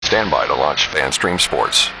Stand by to launch FanStream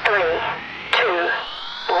Sports. 3, 2,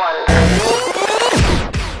 1.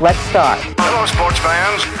 Let's start. Hello, sports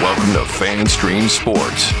fans. Welcome to FanStream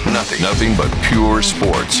Sports. Nothing but pure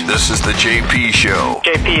sports. This is the JP Show.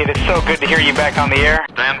 JP, it's so good to hear you back on the air.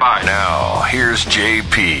 Stand by. Now, here's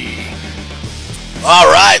JP.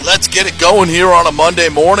 All right, let's get it going here on a Monday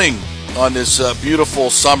morning on this beautiful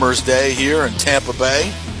summer's day here in Tampa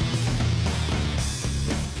Bay.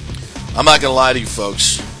 I'm not going to lie to you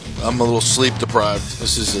folks. I'm a little sleep deprived.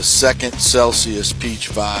 This is a 2nd Celsius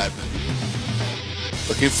peach vibe.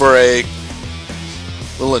 Looking for a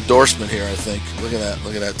little endorsement here, I think. Look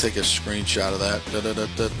at that. Take a screenshot of that.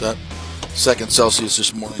 2nd Celsius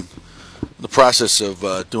this morning. In the process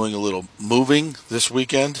of doing a little moving this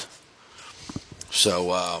weekend.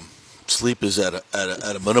 So sleep is at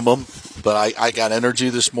a minimum, but I got energy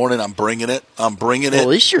this morning. I'm bringing it. Well, at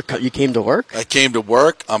least you came to work. I came to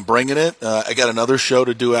work. I'm bringing it. I got another show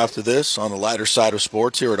to do after this on the lighter side of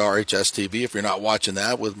sports here at RHS TV. If you're not watching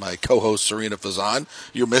that with my co-host Serena Fazan,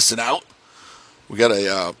 you're missing out. We got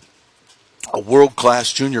a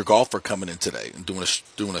world-class junior golfer coming in today and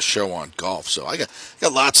doing a show on golf. So I got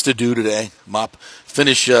lots to do today.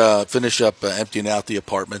 Finish up emptying out the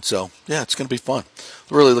apartment. So yeah, it's going to be fun.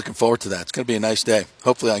 Really looking forward to that. It's going to be a nice day.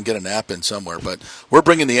 Hopefully I can get a nap in somewhere. But we're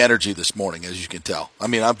bringing the energy this morning, as you can tell. I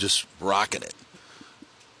mean, I'm just rocking it.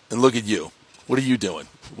 And look at you. What are you doing?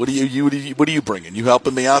 What are you bringing? You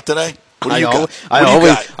helping me out today? What do you got?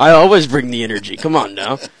 I always bring the energy. Come on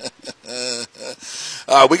now.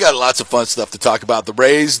 We got lots of fun stuff to talk about. The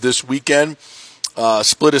Rays this weekend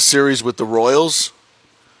split a series with the Royals.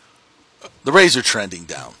 The Rays are trending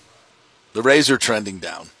down.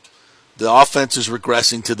 The offense is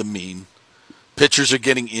regressing to the mean. Pitchers are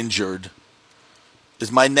getting injured.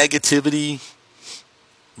 Is my negativity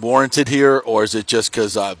warranted here, or is it just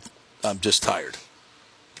because I'm just tired?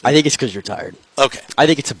 I think it's because you're tired. Okay. I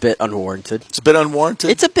think it's a bit unwarranted. It's a bit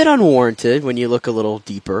unwarranted? It's a bit unwarranted when you look a little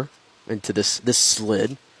deeper into this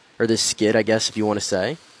slid, or this skid, I guess, if you want to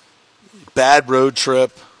say. Bad road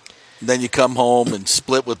trip. Then you come home and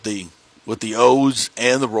split with the O's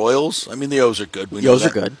and the Royals. I mean, the O's are good. The O's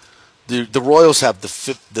are good. The Royals have the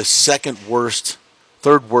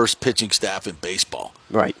third worst pitching staff in baseball.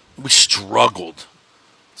 Right. We struggled.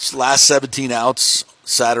 This last 17 outs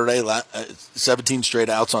Saturday, 17 straight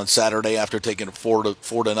outs on Saturday after taking a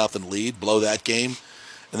 4-0 lead, blow that game,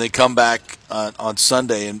 and they come back on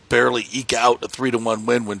Sunday and barely eke out a 3-1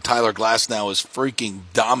 win when Tyler Glasnow is freaking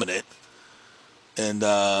dominant. And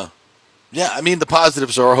yeah, I mean the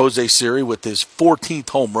positives are Jose Siri with his 14th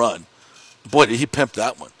home run. Boy, did he pimp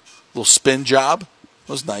that one. Little spin job.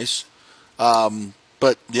 Was nice.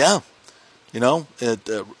 But, yeah,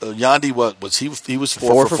 Yandy, what was he? He was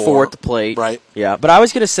 4 for 4 at the plate. Right. Yeah, but I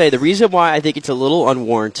was going to say the reason why I think it's a little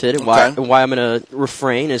unwarranted and why I'm going to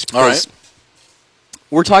refrain is because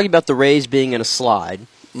we're talking about the Rays being in a slide,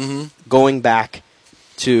 going back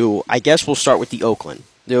to, I guess we'll start with the Oakland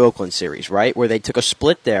series, right, where they took a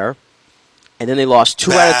split there. And then they lost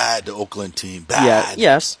Bad Oakland team. Bad. Yeah,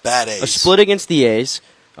 yes. Bad A's. A split against the A's.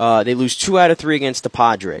 They lose 2 out of 3 against the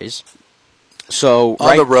Padres. So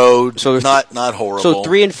on the road, so not horrible. So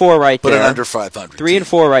 3 and 4 right there. But an under 500. 3 and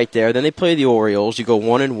 4 right there. Then they play the Orioles. You go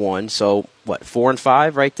 1 and 1. So what? 4 and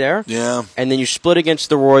 5 right there. Yeah. And then you split against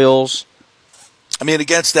the Royals. I mean,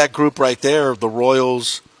 against that group right there, the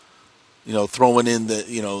Royals, throwing in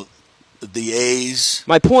the A's.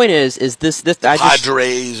 My point is this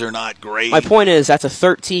Padres are not great. My point is that's a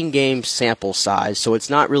 13-game sample size, so it's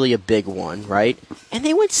not really a big one, right? And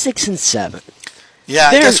they went 6-7. Yeah,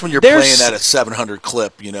 I guess when you're playing at a 700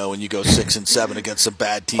 clip, and you go 6-7 against some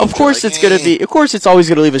bad teams. Of course, it's going to be. Of course, it's always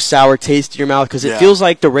going to leave a sour taste in your mouth because it feels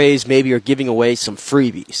like the Rays maybe are giving away some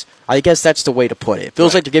freebies. I guess that's the way to put it. It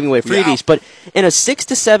feels like they're giving away freebies, but in a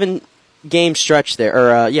 6-7 game stretch there,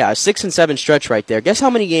 or a 6-7 stretch right there. Guess how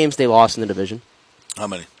many games they lost in the division? How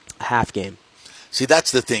many? A half game. See,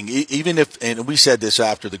 that's the thing. Even if, and we said this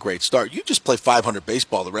after the great start, you just play 500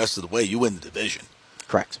 baseball the rest of the way, you win the division.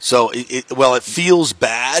 Correct. So, it feels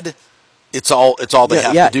bad. It's all they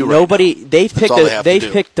have to do. Nobody. Right now.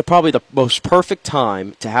 They've picked probably the most perfect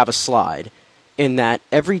time to have a slide, in that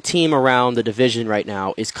every team around the division right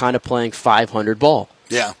now is kind of playing 500 ball.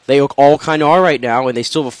 Yeah. They all kind of are right now, and they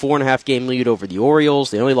still have a 4.5 game lead over the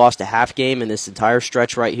Orioles. They only lost a half game in this entire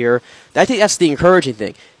stretch right here. I think that's the encouraging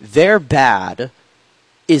thing. Their bad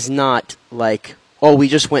is not like oh, we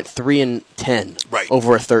just went 3-10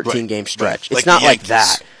 over a 13-game stretch. It's not like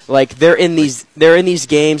that. Like they're in these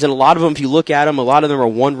games, and a lot of them, if you look at them, a lot of them are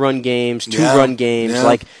one-run games, two-run games,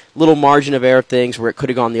 like little margin of error things where it could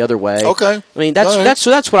have gone the other way. Okay, I mean that's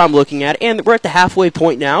what I'm looking at, and we're at the halfway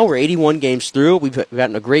point now. We're 81 games through. We've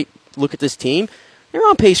gotten a great look at this team. They're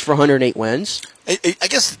on pace for 108 wins. I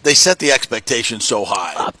guess they set the expectation so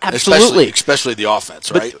high, absolutely, especially the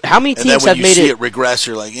offense, right? But how many teams and then when have made see it regress?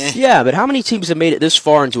 You're like, eh. Yeah, but how many teams have made it this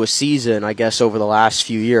far into a season? I guess over the last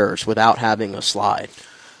few years without having a slide.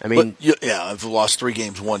 I mean, I've lost 3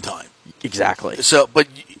 games one time. Exactly. So, but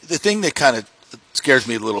the thing that kind of scares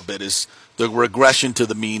me a little bit is the regression to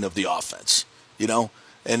the mean of the offense.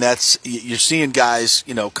 And that's you're seeing guys,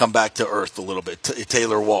 come back to earth a little bit.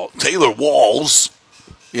 Taylor Walls,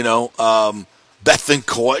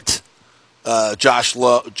 Bethencourt, Josh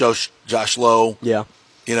Lowe. Yeah.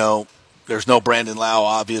 There's no Brandon Lau,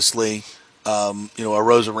 obviously.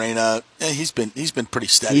 Arozarena, he's been pretty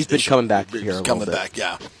steady. He's been coming back here. He's coming back,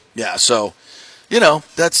 yeah. So,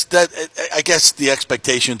 that's that. I guess the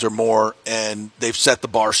expectations are more, and they've set the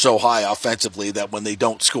bar so high offensively that when they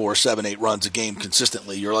don't score 7-8 runs a game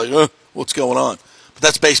consistently, you're like, what's going on? But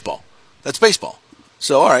that's baseball.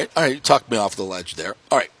 So, all right, you talked me off the ledge there.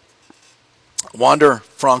 All right, Wander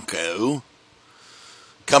Franco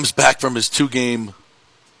comes back from his 2-game.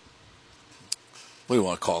 What do you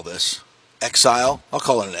want to call this? Exile? I'll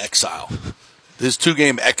call it an exile. His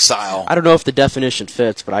 2-game exile. I don't know if the definition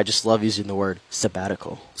fits, but I just love using the word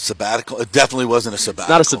sabbatical. Sabbatical? It definitely wasn't a sabbatical. It's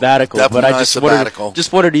not a sabbatical, definitely but I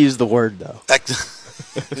just wanted to use the word, though.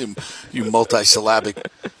 You multisyllabic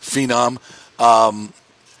phenom.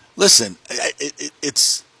 Listen,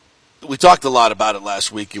 it's. We talked a lot about it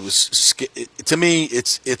last week. It was to me,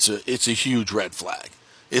 it's a huge red flag.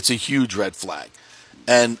 It's a huge red flag,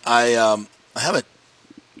 and I haven't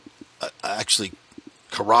actually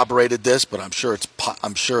corroborated this, but I'm sure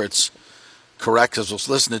it's correct because I was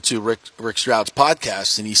listening to Rick Stroud's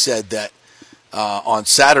podcast, and he said that on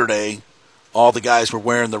Saturday all the guys were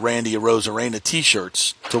wearing the Randy Arozarena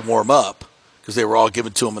T-shirts to warm up because they were all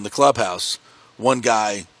given to him in the clubhouse. One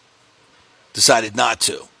guy decided not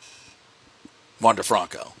to. Wander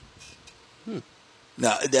Franco.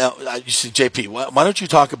 Now, you see, JP, why don't you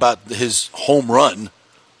talk about his home run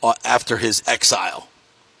after his exile?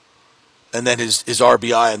 And then his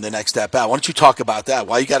RBI and the next at bat. Why don't you talk about that?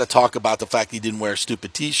 Why you got to talk about the fact he didn't wear a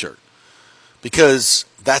stupid T-shirt? Because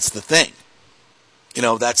that's the thing.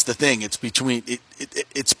 That's the thing. It's between.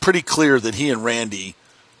 It's pretty clear that he and Randy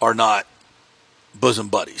are not bosom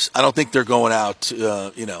buddies. I don't think they're going out,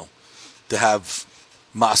 to have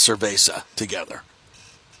mas cerveza together.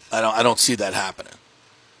 I don't see that happening.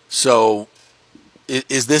 So,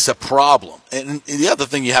 is this a problem? And the other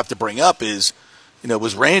thing you have to bring up is,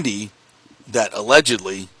 was Randy that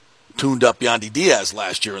allegedly tuned up Yandy Diaz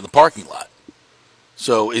last year in the parking lot.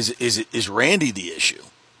 So is Randy the issue?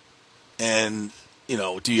 And,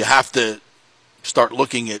 do you have to start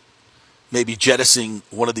looking at maybe jettisoning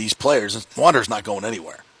one of these players? Wander's not going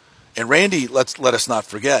anywhere. And Randy, let us not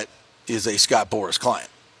forget, is a Scott Boras client.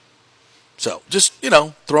 So just,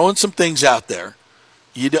 throwing some things out there.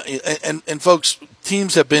 And folks,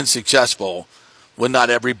 teams have been successful when not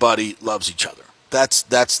everybody loves each other.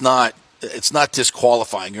 It's not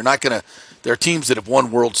disqualifying. You're not going to. There are teams that have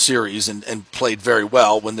won World Series and played very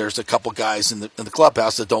well when there's a couple guys in the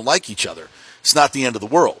clubhouse that don't like each other. It's not the end of the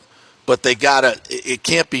world, but it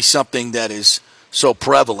can't be something that is so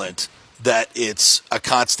prevalent that it's a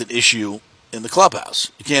constant issue in the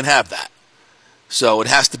clubhouse. You can't have that. So it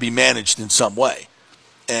has to be managed in some way.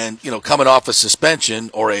 And, coming off a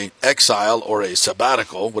suspension or a exile or a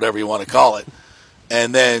sabbatical, whatever you want to call it,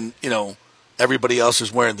 and then, everybody else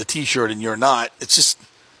is wearing the T-shirt and you're not. It's just,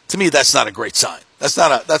 to me, that's not a great sign. That's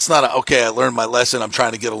not a okay, I learned my lesson, I'm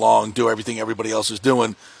trying to get along, do everything everybody else is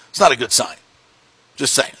doing. It's not a good sign.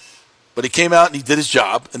 Just saying. But he came out and he did his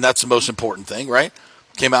job, and that's the most important thing, right?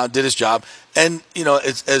 Came out and did his job. And,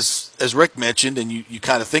 as Rick mentioned, and you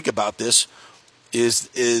kind of think about this, is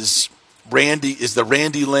the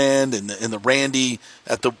Randy land and the Randy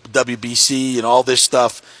at the WBC and all this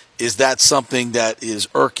stuff, is that something that is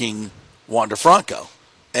irking Wander Franco?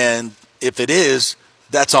 And if it is,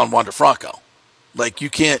 that's on Wander Franco. Like you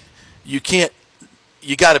got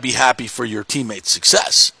to be happy for your teammate's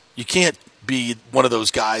success. You can't be one of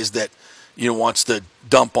those guys that wants to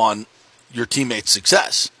dump on your teammate's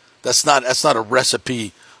success. That's not a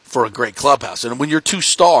recipe for a great clubhouse. And when you're two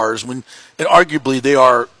stars, and arguably they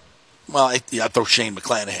are, well, I throw Shane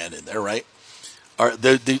McClanahan in there, right?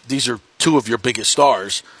 These are two of your biggest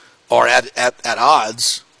stars are at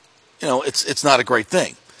odds. It's not a great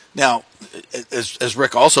thing. Now, as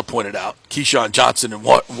Rick also pointed out, Keyshawn Johnson and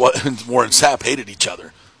Warren Sapp hated each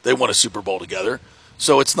other. They won a Super Bowl together.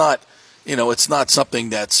 So it's not, it's not something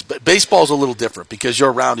that's – baseball's a little different because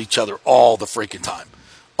you're around each other all the freaking time.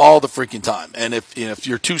 All the freaking time. And if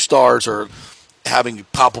your two stars are having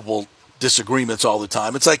palpable disagreements all the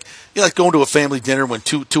time, it's like going to a family dinner when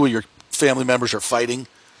two of your family members are fighting,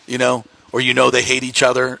 or they hate each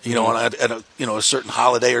other, at a certain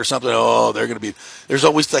holiday or something. Oh, they're going to be. There's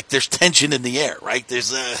always there's tension in the air, right?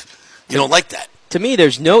 There's you don't like that. To me,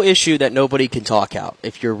 there's no issue that nobody can talk out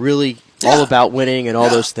if you're really all about winning and all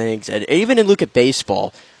those things. And even look at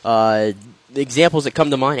baseball, the examples that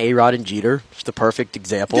come to mind, A-Rod and Jeter, just the perfect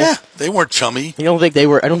example. Yeah, they weren't chummy. I don't think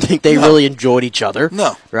they really enjoyed each other.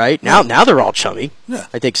 No, right now they're all chummy. Yeah,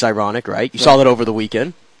 I think it's ironic, right? You saw that over the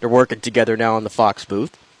weekend. They're working together now on the Fox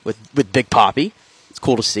booth with Big Papi. It's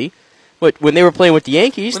cool to see. But when they were playing with the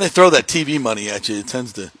Yankees, when they throw that TV money at you, it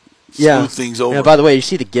tends to smooth things over. Yeah, by the way, you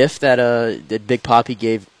see the gift that Big Papi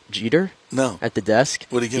gave Jeter? No. At the desk?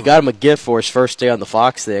 What did he give him? He got him a gift for his first day on the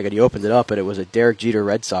Fox thing, and he opened it up, and it was a Derek Jeter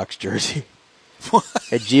Red Sox jersey. What?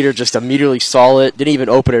 And Jeter just immediately saw it, didn't even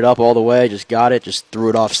open it up all the way, just got it, just threw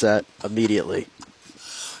it offset immediately.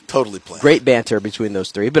 Totally planned. Great banter between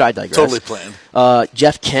those three, but I digress. Totally planned.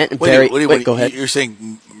 Jeff Kent and Barry. Wait, go ahead. You're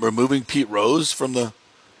saying removing Pete Rose from the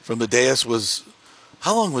dais was?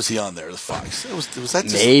 How long was he on there? The Fox. Was that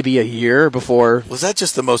just, maybe a year before? Was that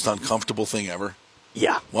just the most uncomfortable thing ever?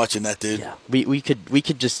 Yeah. Watching that dude. Yeah. We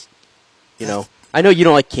could just, I know you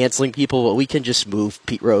don't like canceling people, but we can just move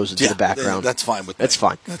Pete Rose into the background. That's fine with me. That's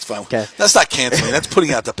fine. That's fine. Okay. That's not canceling. That's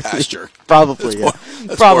putting out the pasture. Probably,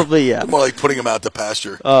 yeah. More like putting him out the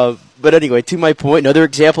pasture. But anyway, to my point, another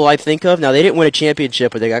example I think of, now they didn't win a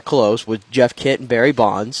championship, but they got close, with Jeff Kent and Barry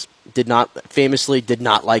Bonds. Famously did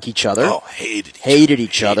not like each other. Oh, hated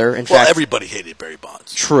each other. In fact, everybody hated Barry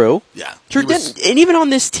Bonds. True. Yeah. True. And even on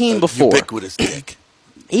this team before. Ubiquitous dick.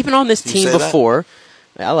 Even on this team before.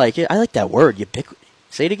 That? I like it. I like that word.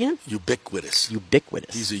 Say it again? Ubiquitous.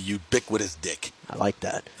 Ubiquitous. He's a ubiquitous dick. I like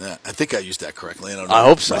that. Yeah, I think I used that correctly. I don't know. I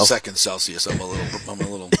hope so. My second Celsius. I'm a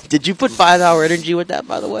little. Did you put 5 Hour Energy with that,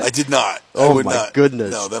 by the way? I did not. Oh, I would my not.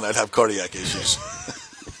 goodness. No, then I'd have cardiac issues.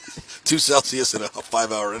 2 Celsius and a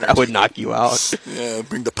 5 Hour Energy. That would knock you out. Yeah,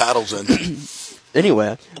 bring the paddles in.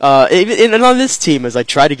 Anyway, and on this team, as I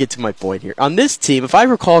try to get to my point here, on this team, if I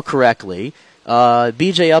recall correctly,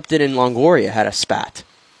 B.J. Upton and Longoria had a spat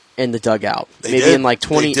in the dugout. In like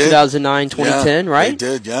 2009, 2010, right? They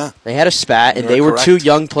did, yeah. They had a spat, and they were two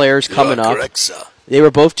young players coming up. Correct, sir. They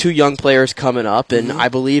were both two young players coming up, and Mm-hmm. I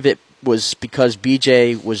believe it was because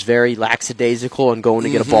B.J. was very lackadaisical and going to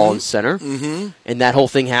get a ball in center, and that whole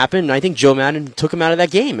thing happened. And I think Joe Madden took him out of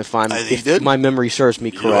that game, if my memory serves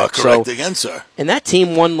me correct. You are correct again, sir. And that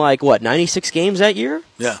team won 96 games that year?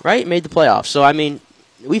 Yeah. Right? Made the playoffs. So, I mean,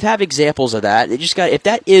 we've had examples of that. If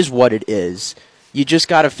that is what it is, you just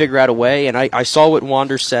got to figure out a way. And I saw what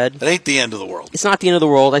Wander said. It ain't the end of the world. It's not the end of the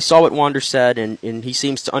world. I saw what Wander said, and he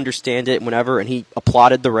seems to understand it and he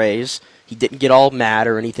applauded the Rays. He didn't get all mad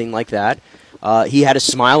or anything like that. He had a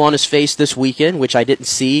smile on his face this weekend, which I didn't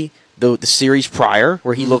see the series prior,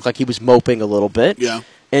 where he looked like he was moping a little bit. Yeah.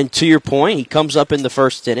 And to your point, he comes up in the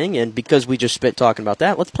first inning, and because we just spent talking about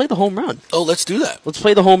that, let's play the home run. Oh, let's do that. Let's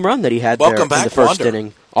play the home run that he had in the first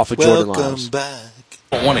inning off of Jordan Lyles. Welcome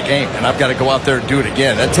back. Won a game, and I've got to go out there and do it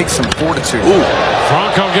again. That takes some fortitude. Ooh.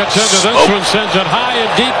 Franco gets into this one, sends it high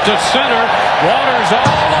and deep to center. Waters all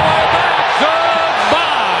the way back.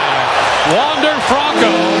 Goodbye. Wander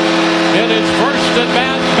Franco in his first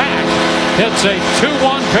at-bat back hits a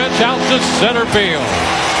 2-1 pitch out to center field.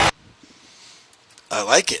 I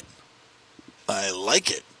like it.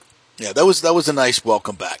 Yeah, that was a nice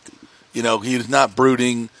welcome back. He was not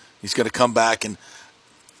brooding. He's going to come back and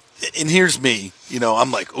here's me.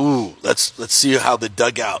 I'm like, ooh, let's see how the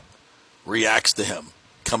dugout reacts to him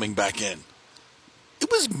coming back in. It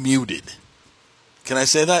was muted. Can I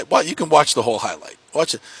say that? Well, you can watch the whole highlight.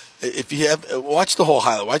 Watch it. If you have watch the whole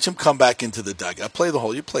highlight. Watch him come back into the dugout.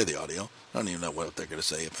 You play the audio. I don't even know what they're going to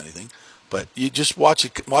say, if anything. But you just watch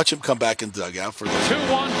him come back in the dugout for the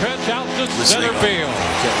 2-1 pitch out to center field.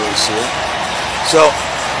 You can't really see it. So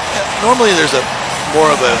normally there's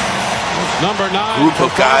more of a Number 9 group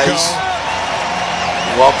of guys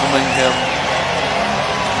welcoming him.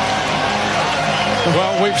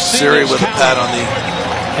 Well, we've seen Siri his with a pat on the.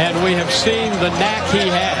 and we have seen the knack he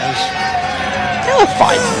has. That looked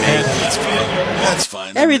fine to me. That's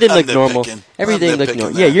fine. Everything I'm looked normal. nitpicking. Everything I'm looked nitpicking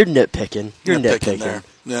normal. there. Yeah, you're nitpicking. You're nitpicking nitpicking. there.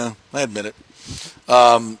 Yeah, I admit it.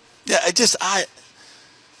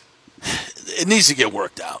 It needs to get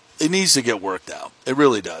worked out. It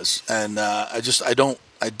really does. And I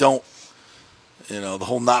don't, the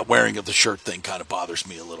whole not wearing of the shirt thing kind of bothers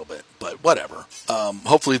me a little bit. But whatever.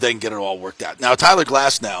 Hopefully they can get it all worked out. Now, Tyler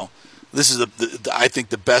Glasnow, this is, I think,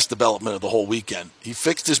 the best development of the whole weekend. He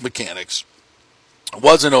fixed his mechanics,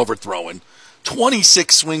 wasn't overthrowing,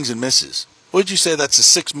 26 swings and misses. What did you say? That's the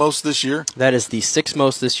sixth most this year? That is the sixth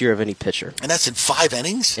most this year of any pitcher. And that's in 5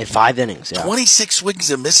 innings? In 5 innings, yeah. 26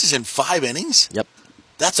 swings and misses in 5 innings? Yep.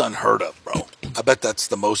 That's unheard of, bro. I bet that's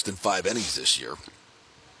the most in 5 innings this year.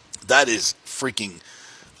 That is freaking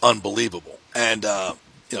unbelievable. And,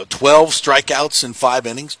 12 strikeouts in 5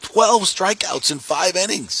 innings. 12 strikeouts in 5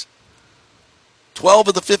 innings. 12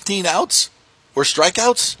 of the 15 outs were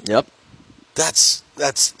strikeouts? Yep. That's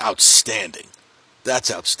outstanding.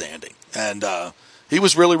 That's outstanding. And he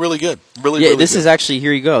was really, really good. Really this good. is actually,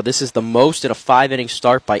 here you go. This is the most in a 5-inning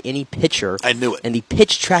start by any pitcher. I knew it. In the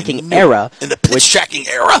pitch tracking era. In the pitch tracking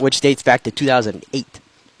era? Which dates back to 2008.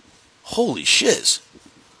 Holy shiz.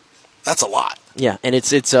 That's a lot. Yeah, and it's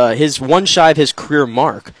his one shy of his career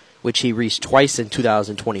mark, which he reached twice in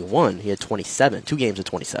 2021. He had 27, 2 games of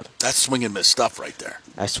 27. That's swing and miss stuff right there.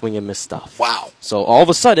 That's swing and miss stuff. Wow. So all of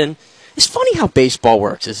a sudden, it's funny how baseball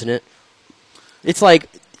works, isn't it? It's like,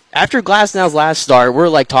 after Glasnow's last start, we're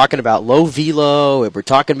like talking about low velo, and we're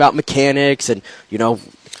talking about mechanics, and, well,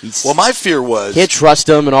 my fear was... Can't trust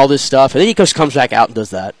him and all this stuff, and then he just comes back out and does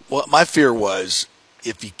that. Well, my fear was,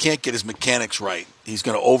 if he can't get his mechanics right, he's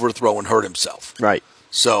going to overthrow and hurt himself. Right.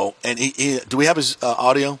 So, and do we have his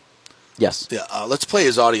audio? Yes. Yeah, let's play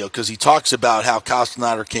his audio, because he talks about how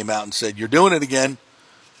Costner came out and said, "You're doing it again.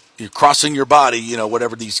 You're crossing your body."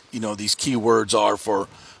 Whatever these these key words are for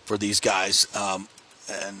these guys.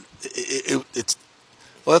 And it's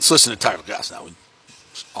well, let's listen to Tyler Glasnow.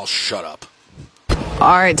 I'll shut up.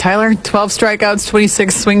 All right, Tyler, 12 strikeouts,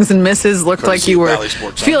 26 swings and misses. Looked like you were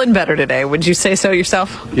feeling better today. Would you say so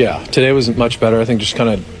yourself? Yeah, today was much better. I think just kind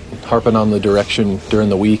of harping on the direction during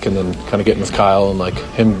the week and then kind of getting with Kyle and like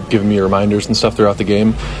him giving me reminders and stuff throughout the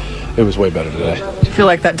game. It was way better today. Do you feel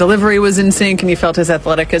like that delivery was in sync and you felt as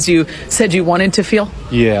athletic as you said you wanted to feel?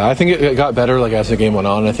 Yeah, I think it got better like as the game went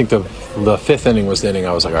on. I think the 5th inning was the inning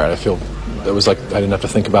I was like, all right, it was like I didn't have to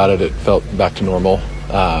think about it. It felt back to normal.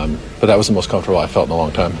 But that was the most comfortable I felt in a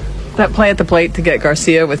long time. That play at the plate to get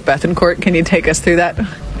Garcia with Bethancourt, can you take us through that?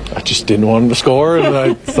 I just didn't want him to score, and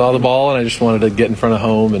I saw the ball, and I just wanted to get in front of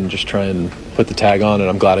home and just try and put the tag on, and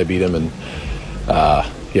I'm glad I beat him. And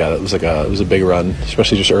it was it was a big run,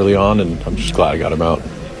 especially just early on, and I'm just glad I got him out.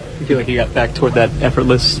 You feel like you got back toward that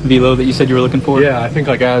effortless velo that you said you were looking for? Yeah, I think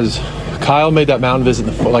like as Kyle made that mound visit,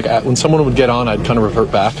 when someone would get on, I'd kind of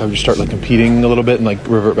revert back. I would just start like competing a little bit and like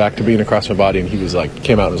revert back to being across my body. And he was like,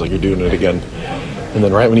 came out and was like, "You're doing it again." And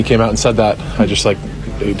then right when he came out and said that, I just like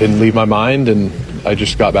it didn't leave my mind, and I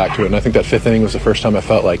just got back to it. And I think that 5th inning was the first time I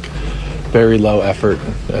felt like very low effort,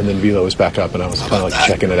 and then velo was back up, and I was kind of like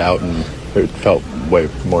checking it out, and it felt way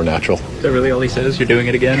more natural. Is that really all he says? You're doing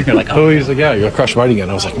it again? You're like, oh, he's like, yeah, you're gonna crush bite again.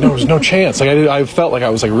 I was like, no, there's no chance. Like I felt like I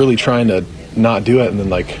was like really trying to not do it, and then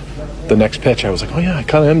like the next pitch, I was like, oh yeah, I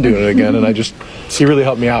kind of am doing it again, and he really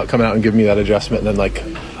helped me out, coming out and giving me that adjustment, and then like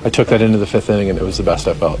I took that into the 5th inning, and it was the best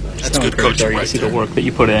I felt. That's good coaching. You see the work that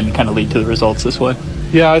you put in kind of lead to the results this way.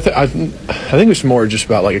 Yeah, I think it's more just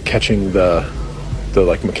about like catching the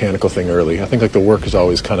like mechanical thing early. I think like the work is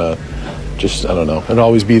always kind of just, I don't know, it'll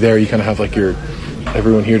always be there. You kind of have like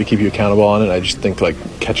everyone here to keep you accountable on it. I just think like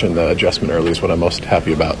catching the adjustment early is what I'm most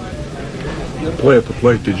happy about. Play at the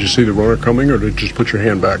plate, did you see the runner coming, or did you just put your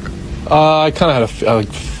hand back? I kind of I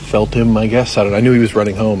felt him, I guess. I knew he was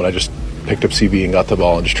running home, and I just picked up CB and got the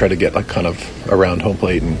ball and just tried to get like kind of around home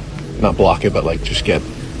plate and not block it, but like just get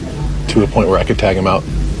to a point where I could tag him out.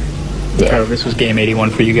 Yeah. Tyler, this was game 81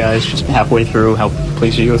 for you guys, just halfway through. How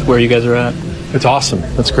pleased are you with where you guys are at? It's awesome.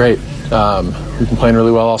 That's great. We've been playing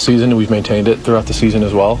really well all season, and we've maintained it throughout the season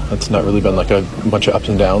as well. It's not really been like a bunch of ups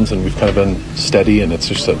and downs, and we've kind of been steady, and it's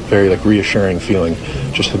just a very like reassuring feeling.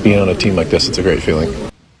 Just to be on a team like this, it's a great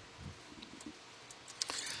feeling.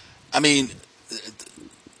 I mean,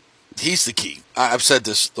 he's the key. I've said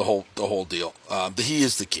this the whole deal. He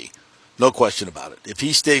is the key, no question about it. If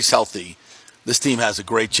he stays healthy, this team has a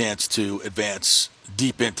great chance to advance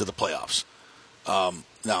deep into the playoffs.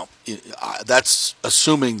 Now, that's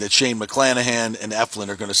assuming that Shane McClanahan and Eflin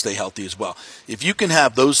are going to stay healthy as well. If you can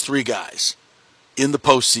have those 3 guys in the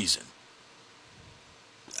postseason,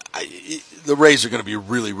 the Rays are going to be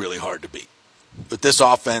really, really hard to beat. But this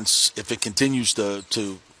offense, if it continues to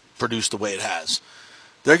produce the way it has,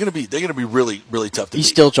 they're going to be really, really tough to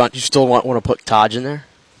beat. You still want to put Taj in there?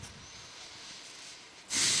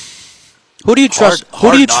 Who do you trust?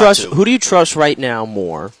 Who do you trust right now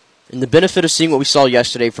more? And the benefit of seeing what we saw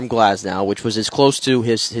yesterday from Glasnow, which was as close to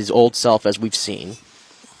his old self as we've seen,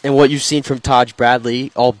 and what you've seen from Taj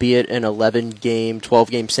Bradley, albeit an 11-game,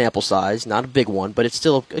 12-game sample size, not a big one, but it's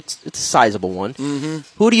still it's a sizable one.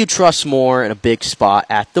 Mm-hmm. Who do you trust more in a big spot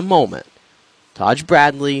at the moment? Taj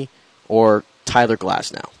Bradley or Tyler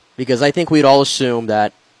Glasnow? Because I think we'd all assume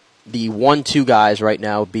that the 1-2 guys right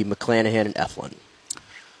now would be McClanahan and Eflin.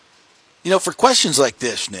 For questions like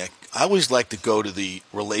this, Nick, I always like to go to the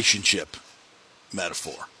relationship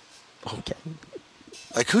metaphor. Okay.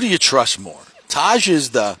 Like, who do you trust more? Taj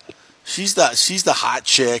is she's the hot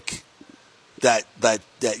chick that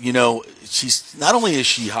she's not only is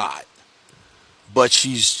she hot, but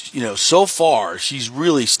she's so far she's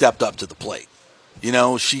really stepped up to the plate.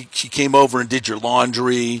 She came over and did your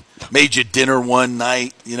laundry, made you dinner one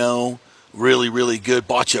night, really, really good,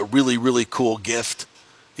 bought you a really, really cool gift,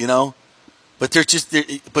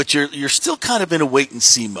 But you're still kind of in a wait and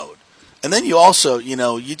see mode. And then you also,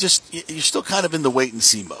 you're still kind of in the wait and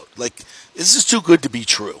see mode. Like, this is too good to be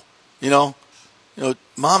true. Mom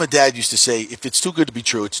and Dad used to say, if it's too good to be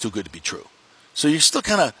true, it's too good to be true. So you're still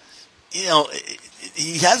kind of,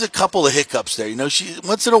 he has a couple of hiccups there. She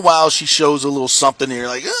once in a while she shows a little something and you're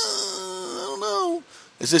like, I don't know.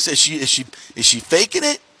 Is she faking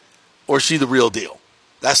it, or is she the real deal?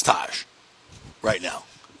 That's Taj right now.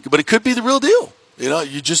 But it could be the real deal.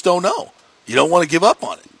 You just don't know. You don't want to give up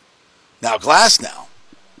on it. Now Glasnow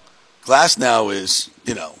is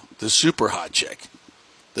the super hot chick,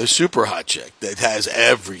 that has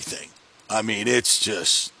everything. I mean, it's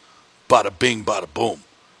just bada bing, bada boom.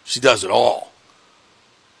 She does it all.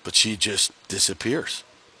 But she just disappears.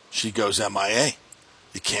 She goes MIA.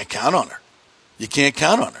 You can't count on her.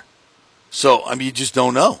 So, you just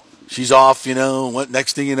don't know. She's off, what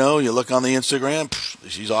next thing you know, you look on the Instagram,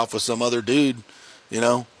 she's off with some other dude,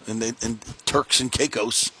 and Turks and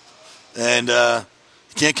Caicos. And you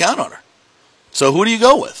can't count on her. So who do you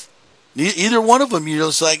go with? Either one of them, you're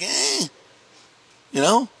just like,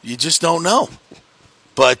 you just don't know.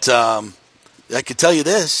 But I could tell you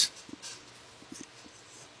this.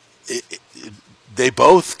 They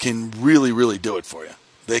both can really, really do it for you.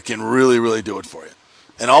 They can really, really do it for you.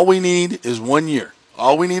 And all we need is 1 year.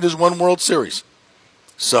 All we need is one World Series.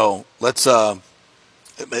 So let's.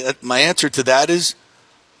 My answer to that is,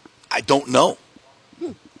 I don't know.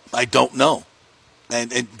 I don't know.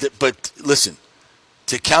 But listen,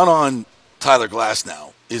 to count on Tyler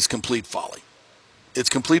Glasnow is complete folly. It's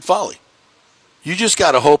complete folly. You just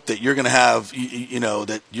got to hope that you're going to have,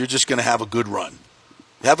 that you're just going to have a good run.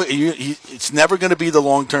 It's never going to be the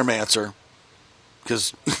long-term answer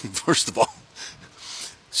because, first of all,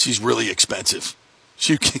 she's really expensive.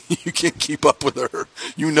 You can't keep up with her.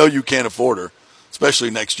 You can't afford her, especially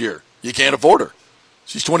next year. You can't afford her.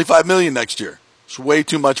 She's $25 million next year. It's way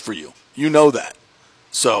too much for you. You know that.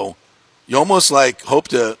 So you almost hope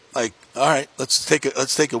to all right, let's take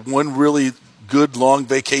a one really good long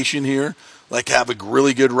vacation here, have a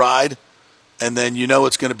really good ride, and then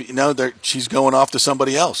it's going to be she's going off to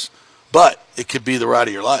somebody else. But it could be the ride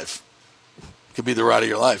of your life. It could be the ride of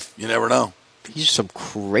your life. You never know. These are some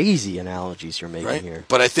crazy analogies you're making here.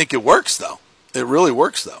 But I think it works, though. It really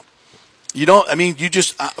works, though. You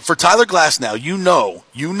just for Tyler Glasnow, you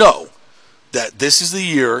know that this is the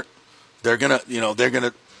year they're gonna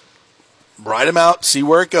ride him out, see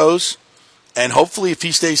where it goes, and hopefully, if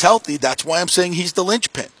he stays healthy, that's why I'm saying he's the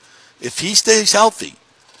linchpin. If he stays healthy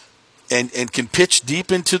and can pitch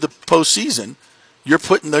deep into the postseason, you're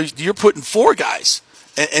putting four guys,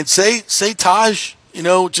 and say Taj,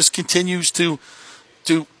 just continues to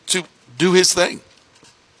do his thing.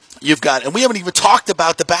 You've got, and we haven't even talked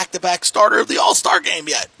about the back-to-back starter of the All-Star game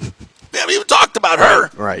yet. We haven't even talked about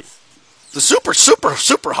her. Right. The super, super,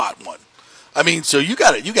 super hot one. So you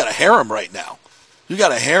got a harem right now. You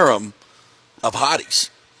got a harem of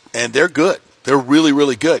hotties, and they're good. They're really,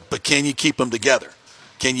 really good. But can you keep them together?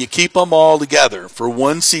 Can you keep them all together for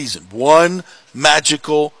one season, one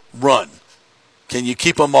magical run? Can you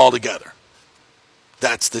keep them all together?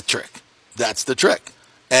 That's the trick. That's the trick.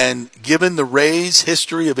 And given the Rays'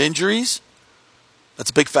 history of injuries,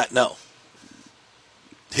 that's a big fat no.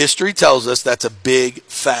 History tells us that's a big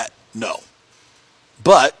fat no.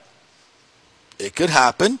 But it could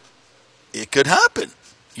happen. It could happen.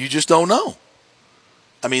 You just don't know.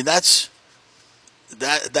 That's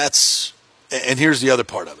and here's the other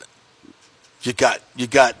part of it. You got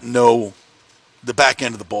the back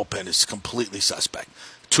end of the bullpen is completely suspect.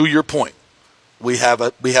 To your point, we have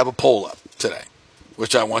a poll up today,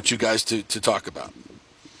 which I want you guys to talk about.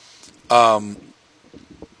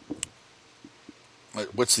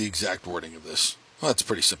 What's the exact wording of this? Well, it's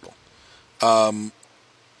pretty simple.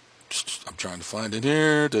 I'm trying to find it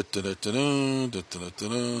here.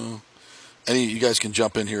 You guys can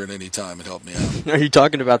jump in here at any time and help me out. Are you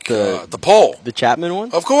talking about the poll? The Chapman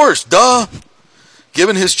one? Of course, duh.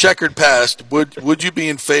 Given his checkered past, would you be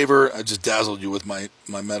in favor? I just dazzled you with my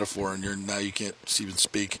metaphor, and now you can't even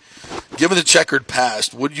speak. Given the checkered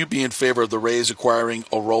past, would you be in favor of the Rays acquiring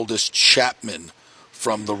Aroldis Chapman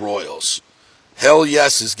from the Royals? Hell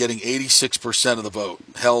yes is getting 86% of the vote.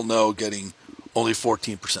 Hell no getting only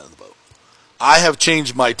 14% of the vote. I have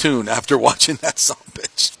changed my tune after watching that son of a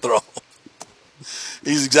bitch throw.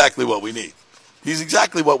 He's exactly what we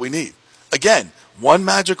need. Again, one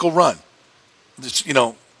magical run.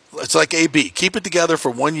 It's like AB. Keep it together for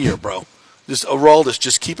 1 year, bro. Just Aroldis,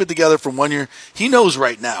 just keep it together for 1 year. He knows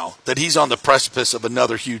right now that he's on the precipice of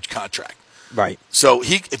another huge contract. Right. So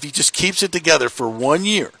if he just keeps it together for 1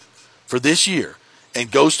 year, for this year, and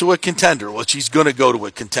goes to a contender, which he's going to go to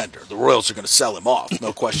a contender. The Royals are going to sell him off,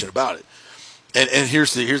 no question about it. And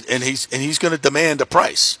he's going to demand a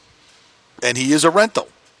price, and he is a rental.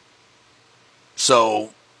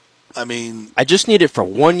 So, I mean, I just need it for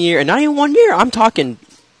 1 year, and not even 1 year. I'm talking.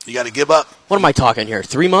 You got to give up. What am I talking here?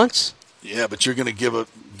 3 months? Yeah, but you're going to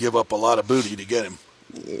give up a lot of booty to get him.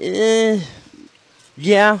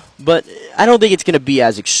 Yeah, but I don't think it's going to be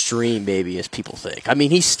as extreme, maybe, as people think. I mean,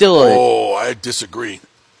 he's still. I disagree.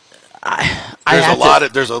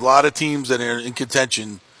 There's a lot of teams that are in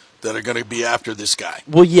contention that are going to be after this guy.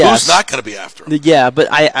 Well, yes. Who's not going to be after him? Yeah, but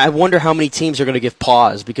I wonder how many teams are going to give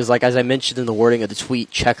pause because, like as I mentioned in the wording of the tweet,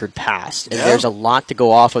 checkered past, and there's a lot to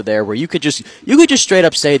go off of there where you could just straight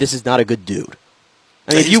up say this is not a good dude.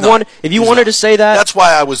 I mean, if you wanted to say that, that's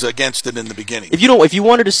why I was against it in the beginning. If you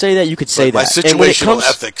wanted to say that, you could say that. My situational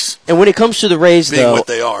ethics. And when it comes to the Rays, being what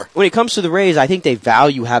they are. When it comes to the Rays, I think they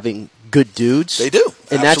value having good dudes. They do,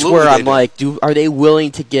 and that's where I'm like, are they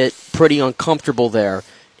willing to get pretty uncomfortable there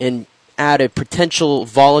and add a potential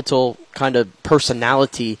volatile kind of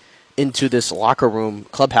personality into this locker room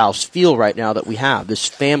clubhouse feel right now that we have, this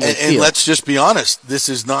family feel. And let's just be honest, this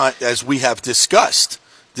is not, as we have discussed,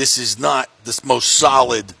 this is not the most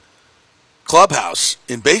solid clubhouse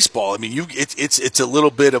in baseball. I mean, it's a little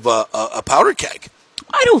bit of a powder keg.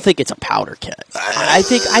 I don't think it's a powder keg. I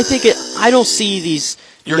think it. I don't see these.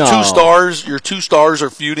 Your two stars are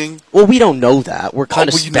feuding. Well, we don't know that. We're kind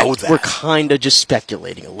of we're kind of just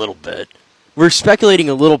speculating a little bit. We're speculating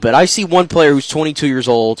a little bit. I see one player who's 22 years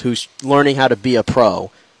old who's learning how to be a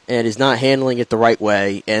pro and is not handling it the right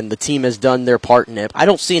way, and the team has done their part in it. I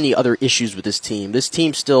don't see any other issues with this team. This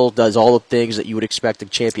team still does all the things that you would expect a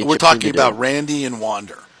championship We're team to talking do. about Randy and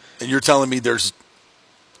Wander, and you're telling me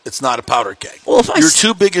it's not a powder keg. Well, your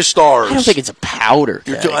two biggest stars. I don't think it's a powder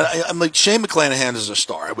keg. I'm like, Shane McClanahan is a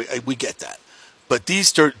star. We get that. But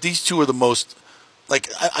these two are the most,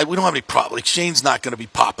 like, we don't have any problem. Like, Shane's not going to be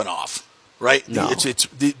popping off, right? No.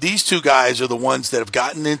 These two guys are the ones that have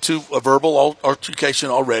gotten into a verbal altercation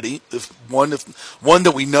already. One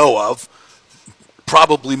that we know of,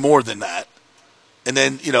 probably more than that. And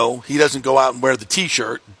then, he doesn't go out and wear the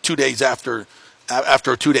T-shirt 2 days after a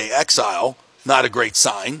 2-day exile. Not a great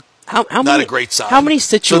sign. A great sign. How many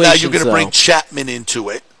situations? So now you're going to bring Chapman into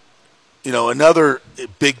it. Another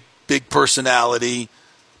big personality,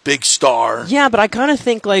 big star. Yeah, but I kind of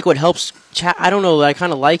think like what helps. I don't know. I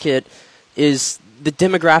kind of like it is the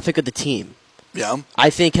demographic of the team. Yeah,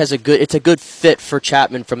 I think it's a good fit for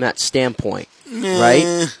Chapman from that standpoint,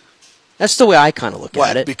 right? That's the way I kind of look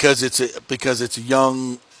at it. Because it's a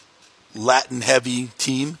young, Latin heavy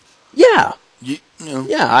team. Yeah.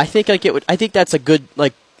 Yeah, I think I think that's a good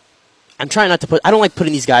like. I'm trying not to put. I don't like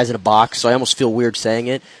putting these guys in a box, so I almost feel weird saying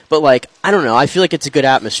it. But like, I don't know. I feel like it's a good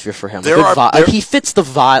atmosphere for him. Like, he fits the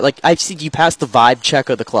vibe. Like I see, you pass the vibe check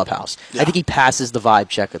of the clubhouse. Yeah. I think he passes the vibe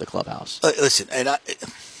check of the clubhouse. Listen, and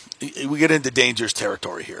we get into dangerous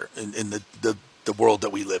territory here in the world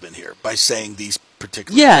that we live in here by saying these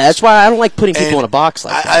particular. Yeah, things. That's why I don't like putting people in a box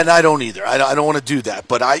like that. And I don't either. I don't want to do that.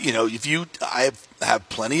 But I have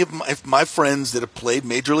plenty of my friends that have played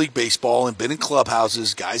Major League Baseball and been in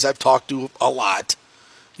clubhouses, guys I've talked to a lot,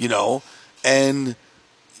 and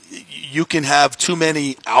you can have too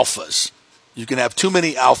many alphas. You can have too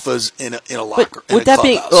many alphas in a locker. But with that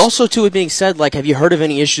being also too it being said, like, have you heard of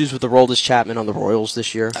any issues with the Aroldis Chapman on the Royals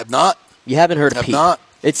this year? I've not. You haven't heard a peep. Not.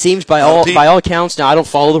 It seems by all accounts. Now I don't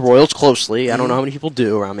follow the Royals closely. I don't know how many people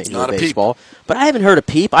do around Major League Baseball, but I haven't heard a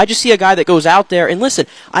peep. I just see a guy that goes out there and listen.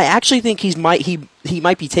 I actually think he might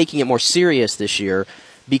be taking it more serious this year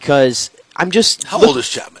because I'm just. How old is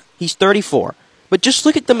Chapman? He's 34. But just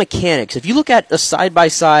look at the mechanics. If you look at a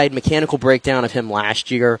side-by-side mechanical breakdown of him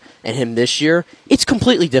last year and him this year, it's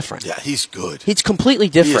completely different. Yeah, he's good. He's completely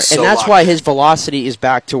different. So and that's why his velocity is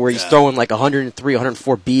back to where he's throwing like 103,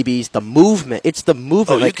 104 BBs. The movement. It's the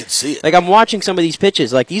movement. Oh, you can see it. Like I'm watching some of these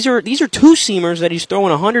pitches. Like these are two-seamers that he's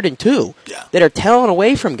throwing 102 that are tailing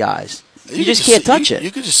away from guys. You just can't touch it.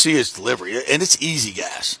 You can just see his delivery, and it's easy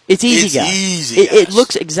gas. It's easy gas. It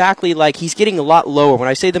looks exactly like he's getting a lot lower. When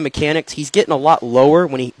I say the mechanics, he's getting a lot lower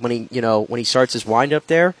when he starts his windup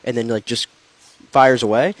there, and then like just fires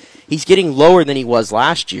away. He's getting lower than he was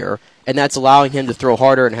last year, and that's allowing him to throw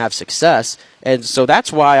harder and have success. And so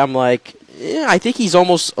that's why I'm like, I think he's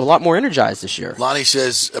almost a lot more energized this year. Lonnie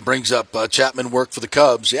brings up Chapman worked for the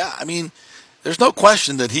Cubs. Yeah, I mean, there's no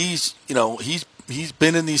question that he's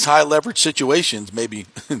been in these high leverage situations. Maybe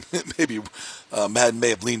Madden may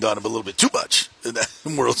have leaned on him a little bit too much in that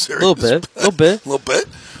World Series. A little bit.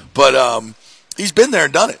 But he's been there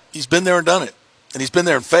and done it. And he's been there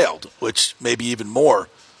and failed, which may be even more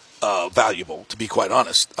valuable, to be quite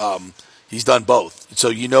honest. He's done both, so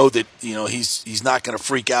that he's not going to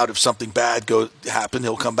freak out if something bad happen.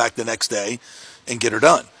 He'll come back the next day and get her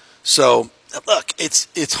done. So look,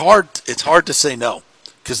 it's hard to say no.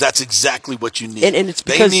 Because that's exactly what you need. And it's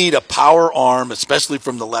because they need a power arm, especially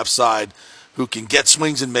from the left side, who can get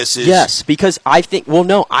swings and misses. Yes, because I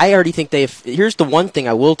already think here's the one thing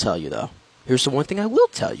I will tell you, though.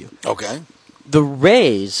 Okay. The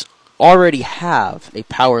Rays already have a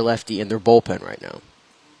power lefty in their bullpen right now.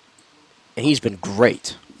 And he's been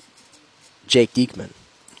great. Jake Diekman.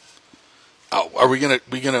 Oh, are we gonna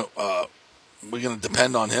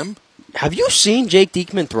depend on him? Have you seen Jake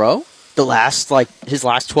Diekman throw? His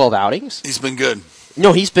last 12 outings? He's been good.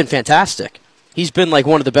 No, he's been fantastic. He's been like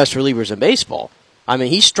one of the best relievers in baseball. I mean,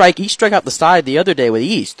 he struck out the side the other day with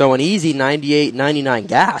ease, throwing easy 98, 99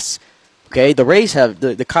 gas. Okay, the Rays have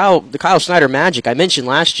the Kyle Snyder magic I mentioned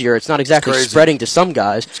last year. It's not exactly spreading to some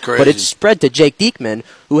guys, but it's spread to Jake Diekman,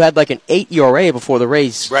 who had like an 8 ERA before the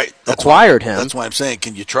Rays acquired him. That's why I'm saying,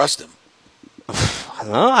 can you trust him?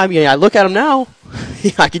 I mean, I look at him now.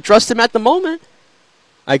 I can trust him at the moment.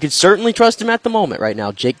 I could certainly trust him at the moment right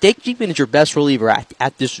now. Jake Diekman is your best reliever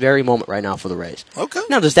at this very moment right now for the Rays. Okay.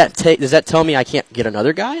 Now, does that tell me I can't get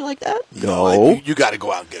another guy like that? No. You got to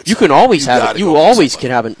go out and get. You can always have it. You always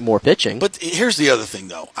can have more pitching. But here's the other thing,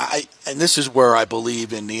 though. And this is where I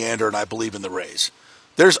believe in Neander and I believe in the Rays.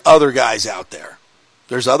 There's other guys out there.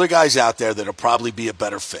 That'll probably be a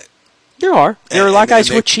better fit. There are. There are a lot of guys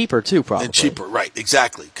who are cheaper too, probably. And cheaper, right?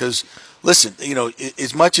 Exactly. Because listen,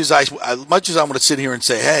 as much as I want to sit here and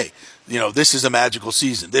say, hey, this is a magical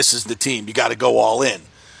season. This is the team. You got to go all in.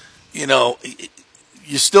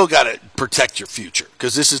 You still got to protect your future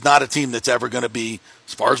because this is not a team that's ever going to be,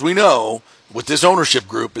 as far as we know, with this ownership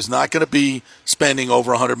group, is not going to be spending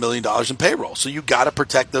over $100 million in payroll. So you got to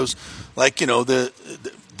protect those. I'm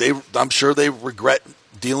sure they regret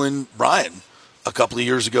dealing Ryan a couple of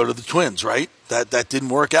years ago to the Twins, right? That didn't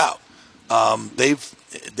work out. They've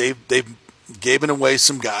given away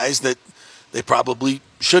some guys that they probably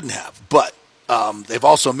shouldn't have, but they've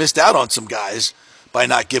also missed out on some guys by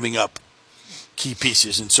not giving up key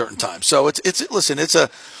pieces in certain times. So it's a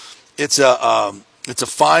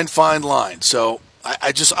fine line. So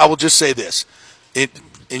I will just say this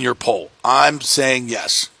in your poll, I'm saying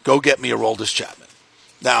yes. Go get me Aroldis Chapman.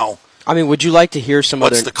 Now, I mean, would you like to hear some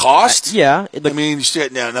what's the cost? Yeah. I mean,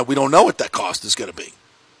 now we don't know what that cost is going to be,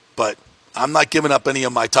 but I'm not giving up any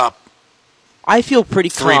of my top. I feel pretty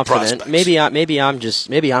confident. Prospects. Maybe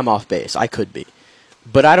I'm off base. I could be,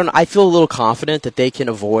 but I don't. I feel a little confident that they can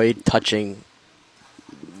avoid touching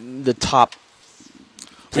the top.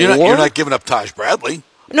 You're not giving up Taj Bradley.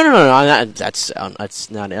 No. That's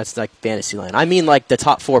like fantasy land. I mean, like the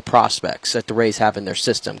top 4 prospects that the Rays have in their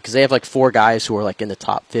system because they have like 4 guys who are like in the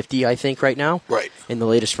top 50, I think, right now. Right. In the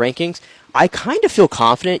latest rankings, I kind of feel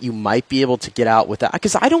confident you might be able to get out with that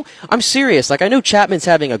because I'm serious. Like I know Chapman's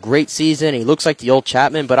having a great season. He looks like the old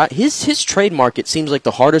Chapman, but his trade market seems like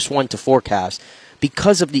the hardest one to forecast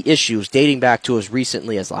because of the issues dating back to as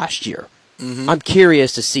recently as last year. Mm-hmm. I'm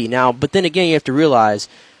curious to see now, but then again, you have to realize.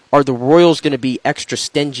 Are the Royals going to be extra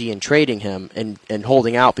stingy in trading him and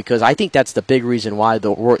holding out? Because I think that's the big reason why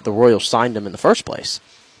the Royals signed him in the first place,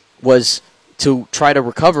 was to try to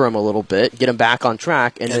recover him a little bit, get him back on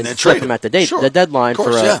track, and then flip him at the deadline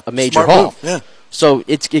for a major haul. Yeah. So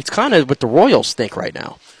it's kind of what the Royals think right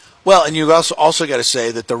now. Well, and you also got to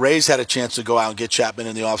say that the Rays had a chance to go out and get Chapman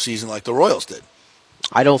in the offseason like the Royals did.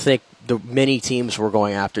 I don't think many teams were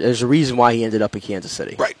going after. There's a reason why he ended up in Kansas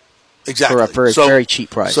City. Right. Exactly. For a very cheap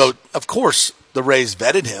price. So, of course, the Rays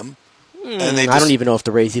vetted him. I don't even know if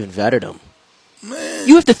the Rays even vetted him.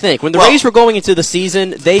 You have to think. When the Rays were going into the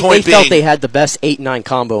season, they felt they had the best 8-9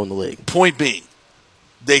 combo in the league. Point being,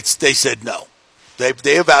 they said no. They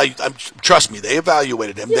trust me, they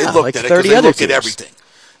evaluated him. They looked at it because they looked at everything.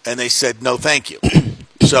 And they said, no, thank you.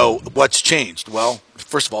 So what's changed? Well,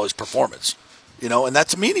 first of all, his performance. And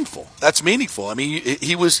that's meaningful. That's meaningful. I mean,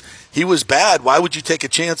 he was bad. Why would you take a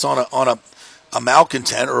chance on a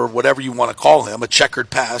malcontent or whatever you want to call him, a checkered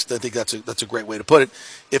past? I think that's a great way to put it.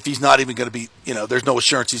 If he's not even going to be, there's no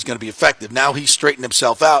assurance he's going to be effective. Now he's straightened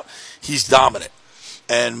himself out. He's dominant.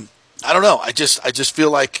 And I don't know. I just feel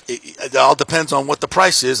like it all depends on what the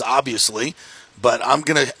price is, obviously. But I'm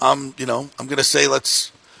gonna say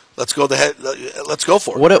let's go let's go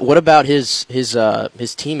for it. What about his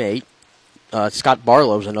teammate Scott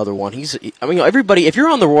Barlow's another one. Everybody. If you're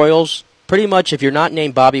on the Royals, pretty much if you're not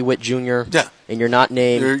named Bobby Witt Jr. And you're not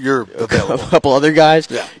named you're available. A couple other guys,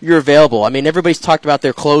 you're available. I mean, everybody's talked about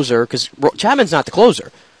their closer because Chapman's not the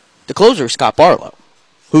closer. The closer is Scott Barlow,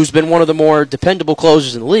 who's been one of the more dependable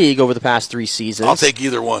closers in the league over the past 3 seasons. I'll take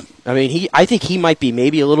either one. I mean, I think he might be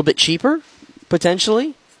maybe a little bit cheaper,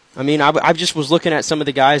 potentially. I mean, I just was looking at some of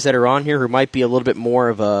the guys that are on here who might be a little bit more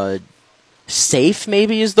of a safe,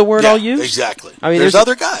 maybe is the word I'll use. Exactly. I mean, there's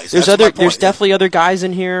other guys. There's definitely other guys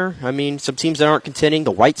in here. I mean, some teams that aren't contending.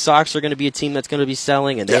 The White Sox are going to be a team that's going to be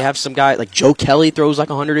selling, and they have some guy like Joe Kelly throws like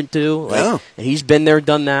 102, and he's been there,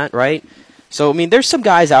 done that, right? So, I mean, there's some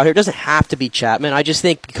guys out here. It doesn't have to be Chapman. I just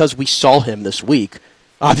think because we saw him this week,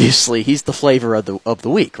 obviously he's the flavor of the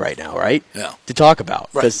week right now, right? Yeah. To talk about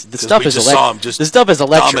because the stuff is electric. The stuff is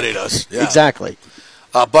electric. Dominate us. Yeah. Exactly.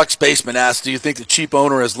 Buck's Basement asks, do you think the cheap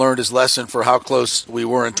owner has learned his lesson for how close we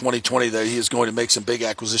were in 2020 that he is going to make some big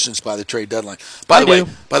acquisitions by the trade deadline? By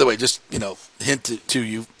the way, just hint to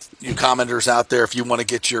you commenters out there, if you want to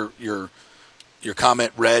get your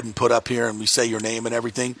comment read and put up here, and we say your name and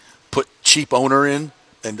everything, put cheap owner in,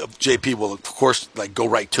 and JP will of course go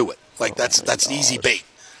right to it. That's easy bait.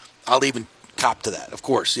 I'll even cop to that, of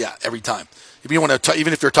course. Yeah, every time. If you want to,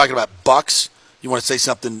 even if you're talking about Bucks. You want to say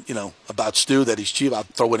something, about Stu that he's cheap, I'll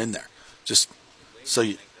throw it in there. Just so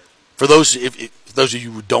you, for those, if those of you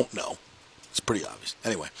who don't know, it's pretty obvious.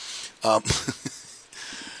 Anyway,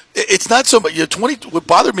 it's not so much. What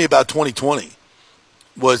bothered me about 2020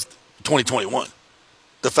 was 2021.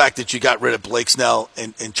 The fact that you got rid of Blake Snell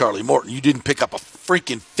and Charlie Morton. You didn't pick up a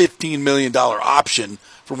freaking $15 million option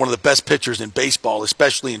for one of the best pitchers in baseball,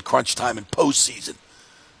 especially in crunch time and postseason.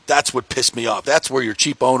 That's what pissed me off. That's where your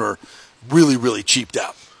cheap owner really, really cheaped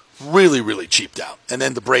out. Really, really cheaped out. And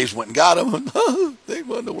then the Braves went and got him. They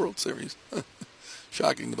won the World Series.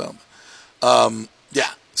 Shocking development.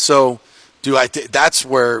 So that's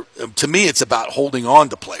where, to me, it's about holding on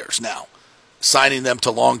to players now, signing them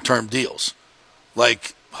to long-term deals,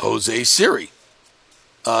 like Jose Siri.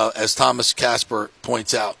 As Thomas Casper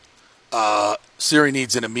points out, Siri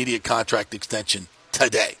needs an immediate contract extension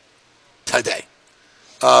today. Get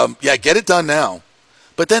it done now.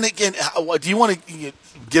 But then again, do you want to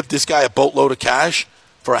give this guy a boatload of cash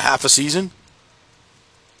for a half a season?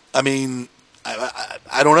 I mean,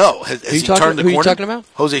 I don't know. Has he turned the corner? Who are you talking about?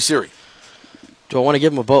 Jose Siri. Do I want to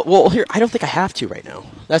give him a boat? Well, here, I don't think I have to right now.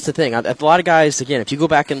 That's the thing. A lot of guys, again, if you go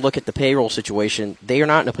back and look at the payroll situation, they are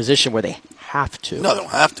not in a position where they have to. No, they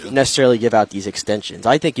don't have to necessarily give out these extensions.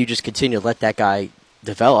 I think you just continue to let that guy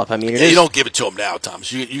develop. I mean, you don't give it to him now,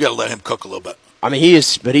 Thomas. You got to let him cook a little bit. I mean,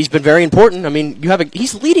 he's been very important. I mean,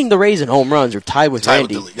 he's leading the Rays in home runs, or tied with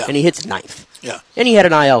Randy, and he hits 9th. Yeah, and he had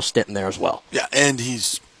an IL stint in there as well. Yeah, and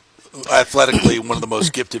he's athletically one of the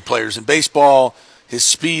most gifted players in baseball. His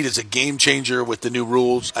speed is a game changer with the new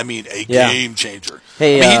rules. I mean, game changer.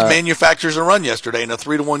 Hey, he manufactures a run yesterday in a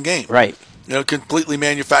 3-1 game. Right. Completely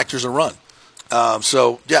manufactures a run. I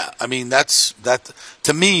mean, that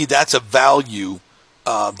to me, that's a value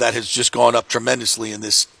that has just gone up tremendously in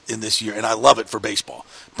this year, and I love it for baseball.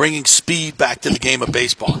 Bringing speed back to the game of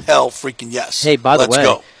baseball. Hell freaking yes. Hey, Let's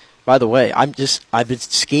go. By the way, I've been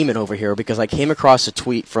scheming over here because I came across a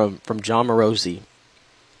tweet from John Morosi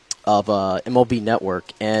of MLB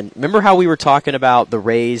Network, and remember how we were talking about the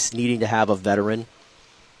Rays needing to have a veteran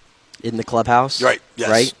in the clubhouse? Right. Yes.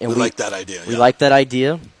 Right. And we like that idea. We like that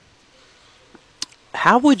idea.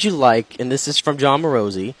 How would you like? And this is from John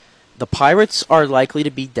Morosi. The Pirates are likely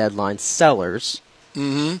to be deadline sellers.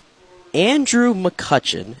 Mm-hmm. Andrew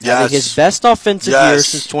McCutchen, having his best offensive year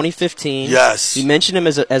since 2015. Yes. He mentioned him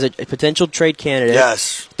as a potential trade candidate.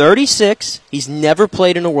 Yes. 36. He's never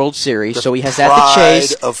played in a World Series, so he has had the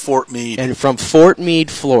chase. Of Fort Meade. And from Fort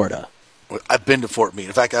Meade, Florida. I've been to Fort Meade.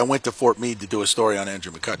 In fact, I went to Fort Meade to do a story on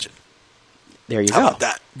Andrew McCutchen. There you go. How about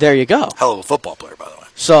that? There you go. Hell of a football player, by the way.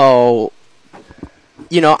 So,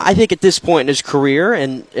 I think at this point in his career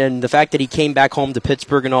and the fact that he came back home to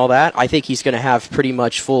Pittsburgh and all that, I think he's going to have pretty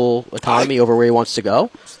much full autonomy over where he wants to go.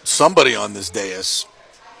 Somebody on this dais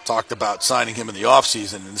talked about signing him in the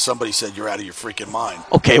offseason, and somebody said you're out of your freaking mind.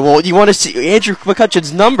 Okay, well, you want to see Andrew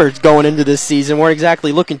McCutcheon's numbers going into this season weren't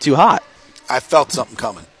exactly looking too hot. I felt something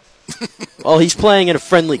coming. Well, he's playing in a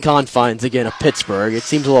friendly confines again of Pittsburgh. It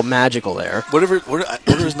seems a little magical there. What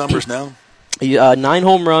are his numbers now? 9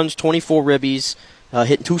 home runs, 24 ribbies,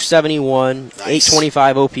 hitting 271, nice.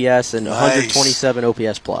 825 OPS, and 127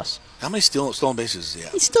 OPS plus. How many stolen bases does he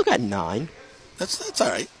have? He's still got 9. That's all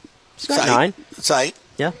right. He's got 9. That's all right.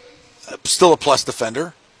 Yeah. Still a plus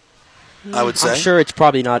defender, I would say. I'm sure it's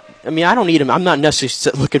probably not. I mean, I don't need him. I'm not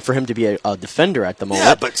necessarily looking for him to be a defender at the moment.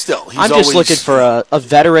 Yeah, but still. I'm just looking for a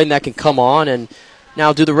veteran that can come on. And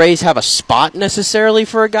now, do the Rays have a spot necessarily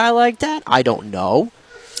for a guy like that? I don't know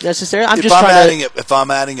necessarily. If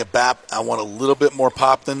I'm adding a BAP, I want a little bit more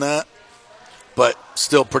pop than that, but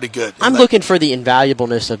still pretty good. I'm looking for the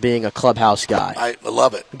invaluableness of being a clubhouse guy. I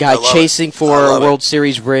love it. A guy chasing for a World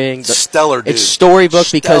Series ring. Stellar dude. It's storybook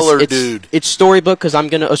because it's storybook because I'm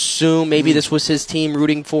going to assume maybe this was his team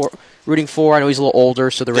rooting for. I know he's a little older,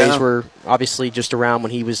 so the Rays were obviously just around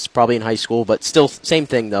when he was probably in high school, but still, same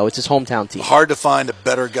thing though. It's his hometown team. Hard to find a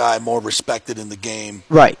better guy, more respected in the game,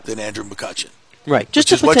 than Andrew McCutcheon. Right, just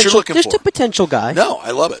what you're looking for. Just a potential guy. No, I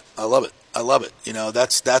love it.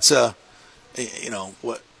 That's a,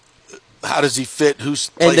 what. How does he fit? Whose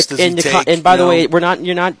place does he take? And by the way,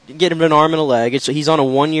 you're not getting him an arm and a leg. He's on a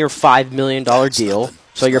 1-year, $5 million deal.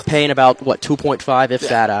 So you're paying about 2.5 if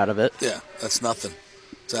that out of it. Yeah, that's nothing.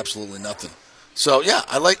 It's absolutely nothing. So yeah,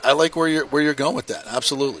 I like where you're going with that.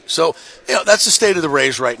 Absolutely. So that's the state of the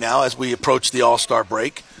Rays right now as we approach the All-Star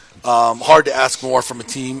break. Hard to ask more from a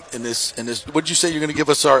team in this. Would you say you're going to give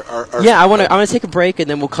us our Yeah, I want to take a break and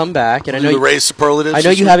then we'll come back. And I know the Rays superlatives. I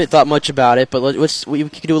know you haven't thought much about it, but we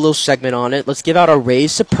can do a little segment on it. Let's give out our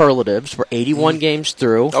Rays superlatives. We're 81 games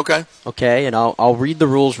through. Okay, and I'll read the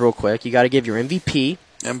rules real quick. You got to give your MVP.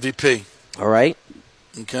 All right.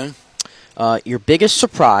 Okay. Your biggest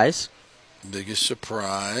surprise. All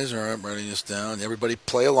right, I'm writing this down. Everybody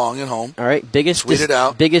play along at home. All right. Tweet it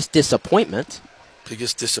out. Biggest disappointment.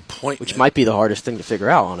 Which might be the hardest thing to figure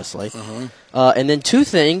out, honestly. And then 2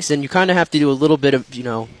 things, and you kind of have to do a little bit of,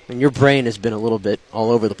 and your brain has been a little bit all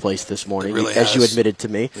over the place this morning, as you admitted to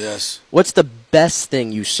me. Yes. What's the best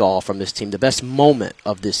thing you saw from this team, the best moment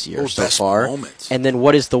of this year so far? Moment. And then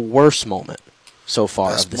what is the worst moment so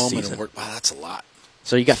far of this season? Wow, that's a lot.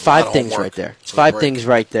 So you got 5 things right there. It's 5 things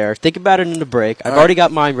right there. Think about it in the break. I've already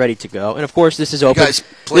got mine ready to go, and of course this is open.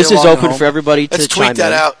 This is open for everybody to chime in. Let's tweet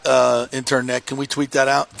that out, Internet. Can we tweet that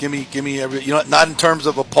out? Give me every. Not in terms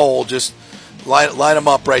of a poll. Just line them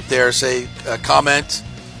up right there. Say comment,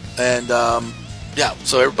 and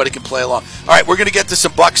so everybody can play along. All right, we're going to get to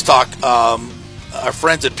some Bucks talk. Our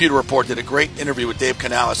friends at Pewter Report did a great interview with Dave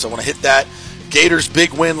Canales. I want to hit that. Gators'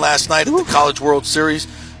 big win last night at the College World Series.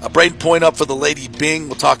 Braden Point up for the Lady Bing.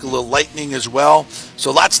 We'll talk a little Lightning as well. So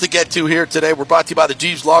lots to get to here today. We're brought to you by the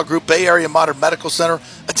Jeeves Law Group, Bay Area Modern Medical Center,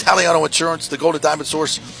 Italiano Insurance, the Golden Diamond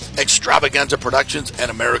Source, Extravaganza Productions, and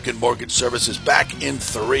American Mortgage Services. Back in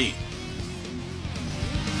 3.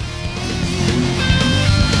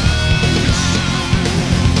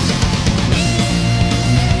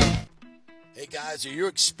 Guys, are you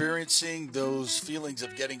experiencing those feelings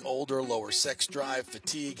of getting older, lower sex drive,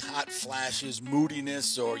 fatigue, hot flashes,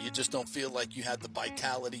 moodiness, or you just don't feel like you had the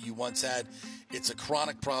vitality you once had? It's a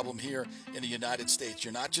chronic problem here in the United States.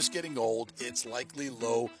 You're not just getting old, it's likely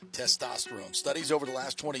low testosterone. Studies over the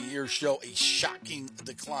last 20 years show a shocking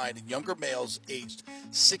decline in younger males aged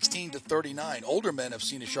 16 to 39. Older men have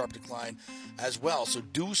seen a sharp decline as well, so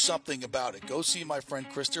do something about it. Go see my friend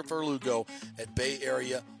Christopher Lugo at Bay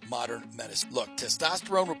Area Modern Medicine. Look,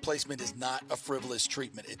 testosterone replacement is not a frivolous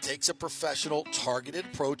treatment. It takes a professional, targeted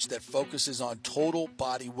approach that focuses on total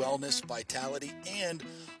body wellness, vitality, and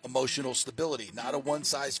emotional stability. Not a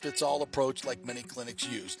one-size-fits-all approach like many clinics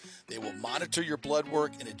use. They will monitor your blood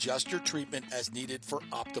work and adjust your treatment as needed for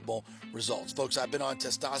optimal results. Folks, I've been on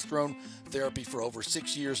testosterone therapy for over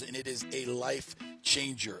 6 years, and it is a life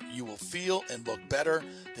changer. You will feel and look better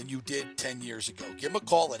than you did 10 years ago. Give them a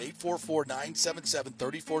call at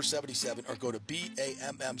 844-977-3477 or go to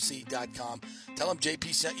BAMMC.com. Tell them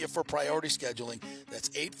JP sent you for priority scheduling. That's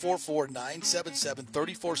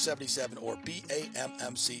 844-977-3477 or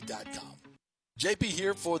BAMMC.com. JP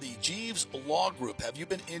here for the Jeeves Law Group. Have you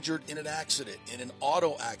been injured in an accident, in an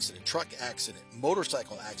auto accident, truck accident,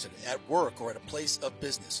 motorcycle accident, at work, or at a place of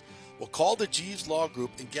business? Well, call the Jeeves Law Group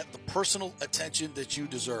and get the personal attention that you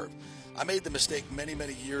deserve. I made the mistake many,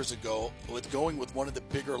 many years ago with going with one of the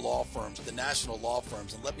bigger law firms, the national law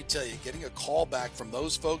firms. And let me tell you, getting a call back from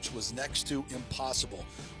those folks was next to impossible.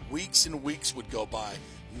 Weeks and weeks would go by,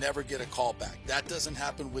 never get a call back. That doesn't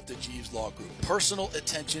happen with the Jeeves Law Group. Personal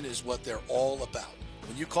attention is what they're all about.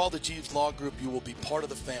 When you call the Jeeves Law Group, you will be part of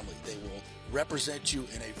the family. They will represent you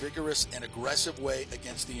in a vigorous and aggressive way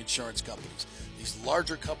against the insurance companies. These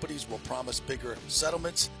larger companies will promise bigger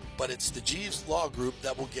settlements, but it's the Jeeves Law Group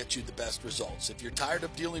that will get you the best results. If you're tired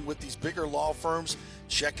of dealing with these bigger law firms,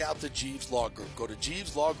 check out the Jeeves Law Group. Go to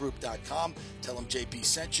JeevesLawGroup.com, tell them JP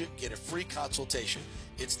sent you, get a free consultation.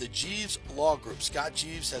 It's the Jeeves Law Group. Scott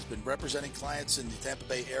Jeeves has been representing clients in the Tampa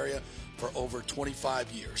Bay area for over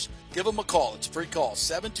 25 years. Give them a call. It's a free call,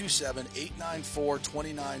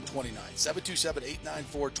 727-894-2929,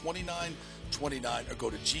 727-894-2929, or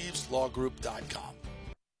go to JeevesLawGroup.com.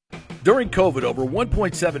 During COVID, over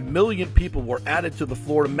 1.7 million people were added to the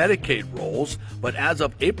Florida Medicaid rolls, but as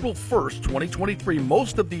of April 1st, 2023,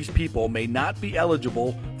 most of these people may not be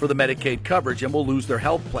eligible for the Medicaid coverage and will lose their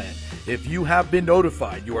health plan. If you have been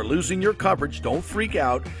notified you are losing your coverage, don't freak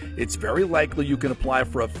out. It's very likely you can apply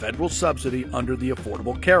for a federal subsidy under the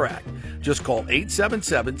Affordable Care Act. Just call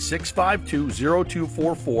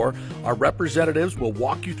 877-652-0244. Our representatives will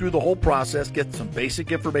walk you through the whole process, get some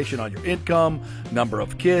basic information on your income, number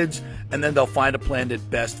of kids, and then they'll find a plan that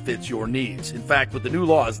best fits your needs. In fact, with the new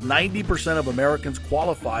laws, 90% of Americans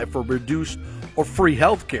qualify for reduced or free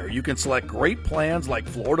health care. You can select great plans like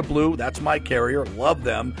Florida Blue, that's my carrier, love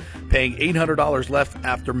them, paying $800 left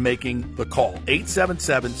after making the call.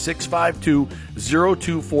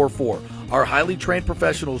 877-652-0244. Our highly trained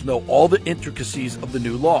professionals know all the intricacies of the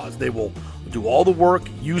new laws. They will do all the work,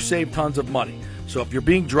 you save tons of money. So if you're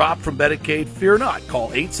being dropped from Medicaid, fear not.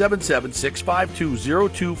 Call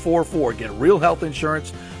 877-652-0244. Get real health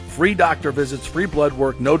insurance, free doctor visits, free blood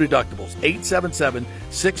work, no deductibles.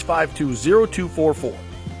 877-652-0244.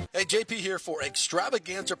 Hey, JP here for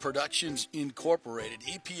Extravaganza Productions Incorporated,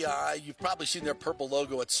 EPI. You've probably seen their purple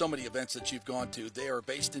logo at so many events that you've gone to. They are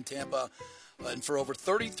based in Tampa. And for over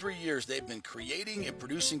 33 years, they've been creating and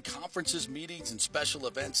producing conferences, meetings, and special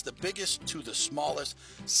events, the biggest to the smallest.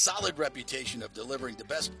 Solid reputation of delivering the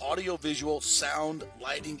best audio-visual, sound,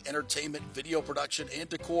 lighting, entertainment, video production, and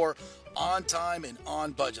decor on time and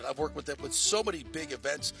on budget. I've worked with them with so many big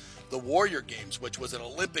events. The Warrior Games, which was an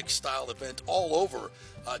Olympic-style event all over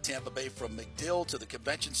Tampa Bay, from McDill to the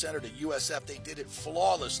Convention Center to USF. They did it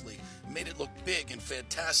flawlessly, made it look big and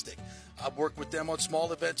fantastic. I've worked with them on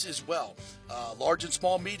small events as well, large and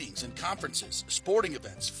small meetings and conferences, sporting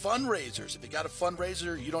events, fundraisers. If you got a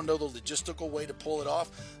fundraiser, you don't know the logistical way to pull it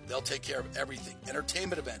off, they'll take care of everything.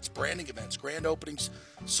 Entertainment events, branding events, grand openings,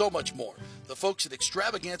 so much more. The folks at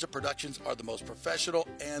Extravaganza Productions are the most professional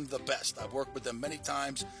and the best. I've worked with them many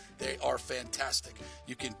times. They are fantastic.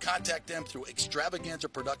 You can contact them through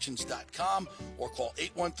extravaganzaproductions.com or call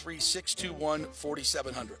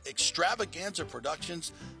 813-621-4700. Extravaganza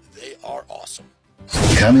Productions, they are awesome.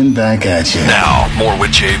 Coming back at you. Now, more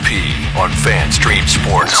with JP on FanStream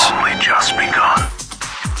Sports. It's only just begun.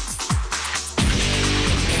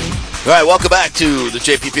 All right, welcome back to the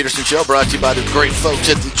JP Peterson Show, brought to you by the great folks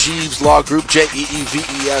at the Jeeves Law Group,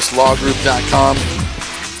 JEEVES lawgroup.com.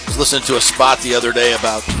 I was listening to a spot the other day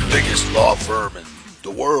about the biggest law firm in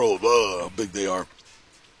the world, how big they are.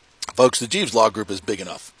 Folks, the Jeeves Law Group is big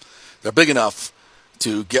enough. They're big enough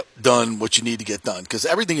to get done what you need to get done, because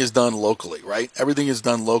everything is done locally, right? Everything is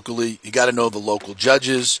done locally. You got to know the local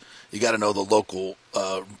judges. You got to know the local,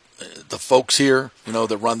 the folks here,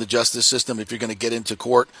 that run the justice system. If you're going to get into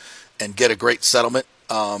court and get a great settlement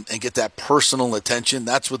and get that personal attention,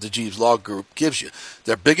 that's what the Jeeves Law Group gives you.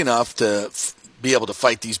 They're big enough to be able to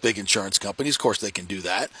fight these big insurance companies. Of course, they can do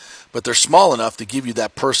that. But they're small enough to give you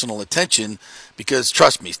that personal attention because,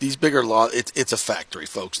 trust me, these bigger law, it's a factory,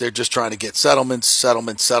 folks. They're just trying to get settlements,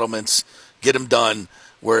 get them done.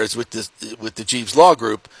 Whereas with the Jeeves Law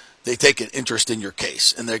Group, they take an interest in your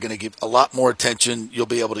case, and they're going to give a lot more attention. You'll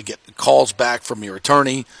be able to get calls back from your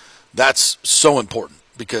attorney. That's so important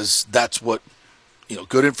because that's what,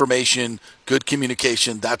 good information, good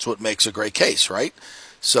communication, that's what makes a great case, right?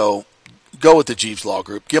 So go with the Jeeves Law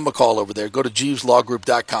Group. Give them a call over there. Go to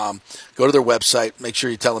JeevesLawGroup.com. Go to their website. Make sure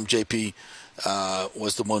you tell them JP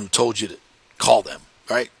was the one who told you to call them,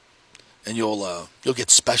 right? And you'll get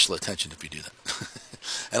special attention if you do that.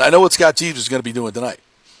 And I know what Scott Jeeves is going to be doing tonight.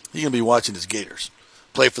 He's going to be watching his Gators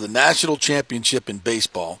play for the national championship in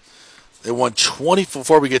baseball. They won 20.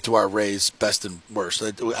 Before we get to our Rays, best and worst,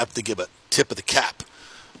 I have to give a tip of the cap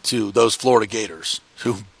to those Florida Gators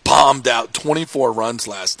who bombed out 24 runs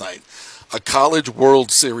last night. A College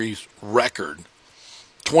World Series record,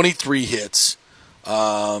 23 hits,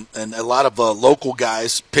 and a lot of local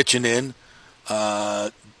guys pitching in.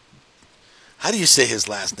 How do you say his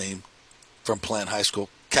last name from Plant High School?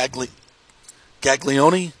 Gaglione?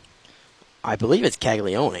 I believe it's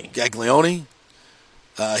Caglione. Gaglione.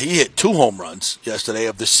 He hit 2 home runs yesterday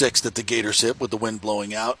of the 6 that the Gators hit with the wind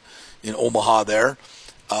blowing out in Omaha there.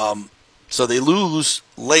 So they lose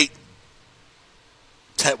late,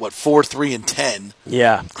 4-3 and 10.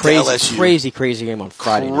 Yeah, crazy game on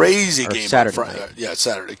Friday. Crazy night, game Saturday on Friday. night. Yeah,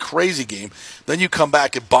 Saturday. Crazy game. Then you come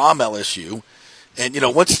back and bomb LSU. And,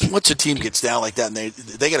 once a team gets down like that, and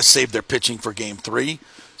they got to save their pitching for Game 3,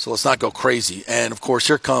 so let's not go crazy. And, of course,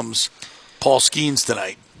 here comes Paul Skeens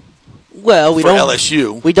tonight. Well, for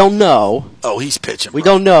LSU. We don't know. Oh, he's pitching. We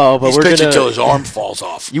don't know, but he's we're pitching until his arm falls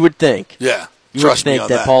off. You would think. Yeah, you would think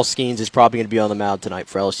that Paul Skeens is probably going to be on the mound tonight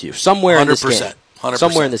for LSU somewhere 100%, in this game. 100%.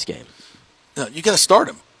 Somewhere in this game. No, you got to start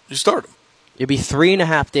him. You start him. It'll be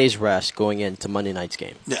 3.5 days rest going into Monday night's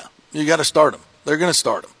game. Yeah, you got to start him. They're going to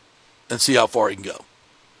start him and see how far he can go.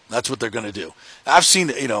 That's what they're going to do. I've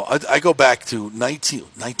seen, I go back to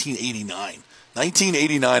 1989.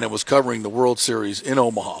 1989, I was covering the World Series in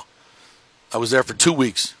Omaha. I was there for 2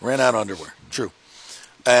 weeks. Ran out of underwear. True.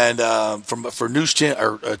 And for News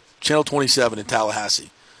Channel 27 in Tallahassee.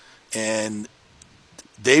 And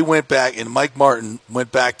they went back, and Mike Martin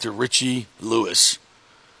went back to Richie Lewis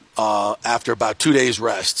after about 2 days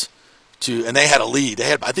rest. And they had a lead.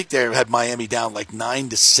 I think they had Miami down like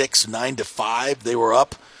 9-6, 9-5. They were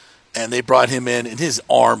up, and they brought him in, and his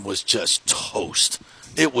arm was just toast.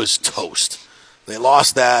 It was toast. They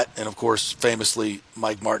lost that, and, of course, famously,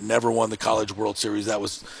 Mike Martin never won the College World Series. That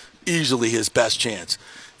was easily his best chance.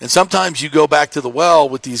 And sometimes you go back to the well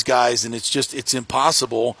with these guys, and it's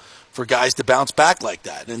impossible for guys to bounce back like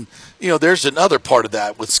that. And, there's another part of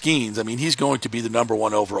that with Skeens. I mean, he's going to be the number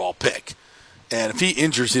 1 overall pick. And if he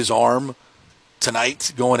injures his arm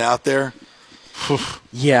tonight going out there.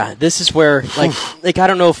 Yeah, this is where, like I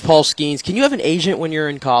don't know if Paul Skeens, can you have an agent when you're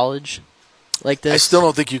in college? Like this? I still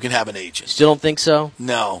don't think you can have an agent. Still don't think so?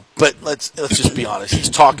 No, but let's just be honest. He's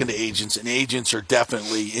talking to agents, and agents are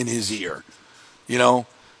definitely in his ear,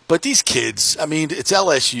 But these kids, I mean, it's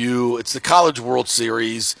LSU, it's the College World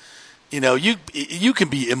Series. You can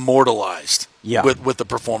be immortalized with a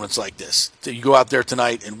performance like this. So you go out there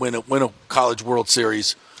tonight and win a College World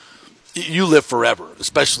Series, you live forever.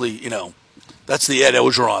 Especially, that's the Ed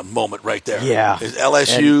Ogeron moment right there. Yeah,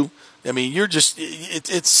 LSU. I mean, you're just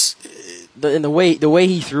it's. And the way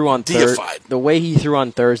he threw on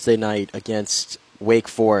Thursday night against Wake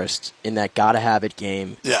Forest in that gotta have it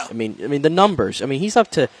game. Yeah. I mean the numbers. I mean, he's up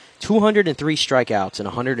to 203 strikeouts and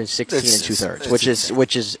 116 and 2/3,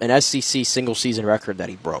 which is an SEC single season record that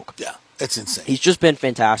he broke. Yeah. It's insane. He's just been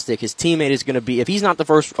fantastic. His teammate is going to be, if he's not the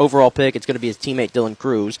first overall pick, it's going to be his teammate Dylan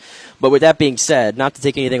Cruz. But with that being said, not to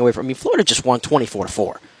take anything away from, Florida just won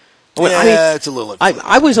 24-4. It's a little.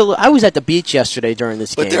 I was at the beach yesterday during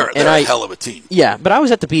this game, but they're a hell of a team. Yeah, but I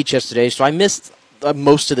was at the beach yesterday, so I missed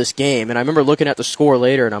most of this game, and I remember looking at the score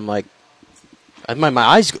later, and I'm like, my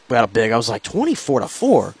eyes got big. I was like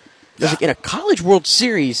 24-4. It was like in a College World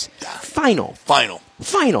Series final.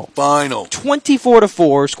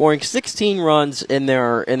 24-4, scoring 16 runs in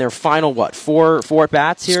their final four at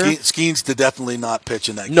bats here. Skeens did definitely not pitch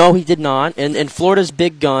in that game. No, he did not. And Florida's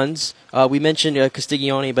big guns. We mentioned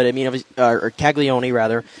Castiglione, but or Caglione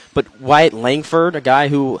rather. But Wyatt Langford, a guy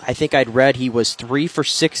who I think I'd read he was 3 for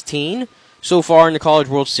 16 so far in the College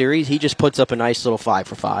World Series. He just puts up a nice little 5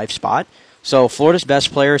 for 5 spot. So Florida's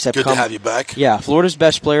best players have come. Good to have you back. Yeah, Florida's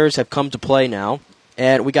best players have come to play now.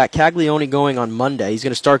 And we got Caglione going on Monday. He's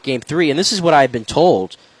going to start Game 3. And this is what I've been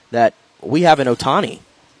told, that we have an Ohtani.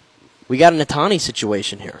 We got an Ohtani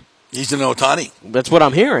situation here. He's an Ohtani. That's what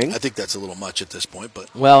I'm hearing. I think that's a little much at this point, but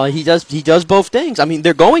well, he does both things. I mean,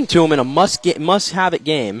 they're going to him in a must have it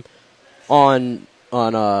game in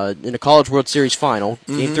a College World Series final,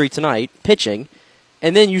 Game 3 tonight, pitching.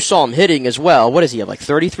 And then you saw him hitting as well. What does he have, like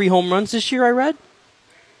 33 home runs this year, I read?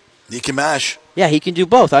 He can mash. Yeah, he can do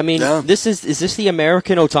both. I mean, is this the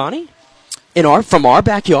American Ohtani? From our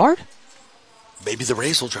backyard? Maybe the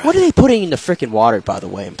Rays will draft. What are they putting in the freaking water, by the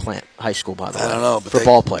way, in Plant High School, by the way? I don't know. But for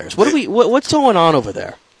ball players. What's going on over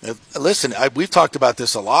there? Listen, we've talked about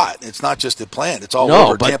this a lot. It's not just at Plant. It's all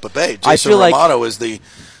over Tampa Bay. Jason Romano is the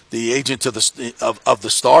agent of the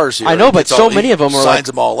Stars here. I know, but so many of them signs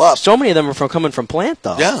them all up. So many of them are coming from Plant,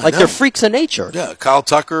 though. Yeah, they're freaks of nature. Yeah, Kyle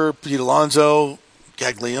Tucker, Pete Alonso,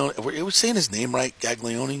 Gaglione. Are we saying his name right,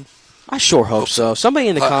 Gaglione? I sure hope so. Somebody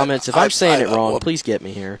in the comments, if I'm saying it wrong, please get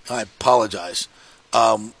me here. I apologize.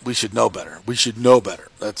 We should know better.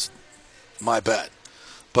 That's my bad.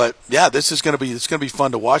 But yeah, it's going to be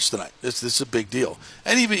fun to watch tonight. This is a big deal.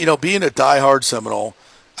 And even being a diehard Seminole,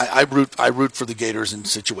 I root for the Gators in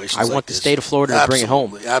situations. I want the state of Florida to bring it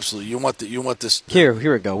home. Absolutely, you want this. Here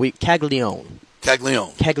we go. Caglione.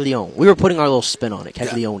 We were putting our little spin on it.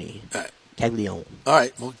 Caglione. Yeah. All right. Caglione. All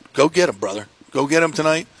right. Well, go get them, brother. Go get them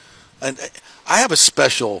tonight. And I have a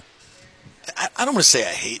special. I don't want to say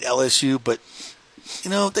I hate LSU, but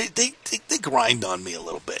they grind on me a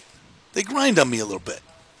little bit.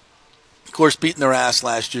 Of course, beating their ass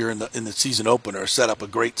last year in the season opener set up a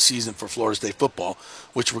great season for Florida State football,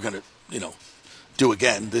 which we're going to do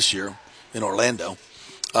again this year in Orlando.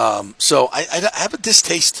 So I have a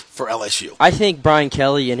distaste for LSU. I think Brian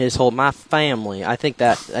Kelly and his whole my family. I think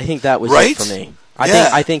that was right? it for me.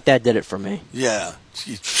 I think that did it for me. Yeah,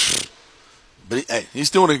 but he's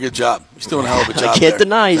doing a good job. He's doing a hell of a job. I can't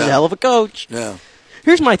deny he's a hell of a coach. Yeah.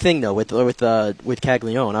 Here's my thing though with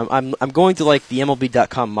Caglione. I'm going to like the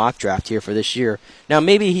MLB.com mock draft here for this year. Now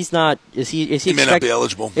maybe he's not. He may not be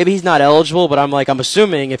eligible. Maybe he's not eligible, but I'm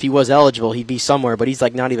assuming if he was eligible, he'd be somewhere. But he's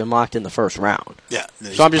like not even mocked in the first round. Yeah.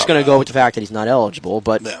 So I'm just going to go with the fact that he's not eligible.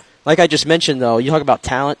 But like I just mentioned though, you talk about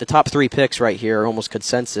talent. The top 3 picks right here are almost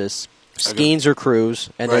consensus. Skeens or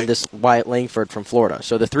Cruz, and then this Wyatt Langford from Florida.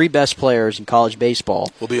 So the 3 best players in college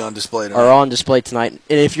baseball will be on display tonight. Are on display tonight.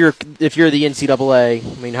 And if you're the NCAA, I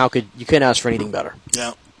mean, you couldn't ask for anything better.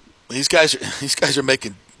 Yeah, these guys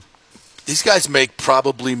make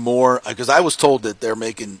probably more because I was told that they're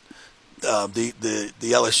making the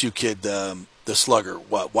LSU kid the slugger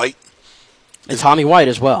White. And Tommy White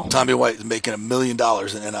as well. Tommy White is making $1 million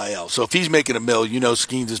in NIL. So if he's making $1 million,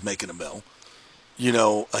 Skeens is making $1 million.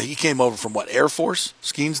 He came over from what, Air Force?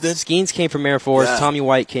 Skeens did? Skeens came from Air Force. Yeah. Tommy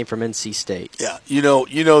White came from NC State. Yeah. So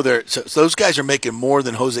those guys are making more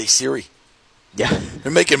than Jose Siri. Yeah.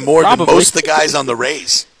 They're making more than most of the guys on the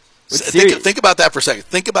Rays. Think about that for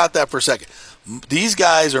a second. These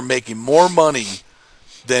guys are making more money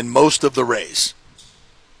than most of the Rays.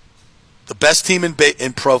 The best team in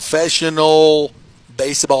professional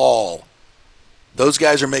baseball. Those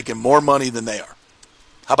guys are making more money than they are.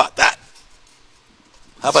 How about that?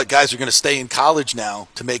 How about guys who are going to stay in college now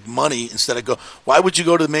to make money instead of go? Why would you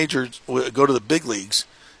go to the majors, go to the big leagues,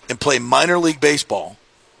 and play minor league baseball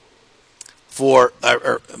for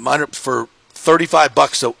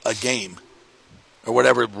 $35 a game, or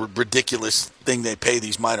whatever ridiculous thing they pay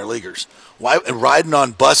these minor leaguers? Why and riding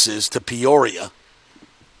on buses to Peoria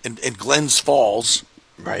and Glens Falls,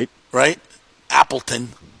 right, Appleton.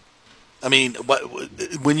 I mean,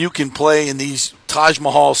 when you can play in these Taj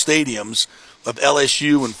Mahal stadiums of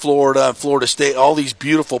LSU and Florida State, all these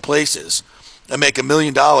beautiful places, and make $1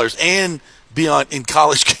 million and be in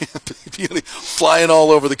college camp, flying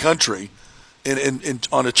all over the country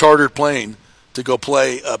on a chartered plane to go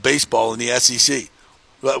play baseball in the SEC.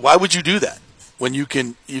 Why would you do that when you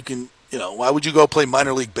can? Why would you go play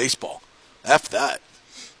minor league baseball? F that.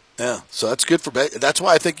 Yeah, so that's good for. That's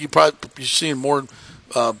why I think you're seeing more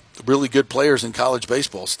really good players in college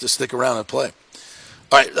baseball to stick around and play.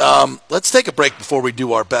 All right, let's take a break before we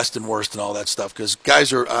do our best and worst and all that stuff because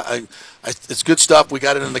guys it's good stuff. We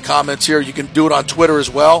got it in the comments here. You can do it on Twitter as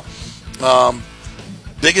well.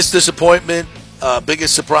 Biggest disappointment,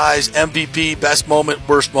 biggest surprise, MVP, best moment,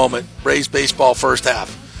 worst moment, Rays baseball first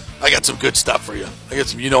half. I got some good stuff for you. I got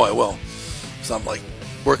some, I will. So I'm like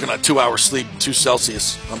working on 2 hours sleep, 2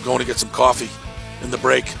 Celsius. I'm going to get some coffee in the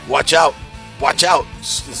break. Watch out. The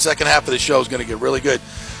second half of the show is going to get really good.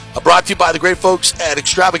 Brought to you by the great folks at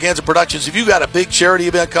Extravaganza Productions. If you got a big charity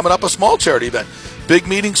event coming up, a small charity event, big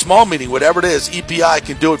meeting, small meeting, whatever it is, EPI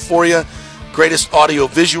can do it for you. Greatest audio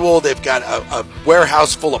visual. They've got a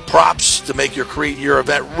warehouse full of props to make your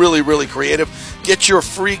event really, really creative. Get your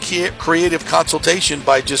free creative consultation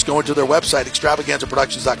by just going to their website,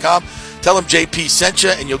 extravaganzaproductions.com. Tell them JP sent you,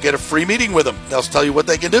 and you'll get a free meeting with them. They'll tell you what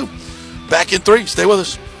they can do. Back in 3. Stay with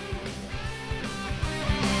us.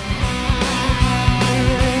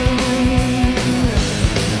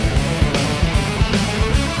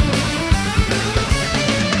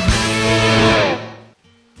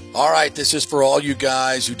 All right, this is for all you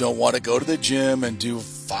guys who don't want to go to the gym and do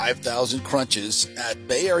 5,000 crunches. At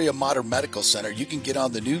Bay Area Modern Medical Center, you can get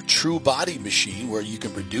on the new True Body machine where you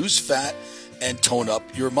can reduce fat and tone up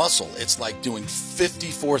your muscle. It's like doing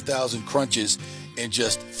 54,000 crunches in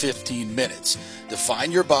just 15 minutes.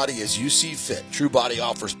 Define your body as you see fit. True Body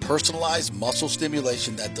offers personalized muscle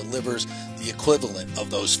stimulation that delivers the equivalent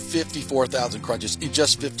of those 54,000 crunches in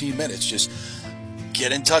just 15 minutes. Just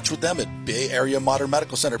get in touch with them at Bay Area Modern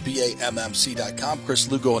Medical Center, BAMMC.com.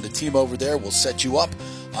 Chris Lugo and the team over there will set you up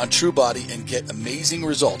on TrueBody and get amazing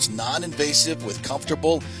results. Non-invasive with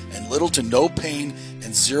comfortable and little to no pain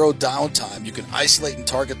and zero downtime. You can isolate and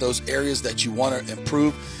target those areas that you want to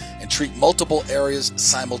improve and treat multiple areas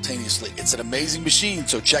simultaneously. It's an amazing machine,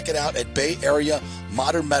 so check it out at Bay Area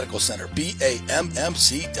Modern Medical Center,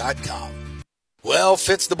 BAMMC.com. Well,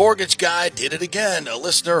 Fitz the mortgage guy did it again. A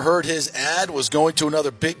listener heard his ad, was going to another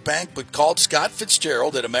big bank, but called Scott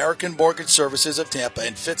Fitzgerald at American Mortgage Services of Tampa,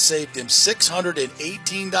 and Fitz saved him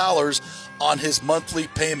 $618 on his monthly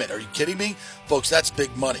payment. Are you kidding me? Folks, that's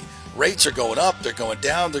big money. Rates are going up, they're going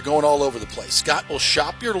down, they're going all over the place. Scott will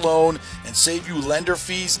shop your loan and save you lender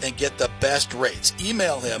fees and get the best rates.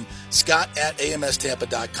 Email him,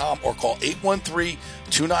 scott@amstampa.com, or call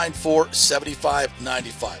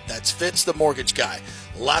 813-294-7595. That's Fitz the mortgage guy.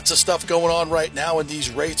 Lots of stuff going on right now, and these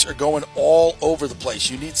rates are going all over the place.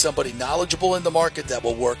 You need somebody knowledgeable in the market that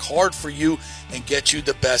will work hard for you and get you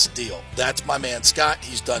the best deal. That's my man Scott.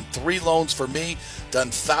 He's done 3 loans for me,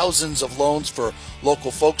 done thousands of loans for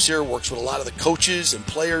local folks here, works with a lot of the coaches and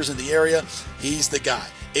players in the area. He's the guy.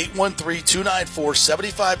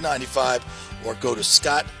 813-294-7595, or go to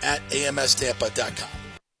scott@amstampa.com.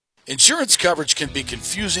 Insurance coverage can be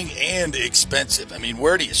confusing and expensive. I mean,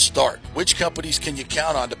 where do you start? Which companies can you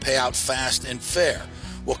count on to pay out fast and fair?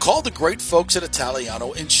 Well, call the great folks at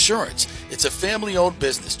Italiano Insurance. It's a family-owned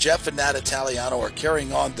business. Jeff and Nat Italiano are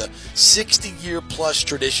carrying on the 60-year-plus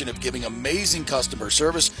tradition of giving amazing customer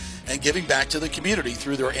service and giving back to the community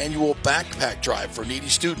through their annual backpack drive for needy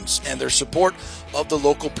students and their support of the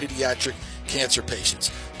local pediatric cancer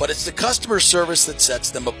patients. But it's the customer service that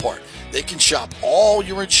sets them apart. They can shop all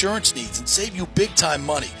your insurance needs and save you big-time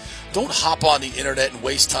money. Don't hop on the internet and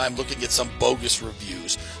waste time looking at some bogus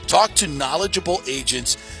reviews. Talk to knowledgeable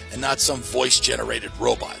agents and not some voice-generated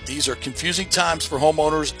robot. These are confusing times for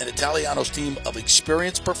homeowners, and Italiano's team of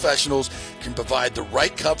experienced professionals can provide the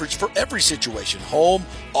right coverage for every situation: home,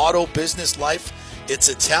 auto, business, life. It's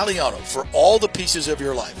Italiano for all the pieces of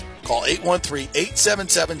your life. Call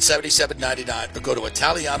 813-877-7799 or go to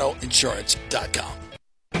ItalianoInsurance.com.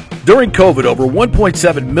 During COVID, over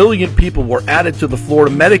 1.7 million people were added to the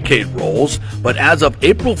Florida Medicaid rolls, but as of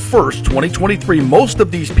April 1st, 2023, most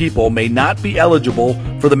of these people may not be eligible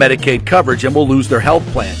for the Medicaid coverage and will lose their health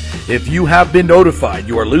plan. If you have been notified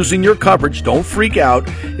you are losing your coverage, don't freak out.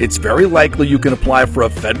 It's very likely you can apply for a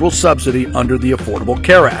federal subsidy under the Affordable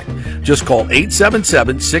Care Act. Just call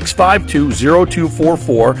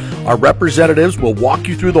 877-652-0244. Our representatives will walk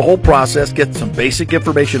you through the whole process, get some basic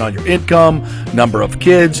information on your income, number of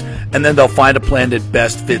kids, and then they'll find a plan that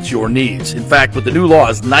best fits your needs. In fact, with the new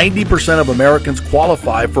laws, 90% of Americans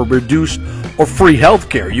qualify for reduced or free health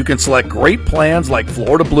care. You can select great plans like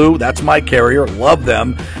Florida Blue, that's my carrier, love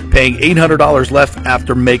them, paying $800 less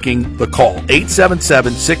after making the call.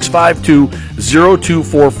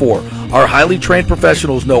 877-652-0244. Our highly trained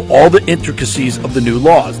professionals know all the intricacies of the new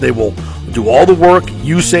laws. They will do all the work.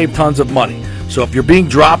 You save tons of money. So if you're being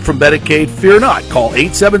dropped from Medicaid, fear not. Call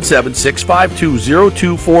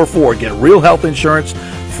 877-652-0244. Get real health insurance,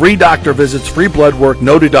 free doctor visits, free blood work,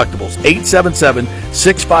 no deductibles.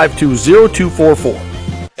 877-652-0244.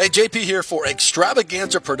 Hey, JP here for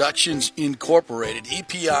Extravaganza Productions Incorporated,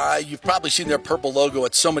 EPI. You've probably seen their purple logo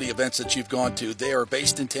at so many events that you've gone to. They are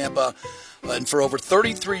based in Tampa, and for over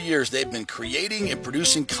 33 years, they've been creating and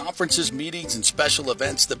producing conferences, meetings, and special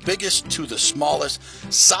events, the biggest to the smallest.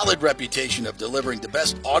 Solid reputation of delivering the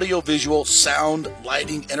best audio-visual, sound,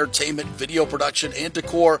 lighting, entertainment, video production, and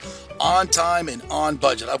decor on time and on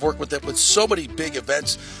budget. I've worked with them with so many big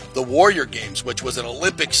events. The Warrior Games, which was an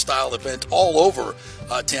Olympic-style event all over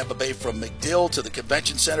Tampa Bay, from McDill to the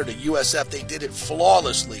Convention Center to USF. They did it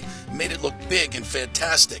flawlessly, made it look big and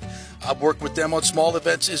fantastic. I've worked with them on small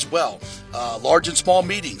events as well, large and small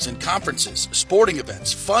meetings and conferences, sporting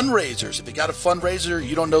events, fundraisers. If you got a fundraiser,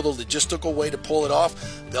 you don't know the logistical way to pull it off,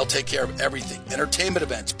 they'll take care of everything. Entertainment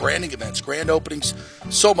events, branding events, grand openings,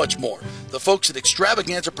 so much more. The folks at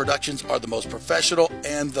Extravaganza Productions are the most professional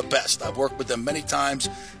and the best. I've worked with them many times.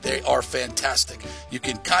 They are fantastic. You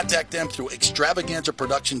can contact them through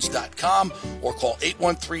extravaganzaproductions.com or call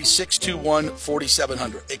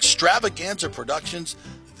 813-621-4700. Extravaganza Productions,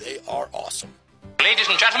 they are awesome. Ladies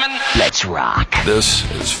and gentlemen, let's rock. This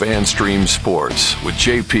is FanStream Sports with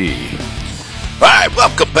JP. All right,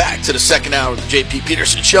 welcome back to the second hour of the JP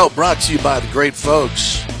Peterson Show, brought to you by the great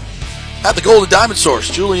folks at the Golden Diamond Source.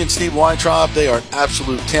 Julie and Steve Weintraub, they are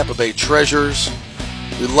absolute Tampa Bay treasures.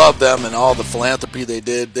 We love them and all the philanthropy they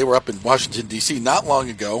did. They were up in Washington, D.C. not long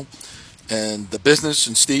ago, and the business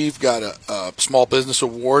and Steve got a small business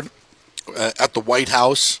award at the White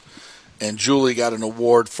House, and Julie got an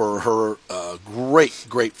award for her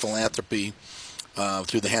great philanthropy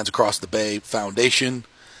through the Hands Across the Bay Foundation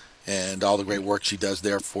and all the great work she does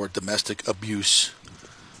there for domestic abuse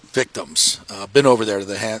victims. Been over there to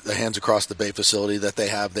the Hands Across the Bay facility that they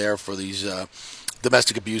have there for these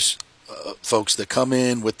domestic abuse folks that come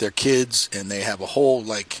in with their kids, and they have a whole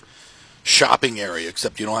shopping area,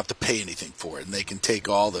 except you don't have to pay anything for it, and they can take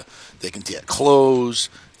they can get clothes,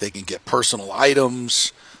 they can get personal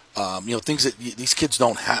items, things that these kids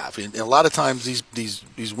don't have. And a lot of times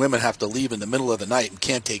these women have to leave in the middle of the night and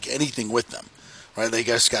can't take anything with them, right? They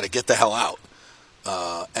just got to get the hell out.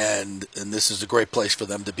 And this is a great place for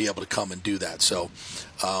them to be able to come and do that. So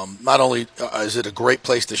not only is it a great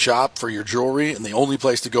place to shop for your jewelry and the only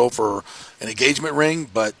place to go for an engagement ring,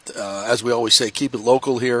 but as we always say, keep it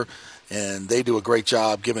local here. And they do a great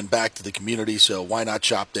job giving back to the community, so why not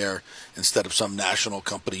shop there instead of some national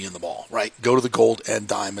company in the mall, right? Go to the Gold and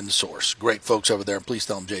Diamond Source. Great folks over there, and please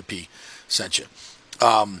tell them JP sent you.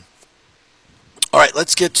 All right,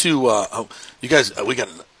 let's get to you guys. We got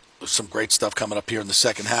some great stuff coming up here in the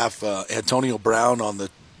second half. Antonio Brown on the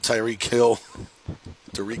Tyreek Hill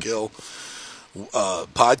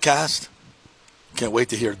podcast. Can't wait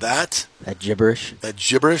to hear that. That gibberish.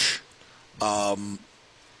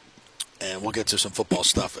 And we'll get to some football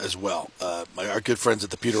stuff as well. Our good friends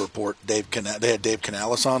at the Pewter Report, they had Dave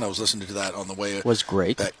Canales on. I was listening to that on the way. It was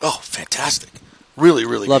great. Fantastic. Really,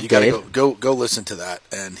 really Love good. You Dave. got to go listen to that.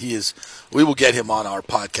 And we will get him on our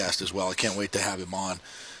podcast as well. I can't wait to have him on.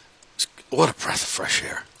 What a breath of fresh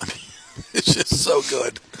air. I mean, it's just so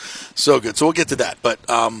good. So good. So we'll get to that. But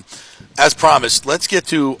as promised, let's get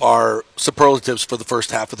to our superlatives for the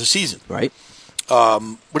first half of the season. Right.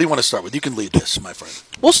 What do you want to start with? You can lead this, my friend.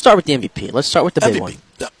 We'll start with the MVP. Let's start with the big MVP. one.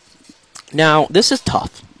 Yeah. Now, this is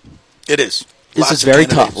tough. It is. This is very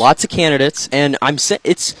tough. Lots of candidates, and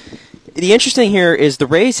it's the interesting here is the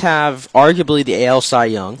Rays have arguably the AL Cy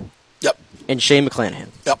Young. Yep. And Shane McClanahan.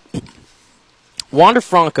 Yep. Wander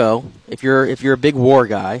Franco, if you're a big WAR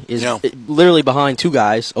guy, is literally behind two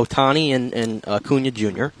guys, Ohtani and Acuna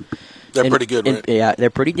Jr. They're pretty good, right? Yeah, they're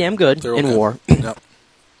pretty damn good in WAR. Yep.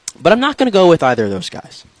 But I'm not going to go with either of those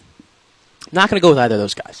guys.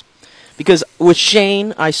 Because with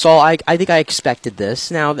Shane, I think I expected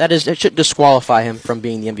this. Now, it shouldn't disqualify him from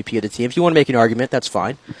being the MVP of the team. If you want to make an argument, that's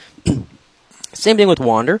fine. Same thing with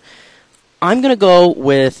Wander. I'm going to go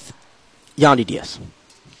with Yandy Diaz.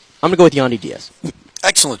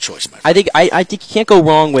 Excellent choice, my friend. I think you can't go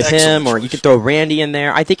wrong with him, or you can throw Randy in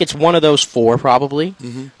there. I think it's one of those four, probably.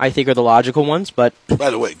 Mm-hmm. I think are the logical ones. But by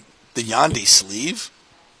the way, the Yandy sleeve,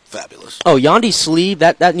 fabulous. Oh, Yandy sleeve,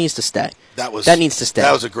 that needs to stay. That needs to stay.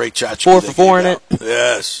 That was a great shot. 4 for 4 in it.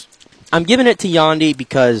 Yes. I'm giving it to Yandy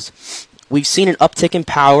because we've seen an uptick in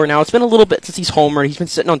power. Now, it's been a little bit since he's homered. He's been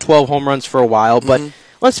sitting on 12 home runs for a while, but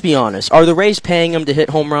let's be honest. Are the Rays paying him to hit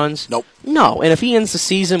home runs? Nope. No. And if he ends the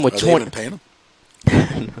season with 20... Are they even paying him?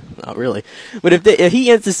 Not really. But if he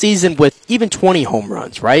ends the season with even 20 home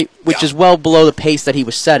runs, right, which is well below the pace that he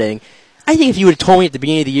was setting, I think if you would have told me at the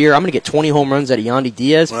beginning of the year, I'm going to get 20 home runs out of Yandy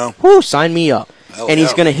Diaz, sign me up. And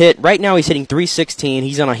he's going to hit, right now he's hitting .316.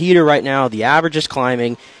 He's on a heater right now. The average is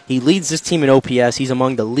climbing. He leads this team in OPS. He's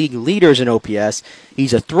among the league leaders in OPS.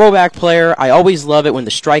 He's a throwback player. I always love it when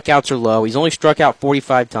the strikeouts are low. He's only struck out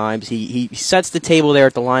 45 times. He sets the table there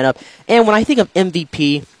at the lineup. And when I think of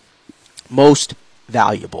MVP, most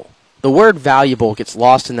valuable. The word valuable gets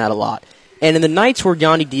lost in that a lot. And in the nights where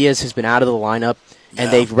Yandy Diaz has been out of the lineup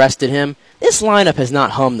and they've rested him, this lineup has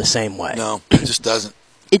not hummed the same way. No, it just doesn't.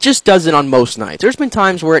 It just doesn't on most nights. There's been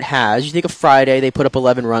times where it has. You think of Friday, they put up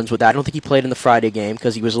 11 runs with that. I don't think he played in the Friday game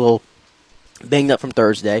because he was a little banged up from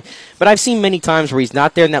Thursday. But I've seen many times where he's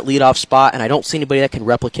not there in that leadoff spot, and I don't see anybody that can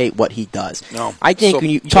replicate what he does. No. I think when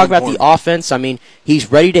you talk about the offense, I mean, he's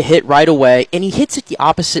ready to hit right away, and he hits at the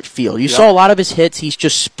opposite field. You saw a lot of his hits. He's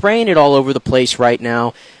just spraying it all over the place right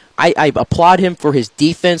now. I applaud him for his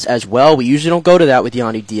defense as well. We usually don't go to that with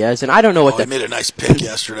Yandy Diaz, and I don't know what he made a nice pick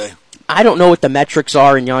yesterday. I don't know what the metrics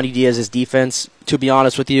are in Yandy Diaz's defense, to be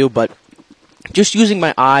honest with you, but just using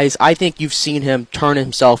my eyes, I think you've seen him turn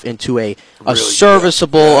himself into a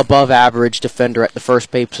serviceable, above-average defender at the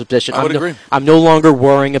first base position. I would agree. I'm no longer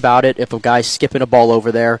worrying about it if a guy's skipping a ball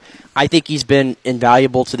over there. I think he's been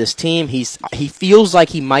invaluable to this team. He feels like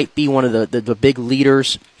he might be one of the big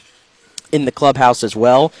leaders in the clubhouse as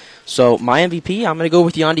well. So my MVP, I'm going to go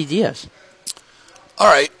with Yandy Diaz.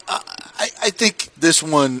 All right. I think this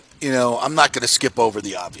one, I'm not going to skip over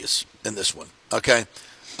the obvious in this one, okay?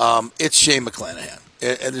 It's Shane McClanahan,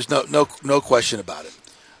 and there's no question about it.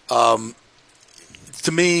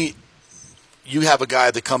 To me, you have a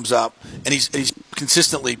guy that comes up, and he's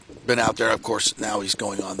consistently been out there. Of course, now he's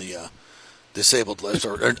going on the disabled list,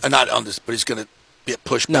 or not on this, but he's going to get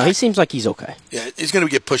pushed back. No, he seems like he's okay. Yeah, he's going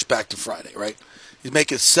to get pushed back to Friday, right? He's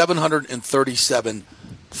making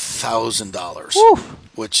 $737,000,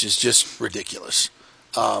 which is just ridiculous.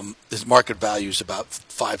 His market value is about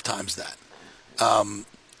 5 times that. And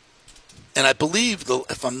I believe,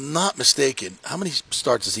 if I'm not mistaken, how many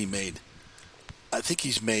starts has he made? I think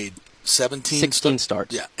he's made 16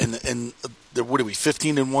 starts. Yeah, and what are we,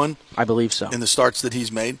 15-1? I believe so. In the starts that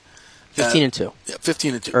he's made? 15-2. Yeah,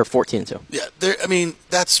 15-2. Or 14-2. Yeah,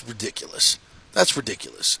 that's ridiculous. That's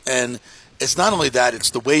ridiculous. And it's not only that, it's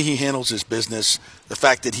the way he handles his business, the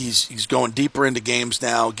fact that he's going deeper into games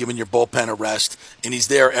now, giving your bullpen a rest, and he's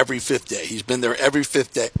there every 5th day. He's been there every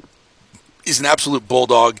 5th day. He's an absolute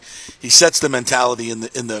bulldog. He sets the mentality in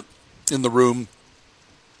the room.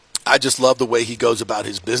 I just love the way he goes about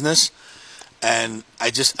his business, and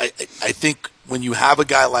I think when you have a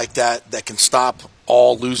guy like that can stop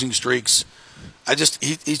all losing streaks,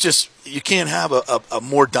 you can't have a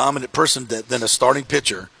more dominant person than a starting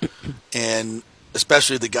pitcher, and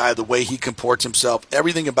especially the way he comports himself,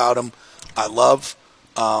 everything about him, I love.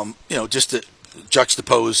 Just to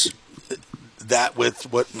juxtapose that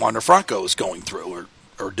with what Wander Franco is going through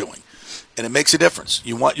or doing, and it makes a difference.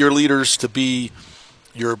 You want your leaders to be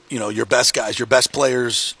your best guys, your best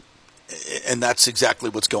players, and that's exactly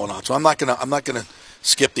what's going on. So I'm not gonna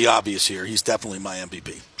skip the obvious here. He's definitely my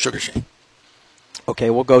MVP. Sugar Shane. Okay,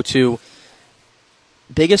 we'll go to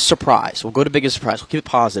biggest surprise. We'll go to biggest surprise. We'll keep it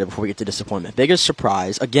positive before we get to disappointment. Biggest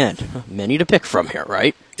surprise, again, many to pick from here,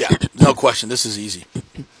 right? Yeah, no question. This is easy.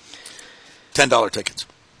 $10 tickets.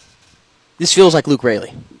 This feels like Luke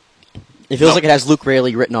Raley. It feels like it has Luke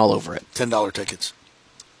Raley written all over it. $10 tickets.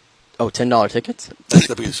 Oh, $10 tickets? That's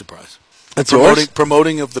the biggest surprise. That's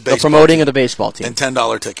promoting of the baseball promoting of the baseball team. And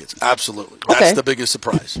 $10 tickets. Absolutely. That's the biggest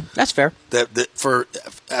surprise. That's fair.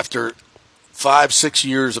 After 5-6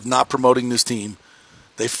 years of not promoting this team,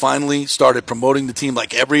 they finally started promoting the team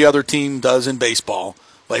like every other team does in baseball.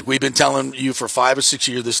 Like we've been telling you for 5 or 6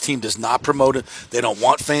 years, this team does not promote it. They don't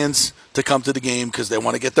want fans to come to the game because they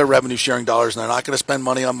want to get their revenue sharing dollars, and they're not going to spend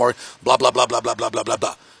money on more blah, blah, blah, blah, blah, blah, blah, blah,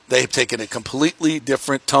 blah. They've taken a completely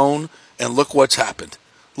different tone, and look what's happened.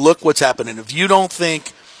 Look what's happened. And if you don't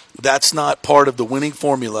think that's not part of the winning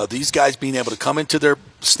formula, these guys being able to come into their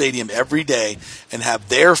stadium every day and have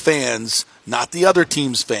their fans, not the other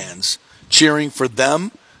team's fans, cheering for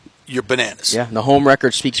them, you're bananas. Yeah, the home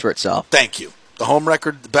record speaks for itself. Thank you. The home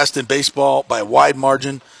record, the best in baseball by a wide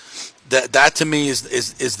margin. That to me is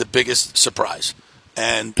the biggest surprise.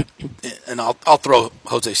 And I'll throw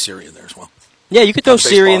Jose Siri in there as well. Yeah, you could throw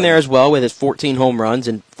Siri in there as well with his 14 home runs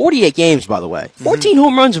in 48 games, by the way. 14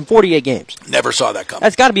 home runs in 48 games. Never saw that coming.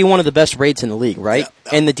 That's got to be one of the best rates in the league, right?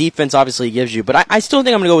 Yeah. And the defense obviously gives you. But I still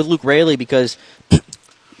think I'm going to go with Luke Raley because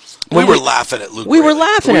we were laughing at Luke Raley. We were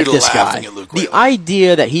laughing at this guy. The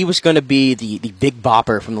idea that he was going to be the big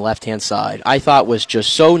bopper from the left-hand side, I thought was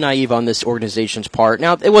just so naive on this organization's part.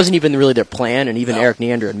 Now, it wasn't even really their plan, and even Eric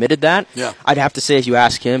Neander admitted that. Yeah. I'd have to say, if you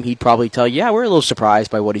ask him, he'd probably tell you, yeah, we're a little surprised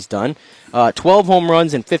by what he's done. 12 home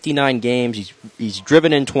runs in 59 games. He's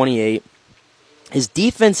driven in 28. His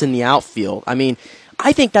defense in the outfield, I mean,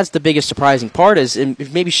 I think that's the biggest surprising part is, and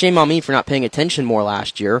maybe shame on me for not paying attention more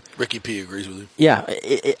last year. Ricky P. agrees with you. Yeah,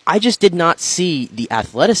 I just did not see the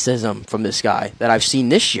athleticism from this guy that I've seen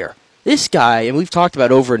this year. This guy, and we've talked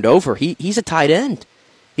about over and over, he's a tight end.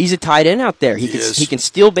 He's a tight end out there. He can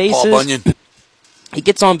steal bases. Paul Bunyan. He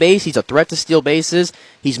gets on base. He's a threat to steal bases.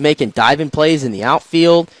 He's making diving plays in the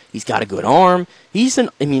outfield. He's got a good arm. He's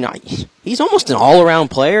almost an all-around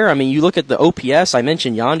player. I mean, you look at the OPS. I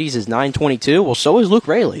mentioned Yandy's is 922. Well, so is Luke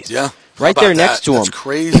Raley's. Yeah. Right there next to him. That's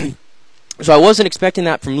crazy. So I wasn't expecting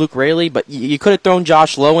that from Luke Raley, but you could have thrown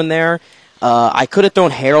Josh Lowe in there. I could have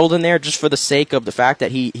thrown Harold in there just for the sake of the fact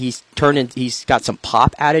that he's got some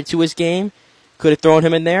pop added to his game. Could have thrown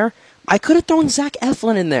him in there. I could have thrown Zach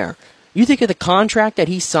Eflin in there. You think of the contract that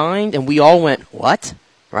he signed, and we all went, what?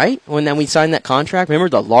 Right? When then we signed that contract, remember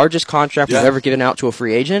the largest contract we've ever given out to a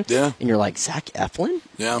free agent? Yeah. And you're like, Zach Eflin?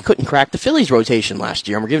 Yeah. He couldn't crack the Phillies rotation last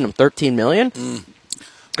year, and we're giving him $13 million?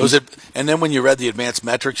 Was it? And then when you read the advanced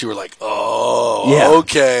metrics, you were like, "Oh,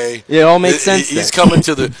 okay." It all makes sense. He's coming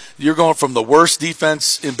to the. You're going from the worst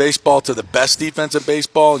defense in baseball to the best defense in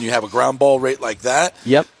baseball, and you have a ground ball rate like that.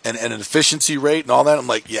 Yep. And an efficiency rate and all that. I'm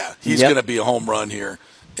like, yeah, he's going to be a home run here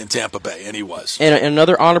in Tampa Bay, and he was. And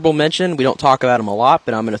another honorable mention. We don't talk about him a lot,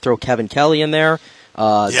 but I'm going to throw Kevin Kelly in there.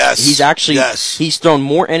 Yes. He's thrown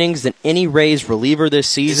more innings than any Rays reliever this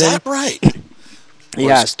season. Is that right? He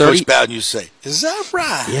has 30. Coach Bowden used to say, "Is that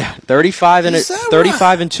right?" Yeah, 35 and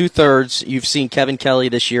 35 and 2/3. You've seen Kevin Kelly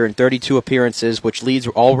this year in 32 appearances, which leads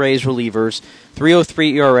all Rays relievers.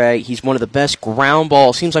 3.03 ERA. He's one of the best ground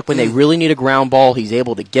ball. Seems like when they really need a ground ball, he's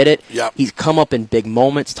able to get it. Yep. He's come up in big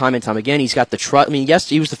moments time and time again. He's got the trust. I mean, yes,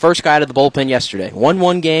 he was the first guy out of the bullpen yesterday.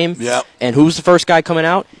 1-1 game. Yep. And who's the first guy coming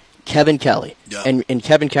out? Kevin Kelly. Yep. And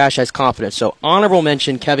Kevin Cash has confidence. So honorable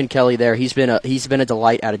mention, Kevin Kelly there. He's been a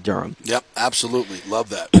delight out of Durham. Yep, absolutely. Love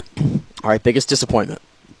that. All right, biggest disappointment.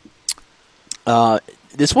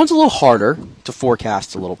 This one's a little harder to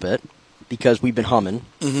forecast a little bit because we've been humming.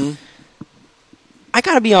 Mm-hmm. I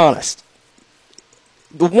got to be honest.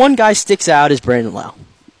 The one guy sticks out is Brandon Lau.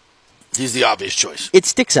 He's the obvious choice. It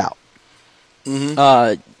sticks out.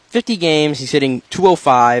 Mm-hmm. 50 games, he's hitting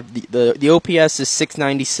 205. The OPS is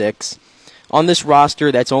 696. On this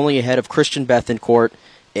roster, that's only ahead of Christian Bethancourt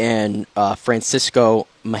and Francisco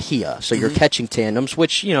Mejia. So you're catching tandems,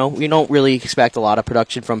 which you don't really expect a lot of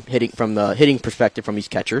production from the hitting perspective from these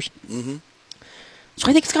catchers. Mm-hmm. So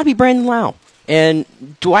I think it's got to be Brandon Lau. And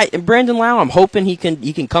Brandon Lau, I'm hoping he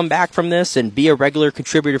can come back from this and be a regular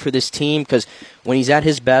contributor for this team because when he's at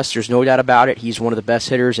his best, there's no doubt about it, he's one of the best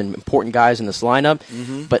hitters and important guys in this lineup.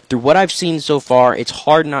 Mm-hmm. But through what I've seen so far, it's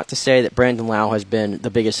hard not to say that Brandon Lau has been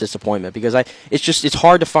the biggest disappointment because it's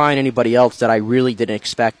hard to find anybody else that I really didn't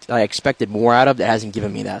expect. I expected more out of that hasn't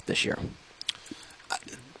given me that this year.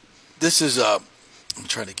 This is I'm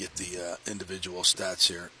trying to get the individual stats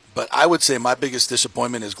here. But I would say my biggest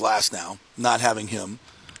disappointment is Glasnow, not having him.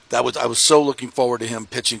 I was so looking forward to him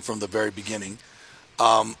pitching from the very beginning.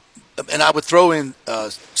 And I would throw in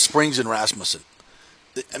Springs and Rasmussen.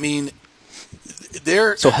 I mean,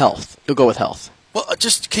 they're... So health. You'll go with health. Well,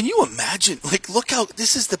 just can you imagine? Like, look how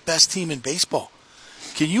this is the best team in baseball.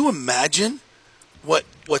 Can you imagine what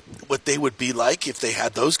they would be like if they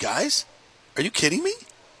had those guys? Are you kidding me?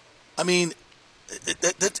 I mean...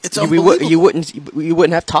 It's unbelievable. You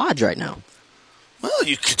wouldn't have Todd right now. Well,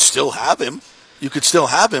 you could still have him. He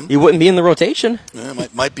wouldn't be in the rotation. Yeah,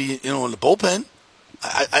 might be in the bullpen.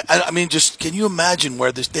 I mean, just can you imagine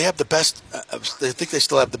where they have the best? They think they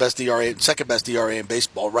still have the best ERA, second best ERA in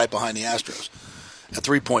baseball, right behind the Astros at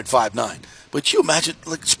 3.59. But you imagine,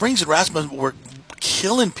 like Springs and Rasmussen were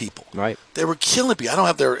killing people. Right. They were killing people. I don't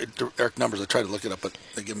have their direct numbers. I tried to look it up, but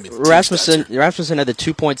they give me the Rasmussen had the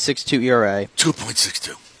 2.62 ERA.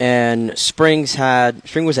 2.62. And Spring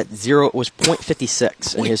was at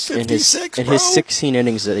 0.56 in his 16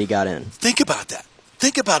 innings that he got in. Think about that.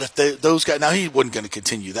 Think about if those guys. Now he wasn't going to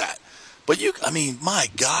continue that, but my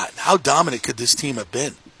God, how dominant could this team have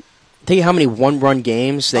been? Think of how many one-run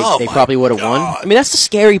games they probably would have won. I mean, that's the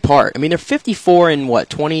scary part. I mean, they're 54 and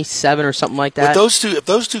 27 or something like that. But if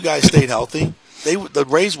those two guys stayed healthy, the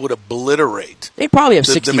Rays would obliterate. They'd probably have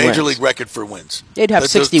 60 the major wins. league record for wins. They'd have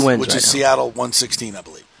 60 wins, which right is now. Seattle 116, I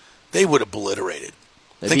believe. They would obliterate it.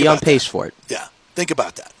 They'd be on pace for it. Yeah, think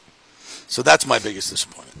about that. So that's my biggest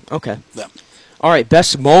disappointment. Okay. Yeah. All right,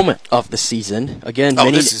 best moment of the season. Again,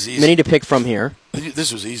 many to pick from here.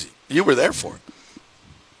 This was easy. You were there for it.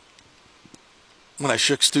 When I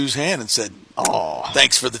shook Stu's hand and said, "Oh,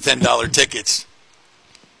 thanks for the $10 tickets."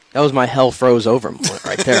 That was my hell froze over moment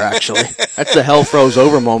right there, actually. That's the hell froze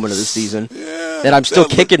over moment of the season. Yeah, that I'm still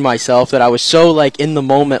kicking myself that I was so in the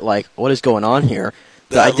moment, what is going on here?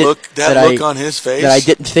 That look on his face. That I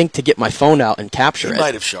didn't think to get my phone out and capture it. He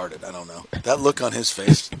might have sharded. I don't know. That look on his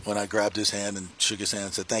face when I grabbed his hand and shook his hand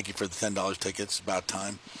and said, "Thank you for the $10 tickets. About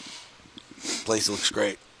time." Place looks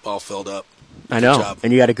great. All filled up. I know. Job.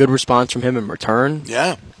 And you got a good response from him in return.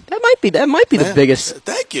 Yeah. That might be the biggest.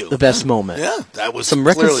 Thank you. The best moment. Yeah, that was some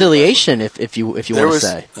reconciliation if you want to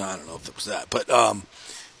say. I don't know if it was that, but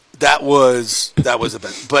that was the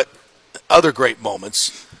best. But other great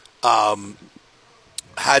moments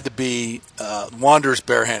had to be Wander's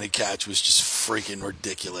barehanded catch was just freaking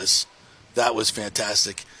ridiculous. That was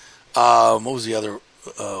fantastic. What was the other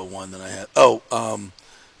one that I had?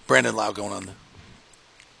 Brandon Lau going on the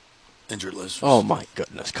injured list. Oh my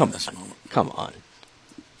goodness! Come on.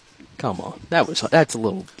 That's a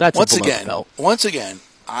little. That's once a again. Belt. Once again,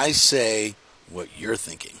 I say what you're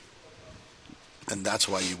thinking, and that's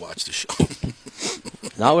why you watch the show.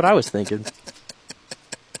 Not what I was thinking.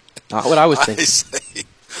 Not what I was thinking. I say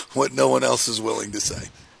what no one else is willing to say,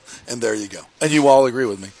 and there you go. And you all agree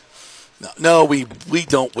with me. No, we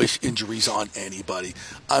don't wish injuries on anybody.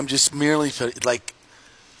 I'm just merely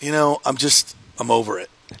I'm over it.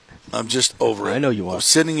 I'm just over it. I know you are.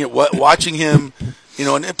 Watching him,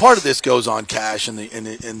 and part of this goes on Cash in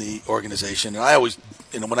the organization. And I always,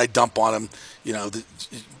 when I dump on him,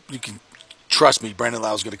 you can trust me, Brandon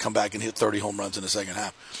Lau is going to come back and hit 30 home runs in the second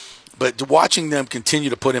half. But watching them continue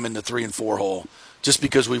to put him in the 3 and 4 hole, just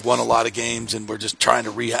because we've won a lot of games and we're just trying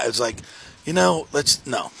to rehab, it's like, let's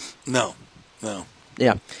no.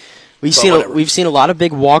 Yeah. We've seen a lot of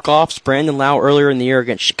big walk-offs. Brandon Lau earlier in the year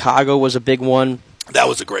against Chicago was a big one. That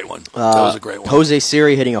was a great one. Jose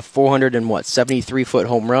Siri hitting a 473-foot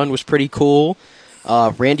home run was pretty cool.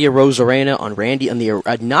 Randy Arozarena on the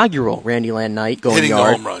inaugural Randyland night going hitting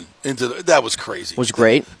yard. the home run that was crazy. Was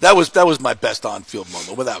great. That was my best on-field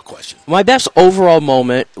moment without question. My best overall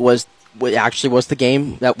moment was the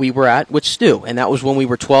game that we were at with Stu, and that was when we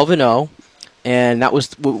were 12-0. And that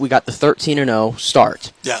was we got the 13-0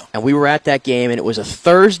 start. Yeah. And we were at that game, and it was a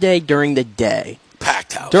Thursday during the day.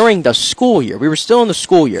 Packed house. During the school year. We were still in the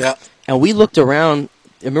school year. Yeah. And we looked around.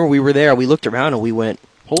 I remember we were there. We looked around, and we went,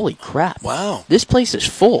 holy crap. Wow. This place is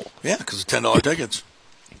full. Yeah, because of $10 tickets.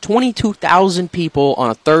 22,000 people on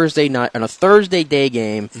a Thursday night, on a Thursday day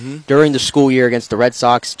game during the school year against the Red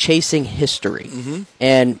Sox, chasing history.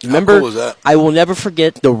 And remember, how cool was that? I will never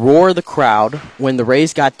forget the roar of the crowd when the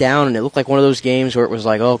Rays got down, and it looked like one of those games where it was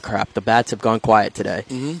like, oh crap, the bats have gone quiet today.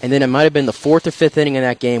 And then it might have been the 4th or 5th inning in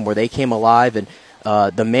that game where they came alive, and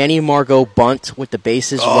the Manny Margot bunt with the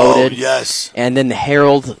bases loaded. Yes. And then the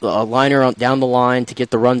Harold liner down the line to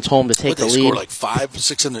get the runs home to take the lead. They scored like 5,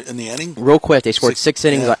 6 in the inning? Real quick, they scored 6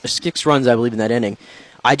 runs, I believe, in that inning.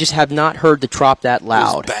 I just have not heard the Trop that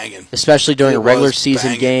loud. It was banging. Especially during a regular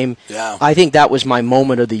season game. Yeah. I think that was my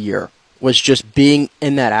moment of the year, was just being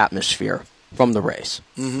in that atmosphere from the Rays.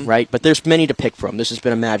 Right? But there's many to pick from. This has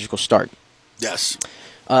been a magical start. Yes.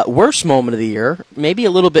 Worst moment of the year, maybe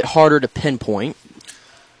a little bit harder to pinpoint.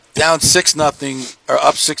 Down 6-0 or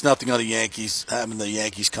up 6-0 on the Yankees, having the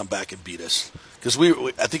Yankees come back and beat us. Because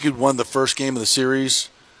I think we'd won the first game of the series,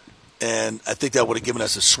 and I think that would have given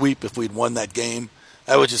us a sweep if we'd won that game.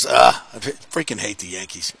 I would just I freaking hate the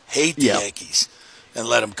Yankees. Yankees, and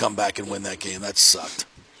let them come back and win that game. That sucked.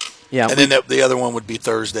 Yeah. And then the other one would be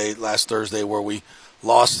last Thursday, where we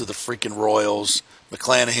lost to the freaking Royals.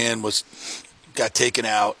 McClanahan got taken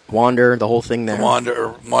out. Wander, the whole thing there.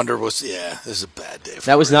 Wander was, this is a bad day.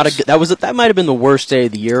 That might have been the worst day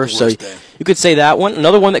of the year. You could say that one.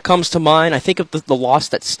 Another one that comes to mind, I think of the loss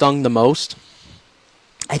that stung the most.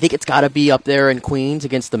 I think it's got to be up there in Queens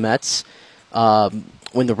against the Mets.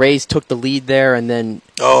 When the Rays took the lead there, and then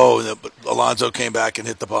Alonso came back and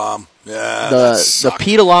hit the bomb. Yeah, the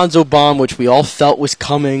Pete Alonso bomb, which we all felt was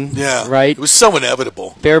coming. Yeah, right. It was so inevitable.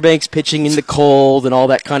 Fairbanks pitching in the cold and all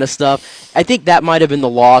that kind of stuff. I think that might have been the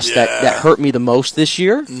loss that hurt me the most this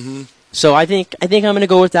year. So I think I'm going to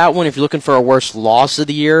go with that one. If you're looking for a worst loss of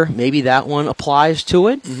the year, maybe that one applies to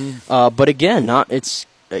it. But again, it's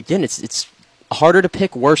harder to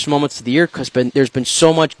pick worst moments of the year because there's been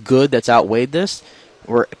so much good that's outweighed this.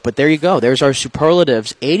 But there you go. There's our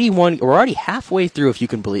superlatives. 81. We're already halfway through, if you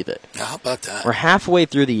can believe it. How about that? We're halfway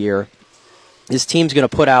through the year. This team's going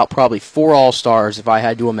to put out probably 4 All-Stars, if I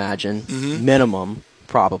had to imagine. Minimum,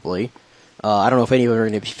 probably. I don't know if any of them are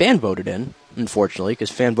going to be fan voted in, unfortunately, because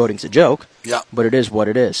fan voting's a joke. Yeah. But it is what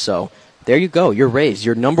it is. So there you go. You're Rays.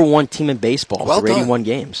 You're number 1 team in baseball for 81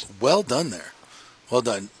 games. Well done there. Well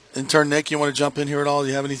done. Intern Nick, you want to jump in here at all? Do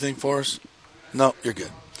you have anything for us? No, you're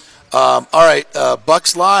good. All right,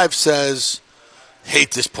 Bucks Live says,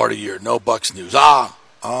 hate this part of the year. No Bucks news.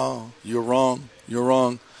 You're wrong. You're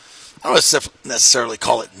wrong. I don't necessarily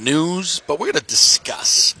call it news, but we're going to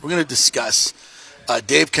discuss.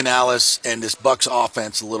 Dave Canales and this Bucks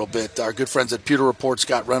offense a little bit. Our good friends at Pewter Report,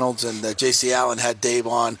 Scott Reynolds and J.C. Allen had Dave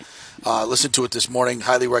on. Listen to it this morning.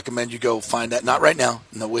 Highly recommend you go find that. Not right now.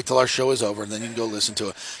 No, wait till our show is over, and then you can go listen to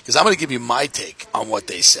it. Because I'm going to give you my take on what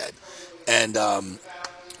they said. And,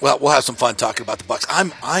 we'll have some fun talking about the Bucks.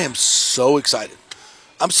 I am so excited.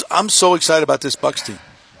 I'm so excited about this Bucks team.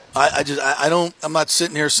 I'm not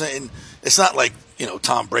sitting here saying it's not like,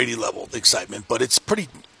 Tom Brady level excitement, but it's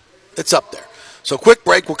up there. So quick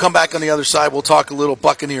break. We'll come back on the other side. We'll talk a little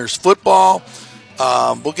Buccaneers football.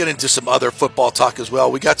 We'll get into some other football talk as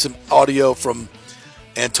well. We got some audio from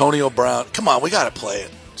Antonio Brown. Come on, we got to play it.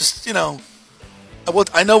 Just,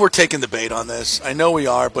 I know we're taking the bait on this. I know we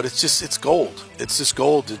are, but it's gold. It's just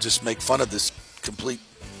gold to just make fun of this complete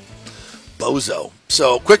bozo.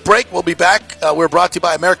 So, quick break. We'll be back. We're brought to you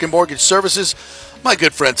by American Mortgage Services. My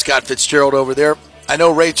good friend Scott Fitzgerald over there. I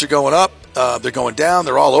know rates are going up. They're going down.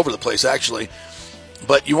 They're all over the place, actually.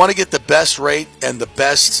 But you want to get the best rate and the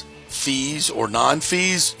best fees or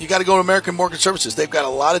non-fees, you got to go to American Mortgage Services. They've got a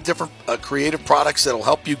lot of different creative products that will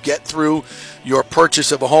help you get through your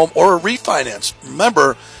purchase of a home or a refinance.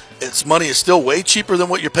 Remember, money is still way cheaper than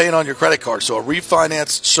what you're paying on your credit card, so a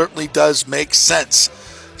refinance certainly does make sense.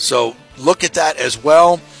 So look at that as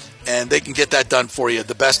well, and they can get that done for you.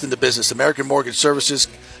 The best in the business. American Mortgage Services.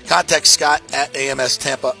 Contact Scott at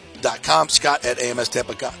amstampa.com. Scott at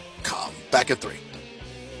amstampa.com. Back at 3.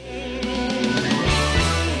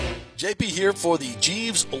 JP here for the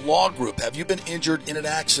Jeeves Law Group. Have you been injured in an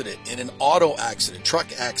accident, in an auto accident, truck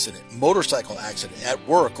accident, motorcycle accident, at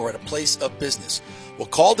work, or at a place of business? Well,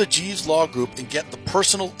 call the Jeeves Law Group and get the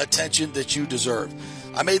personal attention that you deserve.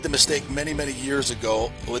 I made the mistake many, many years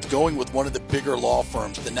ago with going with one of the bigger law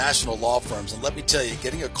firms, the national law firms. And let me tell you,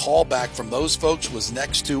 getting a call back from those folks was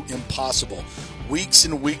next to impossible. Weeks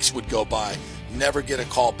and weeks would go by, never get a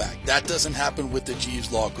call back. That doesn't happen with the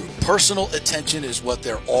Jeeves Law Group. Personal attention is what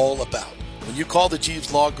they're all about. When you call the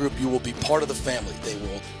Jeeves Law Group, you will be part of the family. They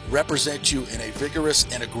will represent you in a vigorous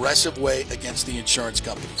and aggressive way against the insurance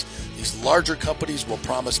companies. These larger companies will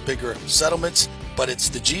promise bigger settlements, but it's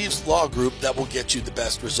the Jeeves Law Group that will get you the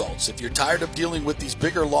best results. If you're tired of dealing with these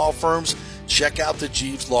bigger law firms, check out the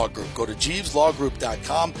Jeeves Law Group. Go to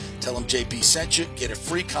JeevesLawGroup.com, tell them JP sent you, get a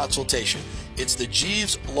free consultation. It's the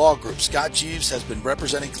Jeeves Law Group. Scott Jeeves has been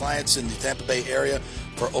representing clients in the Tampa Bay area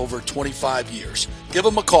for over 25 years. Give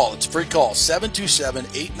them a call. It's a free call,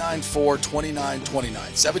 727-894-2929,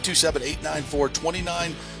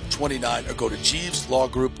 727-894-2929, or go to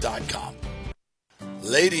JeevesLawGroup.com.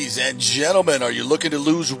 Ladies and gentlemen, are you looking to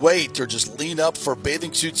lose weight or just lean up for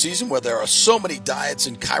bathing suit season where there are so many diets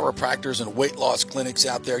and chiropractors and weight loss clinics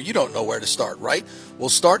out there? You don't know where to start, right? We'll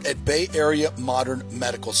start at Bay Area Modern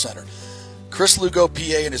Medical Center. Chris Lugo, PA,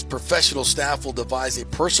 and his professional staff will devise a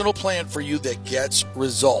personal plan for you that gets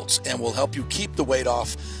results and will help you keep the weight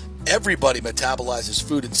off. Everybody metabolizes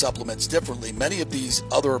food and supplements differently. Many of these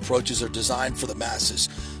other approaches are designed for the masses.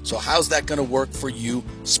 So how's that going to work for you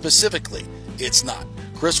specifically? It's not.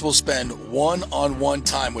 Chris will spend one-on-one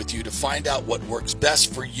time with you to find out what works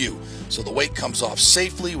best for you so the weight comes off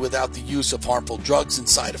safely without the use of harmful drugs and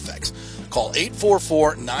side effects. Call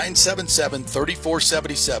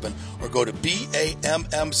 844-977-3477 or go to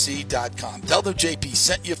BAMMC.com. Tell them JP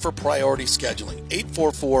sent you for priority scheduling.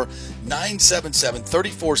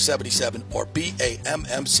 844-977-3477 or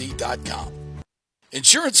BAMMC.com.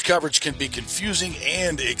 Insurance coverage can be confusing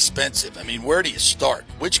and expensive. I mean, where do you start?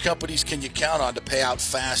 Which companies can you count on to pay out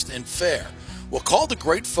fast and fair? Well, call the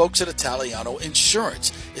great folks at Italiano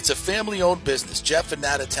Insurance. It's a family-owned business. Jeff and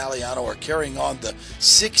Nat Italiano are carrying on the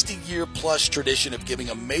 60-year-plus tradition of giving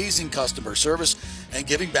amazing customer service and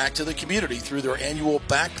giving back to the community through their annual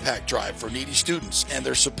backpack drive for needy students and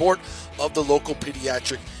their support of the local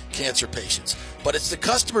pediatric cancer patients. But it's the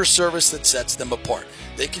customer service that sets them apart.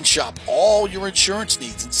 They can shop all your insurance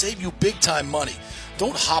needs and save you big-time money.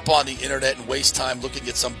 Don't hop on the internet and waste time looking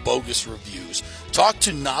at some bogus reviews. Talk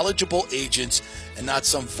to knowledgeable agents and not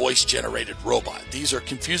some voice-generated robot. These are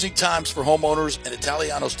confusing times for homeowners, and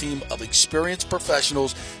Italiano's team of experienced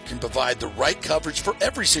professionals can provide the right coverage for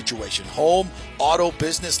every situation. Home, auto,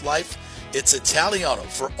 business, life. It's Italiano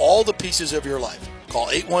for all the pieces of your life. Call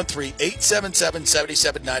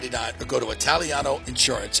 813-877-7799 or go to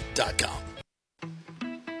ItalianoInsurance.com.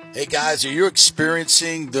 Hey guys, are you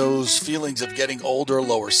experiencing those feelings of getting older,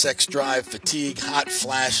 lower sex drive, fatigue, hot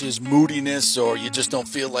flashes, moodiness, or you just don't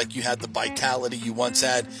feel like you had the vitality you once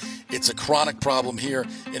had? It's a chronic problem here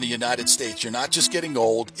in the United States. You're not just getting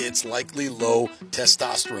old, it's likely low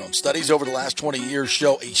testosterone. Studies over the last 20 years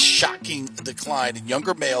show a shocking decline in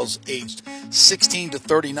younger males aged 16 to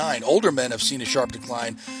 39. Older men have seen a sharp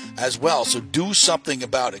decline as well, so do something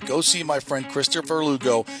about it. Go see my friend Christopher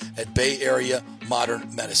Lugo at Bay Area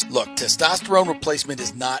Modern Medicine. Look, testosterone replacement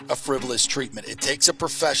is not a frivolous treatment. It takes a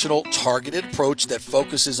professional, targeted approach that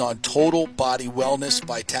focuses on total body wellness,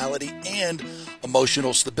 vitality, and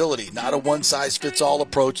emotional stability, not a one-size-fits-all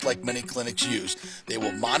approach like many clinics use. They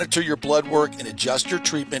will monitor your blood work and adjust your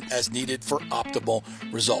treatment as needed for optimal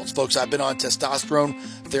results. Folks, I've been on testosterone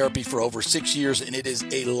therapy for over 6 years, and it is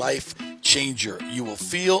a life changer. You will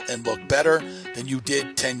feel and look better than you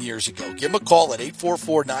did 10 years ago. Give them a call at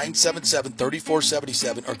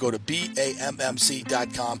 844-977-3477 or go to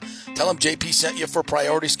BAMMC.com. Tell them JP sent you for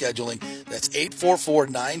priority scheduling. That's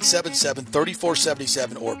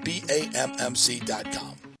 844-977-3477 or BAMMC.com.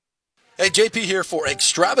 Hey, JP here for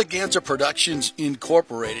Extravaganza Productions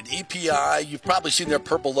Incorporated, EPI. You've probably seen their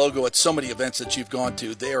purple logo at so many events that you've gone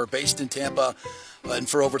to. They are based in Tampa, and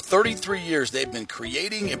for over 33 years, they've been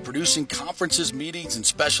creating and producing conferences, meetings, and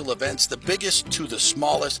special events, the biggest to the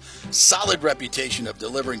smallest. Solid reputation of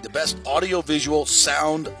delivering the best audio-visual,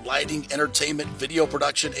 sound, lighting, entertainment, video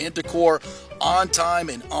production, and decor, on time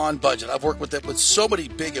and on budget. I've worked with them with so many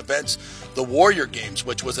big events. The Warrior Games,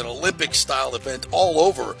 which was an Olympic-style event all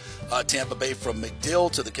over Tampa Bay, from McDill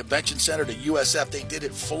to the Convention Center to USF. They did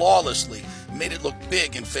it flawlessly, made it look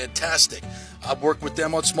big and fantastic. I've worked with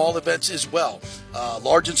them on small events as well,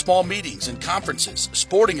 large and small meetings and conferences,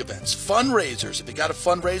 sporting events, fundraisers. If you got a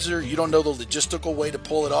fundraiser, you don't know the logistical way to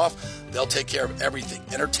pull it off, they'll take care of everything.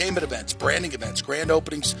 Entertainment events, branding events, grand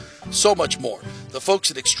openings, so much more. The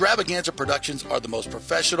folks at Extravaganza Productions are the most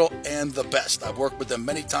professional and the best. I've worked with them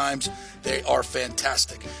many times. They are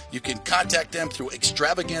fantastic. You can contact them through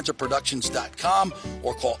extravaganzaproductions.com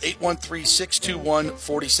or call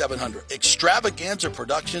 813-621-4700. Extravaganza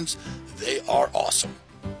Productions, they are awesome.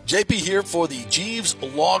 JP here for the Jeeves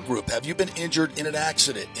Law Group. Have you been injured in an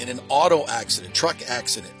accident, in an auto accident, truck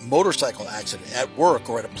accident, motorcycle accident, at work,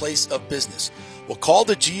 or at a place of business? Well, call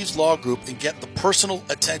the Jeeves Law Group and get the personal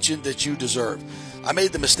attention that you deserve. I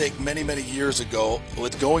made the mistake many, many years ago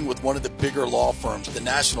with going with one of the bigger law firms, the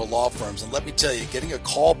national law firms. And let me tell you, getting a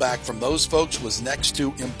call back from those folks was next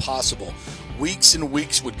to impossible. Weeks and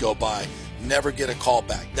weeks would go by, never get a call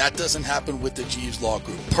back. That doesn't happen with the Jeeves Law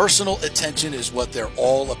Group. Personal attention is what they're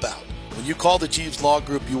all about. When you call the Jeeves Law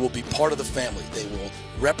Group, you will be part of the family. They will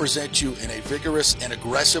represent you in a vigorous and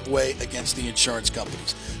aggressive way against the insurance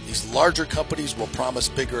companies. These larger companies will promise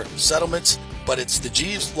bigger settlements, but it's the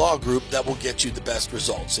Jeeves Law Group that will get you the best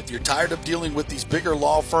results. If you're tired of dealing with these bigger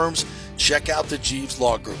law firms, check out the Jeeves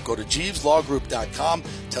Law Group. Go to jeeveslawgroup.com,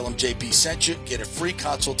 tell them JP sent you, get a free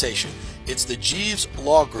consultation. It's the Jeeves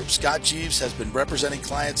Law Group. Scott Jeeves has been representing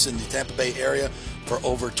clients in the Tampa Bay area for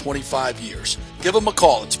over 25 years. Give them a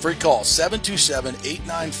call. It's a free call,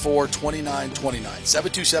 727-894-2929,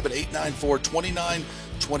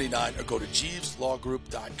 727-894-2929, or go to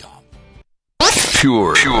jeeveslawgroup.com.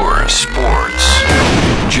 Pure Sports.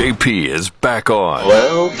 JP is back on.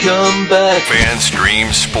 Welcome back.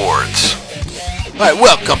 FanStream Sports. All right,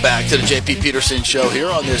 welcome back to the JP Peterson Show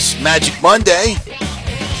here on this Magic Monday.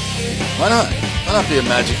 Why not? Why not be a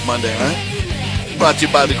Magic Monday, right? Brought to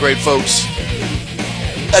you by the great folks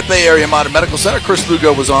at Bay Area Modern Medical Center. Chris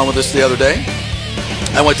Lugo was on with us the other day.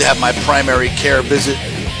 I went to have my primary care visit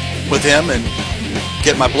with him and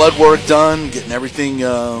get my blood work done, getting everything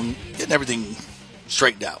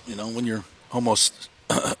straightened out. You know, when you're almost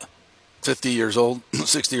 50 years old,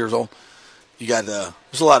 60 years old, you got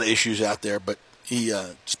there's a lot of issues out there, but he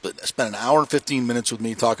spent an hour and 15 minutes with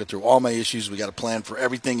me talking through all my issues. We got a plan for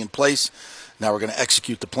everything in place. Now we're going to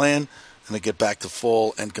execute the plan and then get back to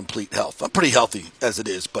full and complete health. I'm pretty healthy as it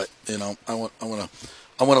is, but you know, I want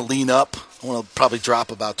to lean up. I want to probably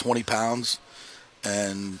drop about 20 pounds,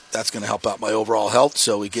 and that's going to help out my overall health.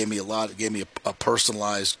 So he gave me a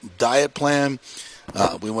personalized diet plan.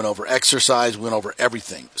 We went over exercise. We went over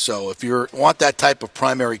everything. So if you want that type of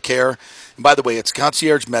primary care, and by the way, it's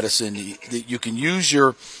concierge medicine. You can use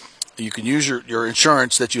your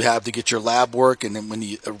insurance that you have to get your lab work, and then when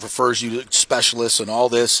he refers you to specialists and all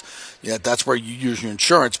this, that's where you use your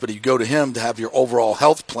insurance. But you go to him to have your overall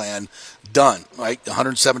health plan done, right?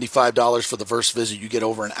 $175 for the first visit. You get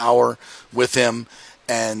over an hour with him,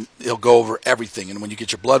 and he'll go over everything. And when you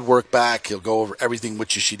get your blood work back, he'll go over everything,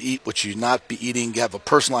 what you should eat, what you should not be eating. You have a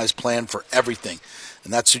personalized plan for everything.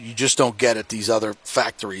 And that's what you just don't get at these other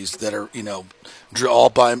factories that are,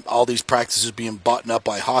 all these practices being bought up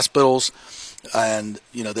by hospitals. And,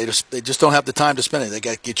 they just don't have the time to spend it. They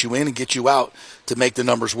got to get you in and get you out to make the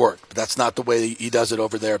numbers work. But that's not the way he does it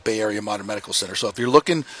over there at Bay Area Modern Medical Center. So if you're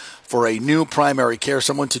looking for a new primary care,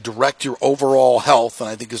 someone to direct your overall health, and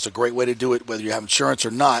I think it's a great way to do it, whether you have insurance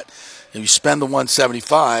or not, and you spend the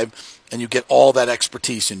 $175 and you get all that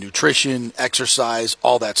expertise in nutrition, exercise,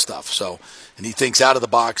 all that stuff. So, and he thinks out of the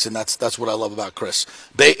box, and that's what I love about Chris.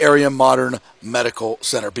 Bay Area Modern Medical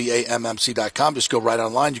Center, BAMMC.com. Just go right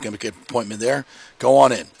online. You can make an appointment there. Go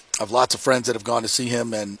on in. I have lots of friends that have gone to see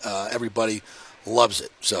him, and everybody loves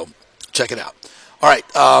it. So check it out. All right,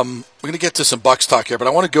 we're going to get to some Bucks talk here, but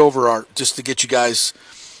I want to go over just to get you guys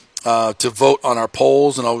to vote on our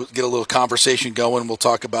polls, and I'll get a little conversation going. We'll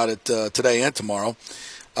talk about it today and tomorrow.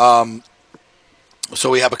 So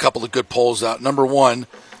we have a couple of good polls out. Number one,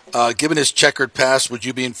 given his checkered past, would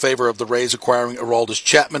you be in favor of the Rays acquiring Aroldis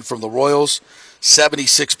Chapman from the Royals?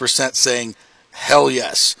 76% saying hell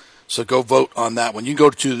yes. So go vote on that one. You can go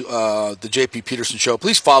to the JP Peterson Show.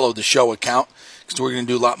 Please follow the show account, because we're going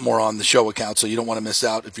to do a lot more on the show account, so you don't want to miss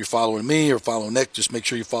out. If you're following me or following Nick, just make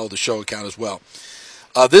sure you follow the show account as well.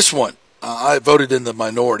 This one, I voted in the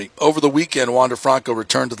minority. Over the weekend, Wander Franco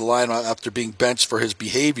returned to the lineup after being benched for his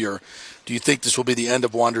behavior. Do you think this will be the end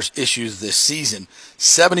of Wander's issues this season?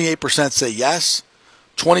 78% say yes.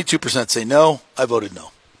 22% say no. I voted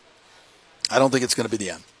no. I don't think it's going to be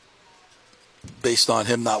the end. Based on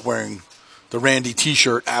him not wearing the Randy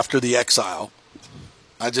T-shirt after the exile,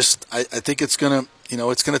 I think it's going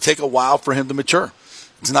to take a while for him to mature.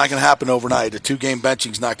 It's not going to happen overnight. A 2-game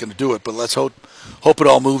benching is not going to do it, but let's hope it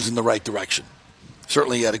all moves in the right direction.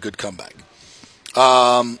 Certainly he had a good comeback.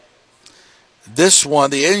 This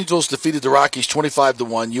one, the Angels defeated the Rockies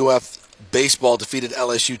 25-1. UF Baseball defeated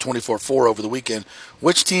LSU 24-4 over the weekend.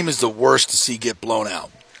 Which team is the worst to see get blown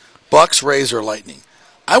out? Bucks, Rays, or Lightning?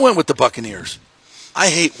 I went with the Buccaneers. I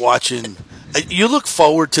hate watching. You look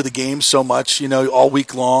forward to the game so much, all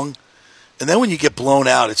week long. And then when you get blown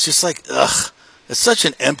out, it's just like, ugh. It's such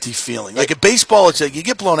an empty feeling. Like at baseball, it's like you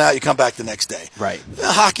get blown out, you come back the next day. Right.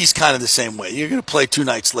 Hockey's kind of the same way. You're going to play 2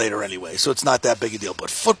 nights later anyway, so it's not that big a deal. But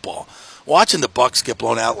football, watching the Bucks get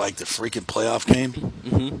blown out like the freaking playoff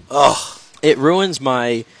game, ugh. It ruins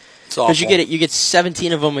my. Because you get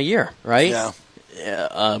 17 of them a year, right?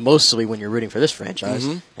 Yeah. Mostly when you're rooting for this franchise,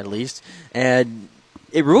 at least, and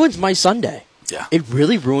it ruins my Sunday. Yeah. It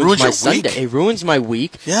really ruins my Sunday. Week. It ruins my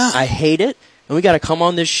week. Yeah. I hate it. And we got to come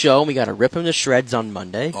on this show, and we got to rip him to shreds on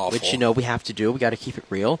Monday, Awful. which we have to do. We got to keep it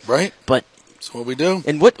real, right? But that's what we do.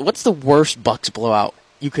 And what's the worst Bucks blowout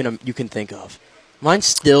you can think of? Mine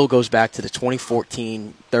still goes back to the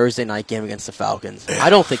 2014 Thursday night game against the Falcons. Yeah. I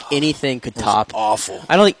don't think anything could top. Awful.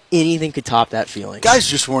 I don't think anything could top that feeling. Guys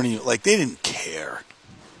just weren't even they didn't care.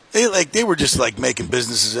 They were just making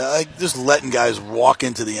businesses, just letting guys walk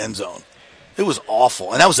into the end zone. It was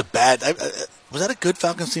awful, and that was a bad. Was that a good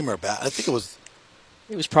Falcons team or a bad? I think it was.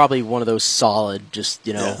 It was probably one of those solid, just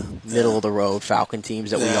middle of the road Falcon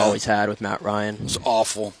teams that we always had with Matt Ryan. It was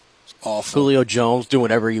awful. Awful. Julio Jones doing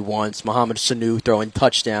whatever he wants. Mohamed Sanu throwing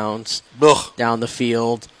touchdowns down the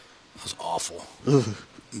field. It was awful.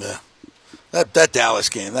 Yeah. That Dallas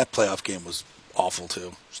game, that playoff game was awful too.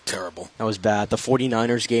 It was terrible. That was bad. The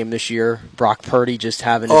 49ers game this year, Brock Purdy just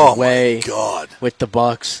having his way my God. With the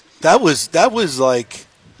Bucks. That was sobering.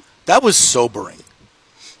 That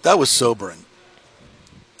was sobering.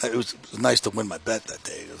 It was nice to win my bet that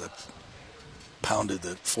day because I pounded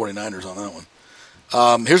the 49ers on that one.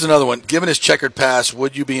 Here's another one. Given his checkered past,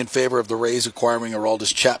 would you be in favor of the Rays acquiring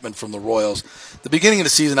Aroldis Chapman from the Royals? The beginning of the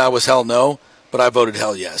season, I was hell no, but I voted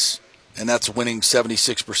hell yes. And that's winning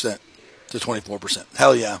 76% to 24%.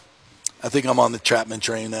 Hell yeah. I think I'm on the Chapman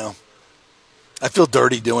train now. I feel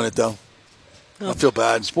dirty doing it, though. I feel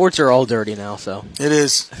bad. Sports are all dirty now, so. It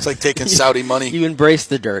is. It's like taking Saudi money. You embrace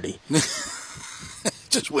the dirty.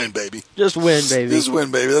 Just win, baby. Just win, baby. Just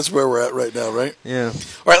win, baby. That's where we're at right now, right? Yeah. All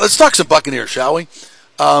right, let's talk some Buccaneers, shall we?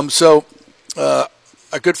 Our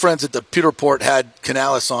good friends at the Pewter Report had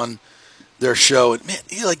Canales on their show. And, man,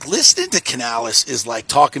 listening to Canales is like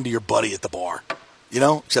talking to your buddy at the bar,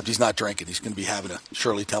 except he's not drinking. He's going to be having a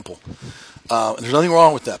Shirley Temple. And there's nothing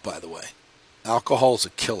wrong with that, by the way. Alcohol is a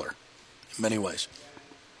killer in many ways.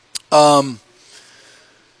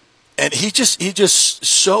 And he just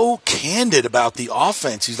so candid about the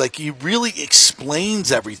offense. He really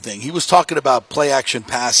explains everything. He was talking about play action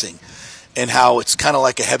passing and how it's kind of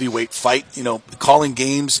like a heavyweight fight. Calling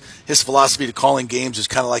games, his philosophy to calling games is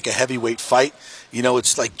kind of like a heavyweight fight.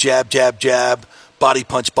 It's like jab, jab, jab, body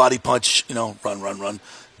punch, run,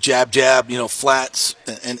 jab, jab, flats.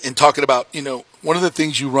 And talking about, one of the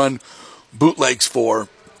things you run bootlegs for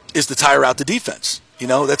is to tire out the defense.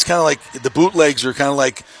 That's kind of like the bootlegs are kind of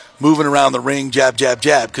like moving around the ring, jab, jab,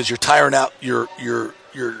 jab, because you're tiring out your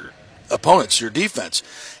opponents, your defense.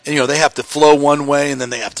 And, they have to flow one way, and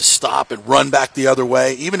then they have to stop and run back the other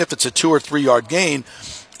way. Even if it's a 2 or 3 yard gain,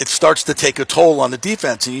 it starts to take a toll on the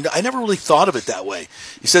defense. And I never really thought of it that way.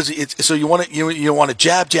 He says, so you want to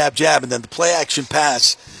jab, jab, jab, and then the play action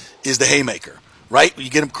pass is the haymaker. Right? You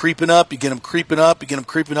get them creeping up, and they're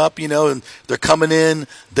coming in,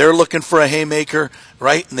 they're looking for a haymaker,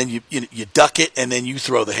 right? And then you duck it, and then you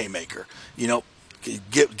throw the haymaker.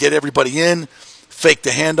 Get everybody in, fake the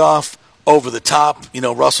handoff, over the top,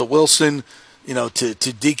 Russell Wilson, to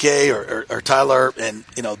DK or Tyler, and,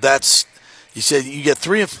 that's, you said you get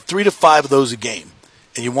 3 to 5 of those a game,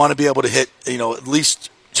 and you want to be able to hit, at least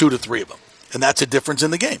 2 to 3 of them. And that's a difference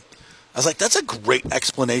in the game. I was like, that's a great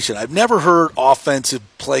explanation. I've never heard offensive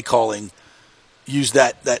play calling use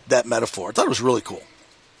that metaphor. I thought it was really cool.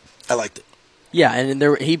 I liked it. Yeah, and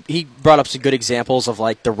he brought up some good examples of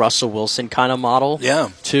the Russell Wilson kind of model. Yeah.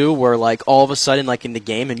 Too, where all of a sudden in the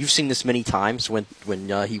game, and you've seen this many times when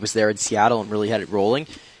he was there in Seattle and really had it rolling.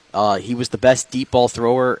 He was the best deep ball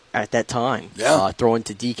thrower at that time. Yeah. Throwing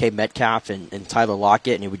to DK Metcalf and Tyler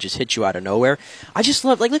Lockett, and he would just hit you out of nowhere. I just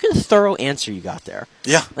love, look at the thorough answer you got there.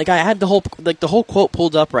 Yeah. I had the whole quote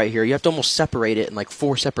pulled up right here. You have to almost separate it in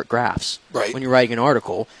 4 separate graphs. Right. When you're writing an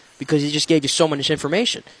article. because he just gave you so much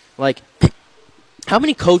information. Like, how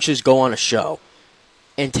many coaches go on a show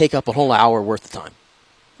and take up a whole hour worth of time?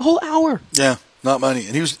 A whole hour. Yeah, not many.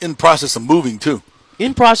 And he was in process of moving, too.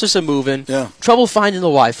 In process of moving. Yeah. Trouble finding the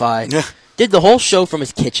Wi-Fi. Yeah. Did the whole show from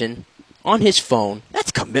his kitchen on his phone.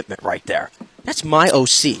 That's commitment right there. That's my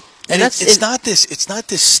OC. And it's not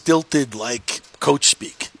this stilted like coach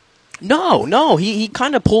speak. No. He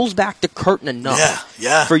kind of pulls back the curtain enough.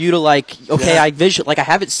 Yeah. For you to I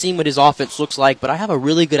haven't seen what his offense looks like, but I have a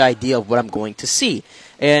really good idea of what I'm going to see.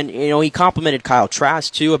 And he complimented Kyle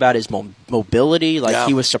Trask too about his mobility.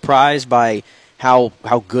 He was surprised by how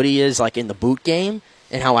good he is in the boot game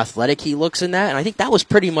and how athletic he looks in that. And I think that was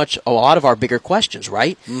pretty much a lot of our bigger questions,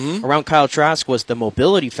 right? Mm-hmm. Around Kyle Trask was the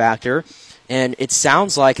mobility factor. And it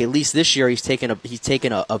sounds like, at least this year, he's taken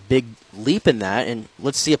a big leap in that. And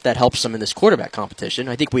let's see if that helps him in this quarterback competition.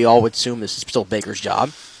 I think we all would assume this is still Baker's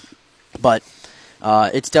job. But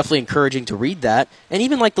it's definitely encouraging to read that. And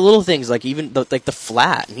even the little things, even the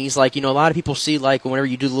flat. And he's a lot of people see whenever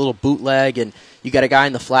you do the little bootleg and you got a guy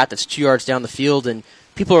in the flat that's 2 yards down the field and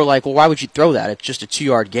people are like, well, why would you throw that? It's just a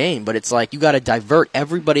 2-yard gain. But it's you got to divert.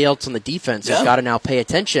 Everybody else on the defense has got to now pay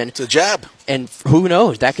attention. It's a jab. And who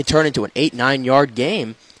knows? That could turn into an 8-9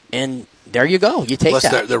 game. And there you go. You take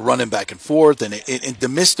that. They're running back and forth. And the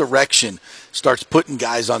misdirection starts putting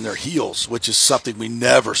guys on their heels, which is something we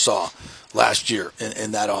never saw last year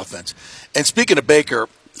in that offense. And speaking of Baker,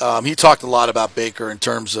 he talked a lot about Baker in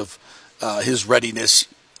terms of his readiness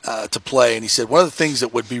to play. And he said one of the things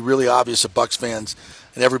that would be really obvious to Bucs fans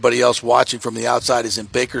and everybody else watching from the outside is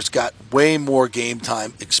that Baker's got way more game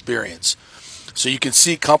time experience. So you can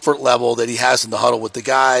see comfort level that he has in the huddle with the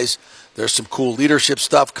guys. There's some cool leadership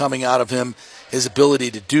stuff coming out of him. His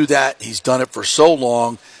ability to do that, he's done it for so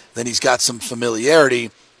long. Then he's got some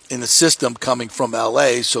familiarity in the system coming from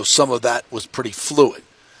L.A., so some of that was pretty fluid,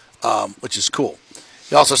 which is cool.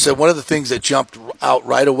 He also said one of the things that jumped out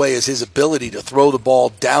right away is his ability to throw the ball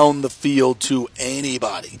down the field to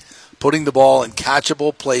anybody. Putting the ball in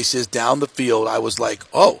catchable places down the field, I was like,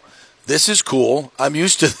 oh, this is cool. I'm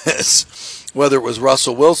used to this. Whether it was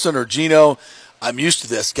Russell Wilson or Geno, I'm used to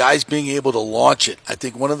this. Guys being able to launch it. I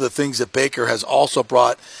think one of the things that Baker has also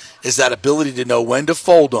brought is that ability to know when to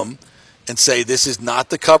fold them and say, this is not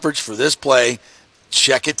the coverage for this play.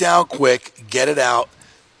 Check it down quick, get it out,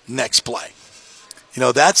 next play.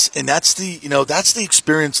 That's the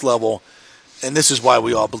experience level. And this is why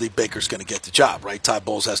we all believe Baker's going to get the job, right? Todd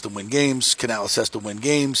Bowles has to win games. Canales has to win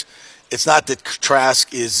games. It's not that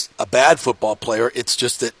Trask is a bad football player. It's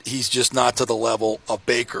just that he's just not to the level of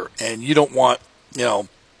Baker. And you don't want,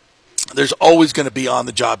 there's always going to be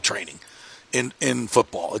on-the-job training in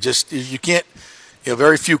football. You can't,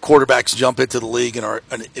 very few quarterbacks jump into the league and are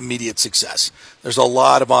an immediate success. There's a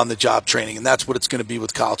lot of on-the-job training, and that's what it's going to be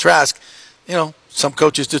with Kyle Trask. Some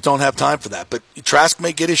coaches just don't have time for that. But Trask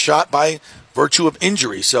may get his shot by virtue of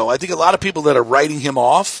injury. So I think a lot of people that are writing him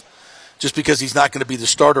off just because he's not going to be the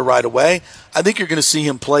starter right away, I think you're going to see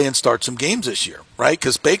him play and start some games this year, right?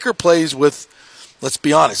 Because Baker plays with, let's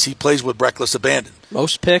be honest, he plays with reckless abandon.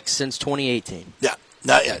 Most picks since 2018. Yeah.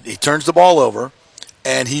 Not yet. He turns the ball over,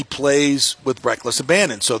 and he plays with reckless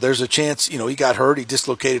abandon. So there's a chance, he got hurt. He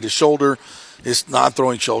dislocated his shoulder, his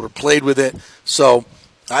non-throwing shoulder, played with it. So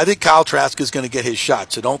I think Kyle Trask is going to get his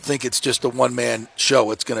shot, so don't think it's just a one-man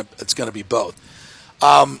show. It's going to be both.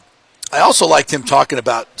 I also liked him talking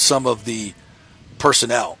about some of the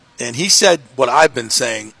personnel, and he said what I've been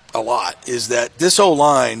saying a lot is that this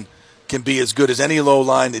O-line can be as good as any low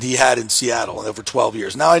line that he had in Seattle over 12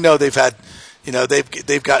 years. Now I know they've had,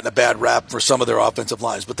 they've gotten a bad rap for some of their offensive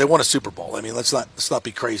lines, but they won a Super Bowl. I mean, let's not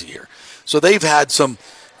be crazy here. So they've had some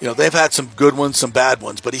good ones, some bad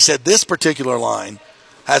ones, but he said this particular line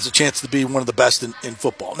has a chance to be one of the best in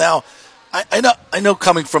football. Now, I know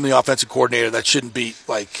coming from the offensive coordinator, that shouldn't be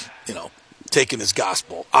taken as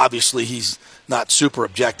gospel. Obviously, he's not super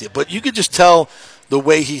objective, but you could just tell the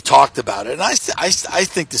way he talked about it. And I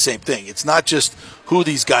think the same thing. It's not just who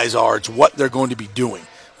these guys are; it's what they're going to be doing,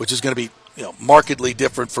 which is going to be markedly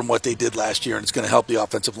different from what they did last year, and it's going to help the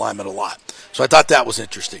offensive linemen a lot. So I thought that was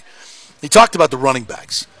interesting. He talked about the running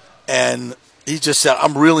backs, and he just said,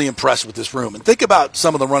 I'm really impressed with this room. And think about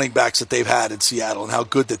some of the running backs that they've had in Seattle and how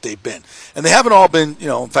good that they've been. And they haven't all been,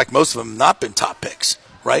 in fact, most of them have not been top picks,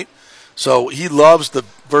 right? So he loves the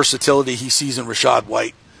versatility he sees in Rashad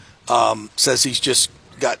White. Says he's just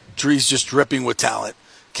dripping with talent.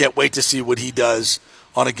 Can't wait to see what he does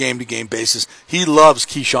on a game-to-game basis. He loves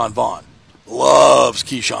Keyshawn Vaughn.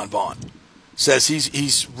 Says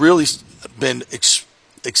he's really been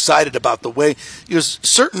excited about the way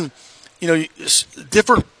certain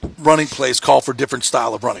different running plays call for different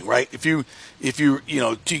style of running, right? If you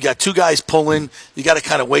got two guys pulling, you got to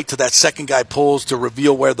kind of wait till that second guy pulls to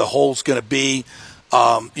reveal where the hole's going to be.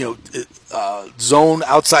 Outside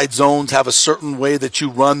zones have a certain way that you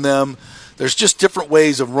run them. There's just different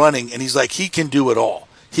ways of running, and he's like, he can do it all.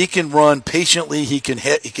 He can run patiently. He can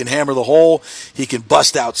hit. He can hammer the hole. He can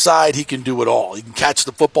bust outside. He can do it all. He can catch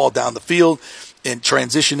the football down the field and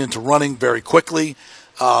transition into running very quickly.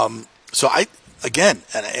 He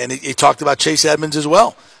talked about Chase Edmonds as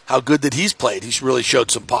well, how good that he's played. He's really showed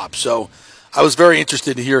some pop. So I was very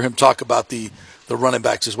interested to hear him talk about the running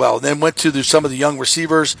backs as well. And then went to some of the young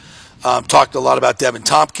receivers, talked a lot about Devin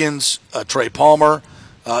Tompkins, Trey Palmer,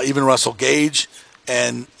 even Russell Gage.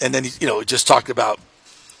 And then he just talked about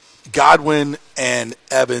Godwin and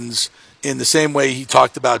Evans in the same way he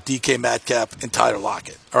talked about DK Metcalf and Tyler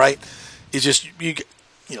Lockett. All right? It's just,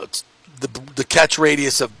 the catch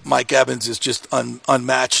radius of Mike Evans is just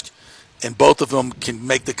unmatched, and both of them can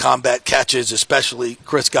make the combat catches, especially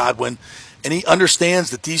Chris Godwin. And he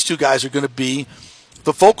understands that these two guys are going to be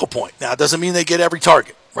the focal point. Now, it doesn't mean they get every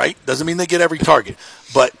target, right? Doesn't mean they get every target,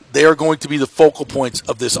 but they are going to be the focal points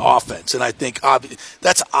of this offense. And I think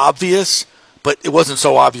that's obvious, but it wasn't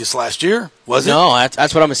so obvious last year, was it? No, that's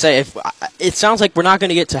what I'm going to say. It sounds like we're not going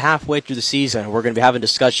to get to halfway through the season. We're going to be having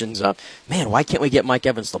discussions of, man, why can't we get Mike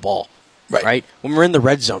Evans the ball? Right? When we're in the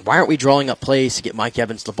red zone, why aren't we drawing up plays to get Mike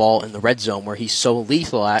Evans the ball in the red zone where he's so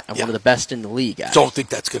lethal at and one of the best in the league at? Don't think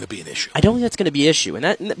that's going to be an issue. I don't think that's going to be an issue.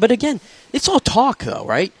 But again, it's all talk, though,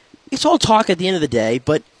 right? It's all talk at the end of the day,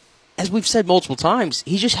 but as we've said multiple times,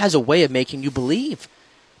 he just has a way of making you believe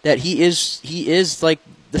that he is like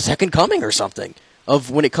the second coming or something of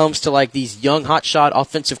when it comes to like these young hotshot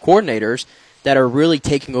offensive coordinators that are really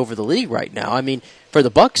taking over the league right now. I mean, for the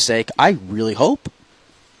Bucs' sake, I really hope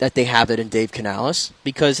that they have it in Dave Canales,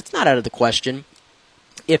 because it's not out of the question.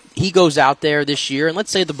 If he goes out there this year, and let's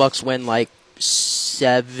say the Bucs win like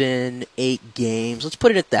 7-8 games, let's put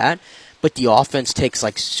it at that, but the offense takes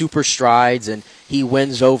like super strides and he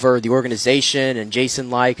wins over the organization and Jason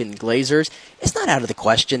Licht and Glazers, it's not out of the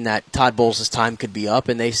question that Todd Bowles' time could be up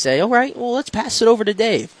and they say, all right, well, let's pass it over to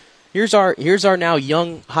Dave. Here's our now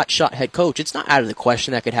young hotshot head coach. It's not out of the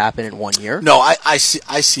question that could happen in 1 year. No, I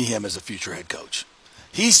see him as a future head coach.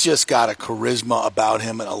 He's just got a charisma about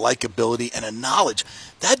him and a likability and a knowledge.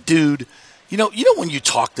 That dude, you know when you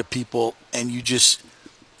talk to people and you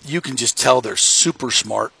can just tell they're super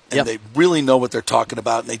smart and they really know what they're talking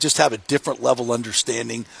about and they just have a different level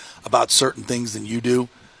understanding about certain things than you do.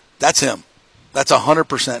 That's him. That's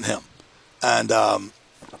 100% him. And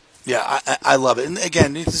I love it. And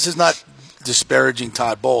again, this is not disparaging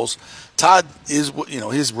Todd Bowles. Todd is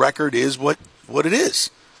his record is what it is.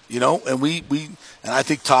 And I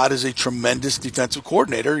think Todd is a tremendous defensive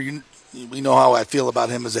coordinator. We know how I feel about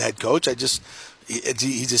him as a head coach. He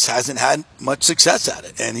just hasn't had much success at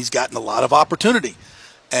it, and he's gotten a lot of opportunity.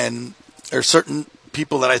 And there are certain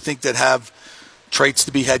people that I think that have traits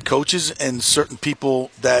to be head coaches, and certain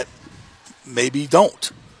people that maybe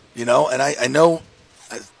don't. And I know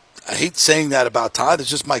I hate saying that about Todd. It's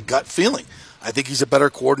just my gut feeling. I think he's a better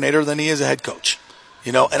coordinator than he is a head coach.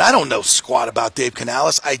 And I don't know squat about Dave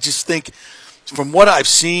Canales. I just think from what I've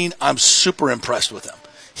seen, I'm super impressed with him.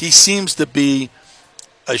 He seems to be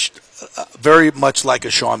very much like a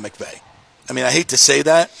Sean McVay. I mean, I hate to say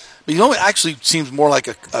that, but he actually seems more like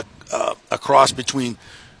a cross between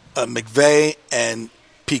McVay and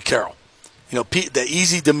Pete Carroll. The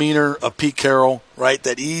easy demeanor of Pete Carroll, right?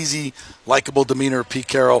 That easy, likable demeanor of Pete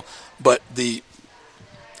Carroll, but the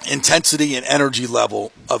intensity and energy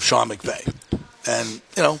level of Sean McVay. And,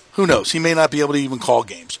 who knows? He may not be able to even call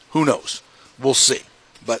games. Who knows? We'll see.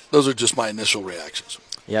 But those are just my initial reactions.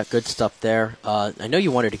 Yeah, good stuff there. I know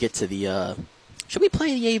you wanted to get to the should we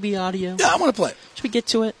play the AB audio? Yeah, I want to play it. Should we get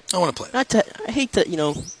to it? I want to play it. I hate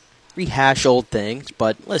to, rehash old things,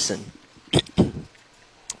 but listen.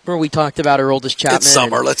 Remember we talked about Aroldis Chapman? It's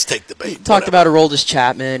summer. Let's take the bait. Talked about Aroldis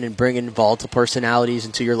Chapman and bringing volatile personalities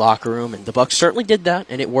into your locker room, and the Bucs certainly did that,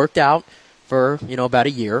 and it worked out for, about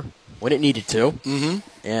a year when it needed to. Mm-hmm.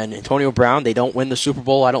 And Antonio Brown, they don't win the Super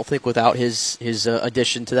Bowl, I don't think, without his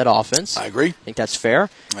addition to that offense. I agree. I think that's fair.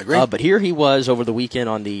 I agree. But here he was over the weekend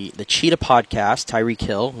on the Cheetah podcast, Tyreek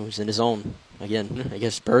Hill, who's in his own, again, I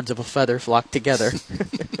guess birds of a feather flock together.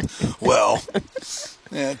 Well,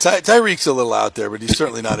 yeah, Tyreek's a little out there, but he's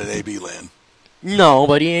certainly not in AB land. No,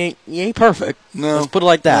 but he ain't perfect. No, let's put it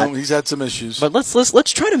like that. No, he's had some issues. But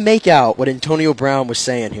let's try to make out what Antonio Brown was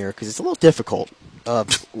saying here, because it's a little difficult.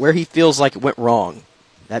 Where he feels like it went wrong,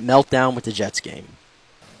 that meltdown with the Jets game.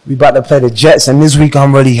 we about to play the Jets, and this week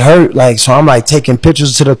I'm really hurt. Like, so I'm like taking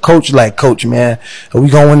pictures to the coach, like, Coach, man, are we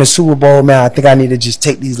gonna win the Super Bowl, man? I think I need to just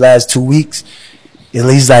take these last 2 weeks, at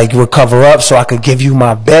least like recover up, so I could give you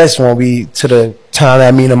my best when we to the time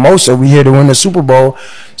that mean the most. So we here to win the Super Bowl.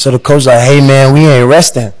 So the coach like, hey man, we ain't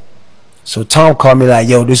resting. So Tom called me like,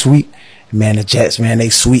 yo, this week, man, the Jets, man, they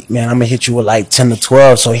sweet, man. I'm gonna hit you with like 10 to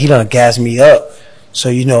 12. So he done gas me up. So,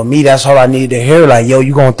 you know, me, that's all I need to hear. Like, yo,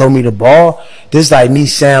 you gonna throw me the ball? This like me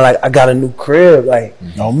saying, like, I got a new crib. Like,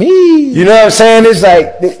 on me. You know what I'm saying? It's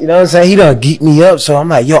like, you know what I'm saying? He done geeked me up. So I'm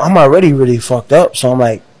like, yo, I'm already really fucked up. So I'm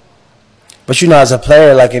like, but you know, as a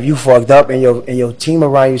player, like, if you fucked up and your team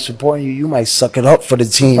around you supporting you, you might suck it up for the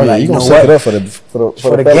team. Oh, yeah, like, you know gonna suck what? it up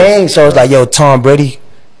for the game. So it's like, yo, Tom Brady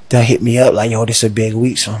done hit me up. Like, yo, this a big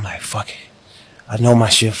week. So I'm like, fuck it. I know my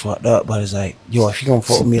shit fucked up, but it's like, yo, if you gonna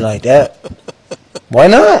fuck with me like that, why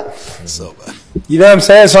not? So bad. You know what I'm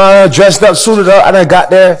saying? So I done dressed up, suited up. I done got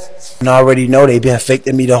there. And I already know they been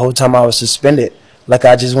faking me the whole time I was suspended. Like,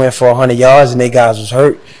 I just went for 100 yards and they guys was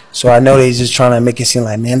hurt. So I know they just trying to make it seem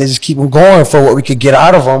like, man, they just keep them going for what we could get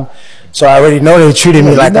out of them. So I already know they treated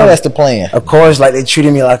me like that's the plan. Of course, like they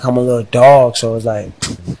treated me like I'm a little dog. So it's like,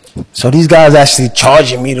 so these guys actually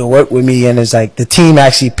charging me to work with me, and it's like the team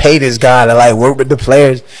actually paid this guy to like work with the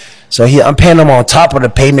players. So I'm paying him on top of the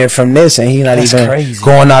payment from this, and he's not even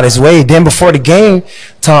going out his way. Then before the game,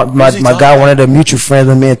 Tom, my guy, one of the mutual friends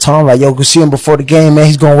with me and Tom, like, yo, go see him before the game, man.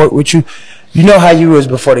 He's gonna work with you. You know how you was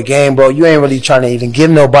before the game, bro. You ain't really trying to even give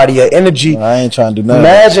nobody your energy. I ain't trying to do nothing.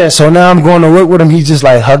 Imagine. So now I'm going to work with him. He's just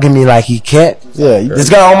like hugging me like he can't. Yeah. This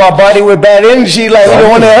guy on my body with bad energy. Like, he don't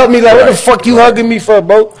want to help me. Like, what the fuck you hugging me for,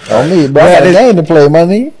 bro? On me, bro. I got a game to play,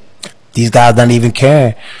 money. These guys don't even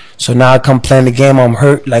care. So now I come playing the game. I'm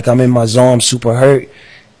hurt. Like, I'm in my zone. I'm super hurt.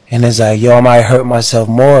 And it's like, yo, I might hurt myself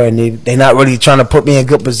more. And they not really trying to put me in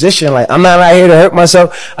good position. Like, I'm not out here to hurt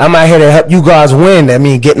myself. I'm out here to help you guys win. I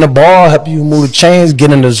mean, getting the ball, help you move the chains,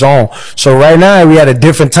 get in the zone. So right now, we at a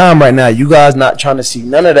different time right now. You guys not trying to see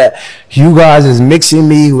none of that. You guys is mixing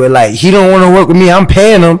me with, like, he don't want to work with me. I'm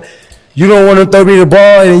paying him. You don't want to throw me the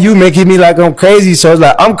ball, and you making me like I'm crazy. So it's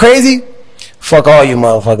like, I'm crazy? Fuck all you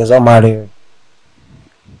motherfuckers. I'm out of here.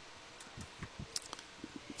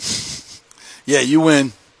 Yeah, you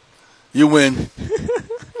win. You win.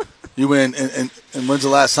 You win. And when's the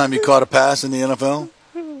last time you caught a pass in the NFL?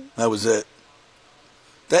 That was it.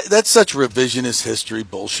 That's such revisionist history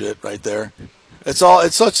bullshit right there. It's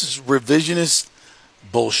such revisionist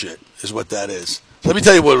bullshit is what that is. Let me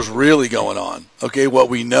tell you what was really going on. Okay, what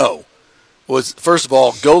we know was, first of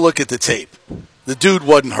all, go look at the tape. The dude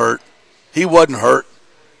wasn't hurt. He wasn't hurt.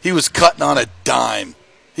 He was cutting on a dime.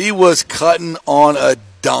 He was cutting on a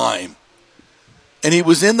dime. And he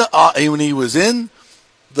was in the when he was in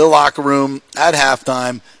the locker room at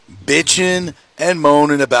halftime, bitching and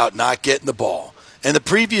moaning about not getting the ball. And the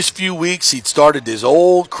previous few weeks, he'd started his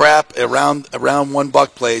old crap around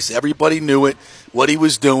 $1 place. Everybody knew it, what he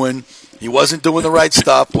was doing. He wasn't doing the right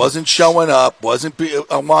stuff, wasn't showing up, wasn't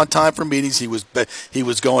on time for meetings. He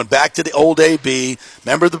was going back to the old AB.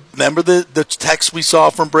 Remember the text we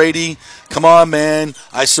saw from Brady? Come on, man,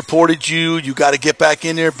 I supported you. You got to get back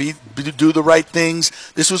in there, do the right things.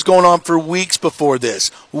 This was going on for weeks before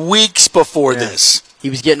this. This. He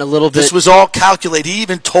was getting a little bit. This was all calculated. He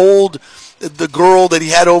even told the girl that he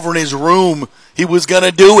had over in his room he was going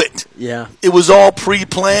to do it. Yeah. It was all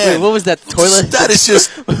pre-planned. Wait, what was that, toilet? That is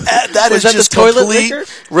just complete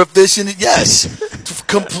revision. Yes.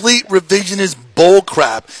 Complete revisionist bull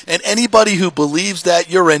crap. And anybody who believes that,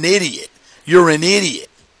 you're an idiot. You're an idiot.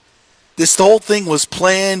 This whole thing was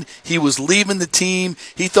planned. He was leaving the team.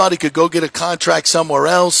 He thought he could go get a contract somewhere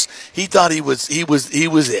else. He thought he was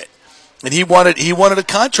it. And he wanted a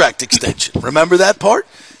contract extension. Remember that part?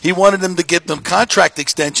 He wanted him to give them contract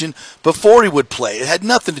extension before he would play. It had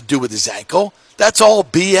nothing to do with his ankle. That's all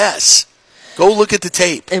BS. Go look at the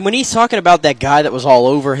tape. And when he's talking about that guy that was all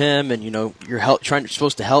over him, and you're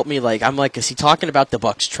supposed to help me, I'm like, is he talking about the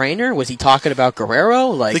Bucs trainer? Was he talking about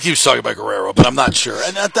Guerrero? I think he was talking about Guerrero, but I'm not sure.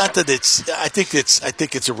 And not that it's. I think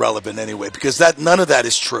it's irrelevant anyway, because none of that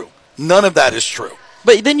is true. None of that is true.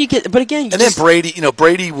 But then then Brady,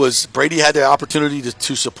 Brady had the opportunity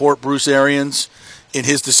to support Bruce Arians in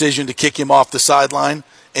his decision to kick him off the sideline,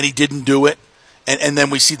 and he didn't do it. And then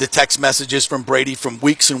we see the text messages from Brady from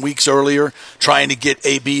weeks and weeks earlier trying to get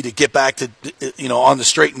AB to get back to, on the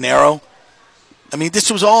straight and narrow. I mean, this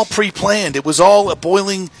was all pre-planned. It was all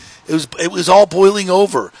boiling. It was all boiling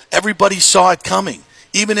over. Everybody saw it coming,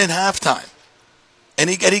 even in halftime. And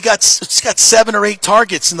he's got 7 or 8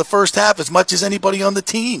 targets in the first half, as much as anybody on the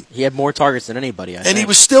team. He had more targets than anybody, I think. He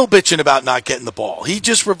was still bitching about not getting the ball. He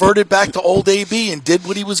just reverted back to old AB and did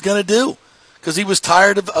what he was going to do because he was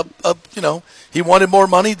tired of he wanted more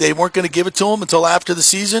money. They weren't going to give it to him until after the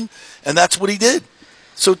season, and that's what he did.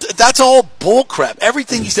 So that's all bull crap.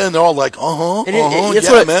 Everything he's done, they're all like, man.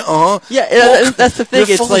 Yeah, that's the thing.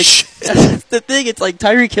 It's like that's the thing. It's like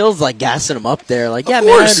Tyreek Hill's like gassing him up there. Like, yeah, man,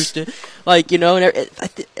 I understand. Like,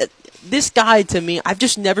 this guy to me, I've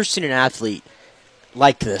just never seen an athlete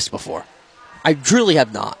like this before. I truly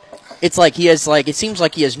have not. It's like it seems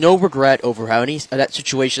like he has no regret over how that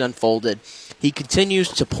situation unfolded. He continues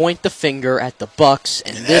to point the finger at the Bucs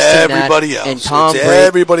and this everybody and that, else. and Tom Brady.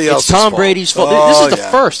 Everybody else's It's Tom fault. Brady's fault. This is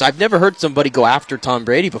the first. I've never heard somebody go after Tom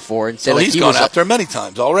Brady before and say he's gone after him many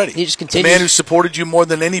times already. He just continues. The man who supported you more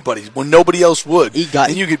than anybody when nobody else would. He would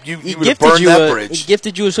have burned that bridge. He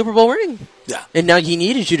gifted you a Super Bowl ring. Yeah. And now he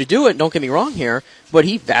needed you to do it. Don't get me wrong here, but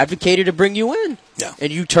he advocated to bring you in. Yeah.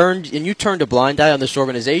 And you turned a blind eye on this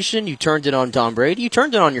organization. You turned it on Tom Brady. You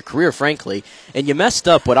turned it on your career, frankly, and you messed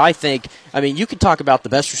up what I think. I mean, you could talk about the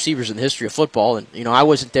best receivers in the history of football, and I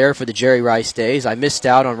wasn't there for the Jerry Rice days. I missed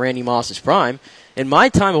out on Randy Moss's prime. In my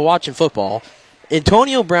time of watching football,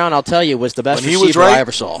 Antonio Brown, I'll tell you, was the best receiver I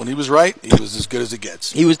ever saw. When he was right, he was as good as it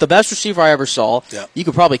gets. He was the best receiver I ever saw. Yeah. You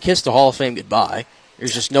could probably kiss the Hall of Fame goodbye.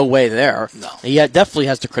 There's just no way there. No. He definitely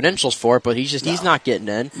has the credentials for it, but he's not getting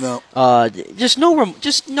in. No. Just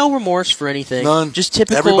no remorse for anything. None. Just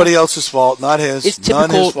typical. Everybody else's fault, not his. It's typical. None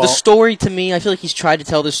his fault. The story to me, I feel like he's tried to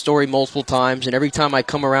tell this story multiple times, and every time I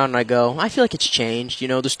come around and I go, I feel like it's changed.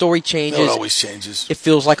 The story changes. It always changes. It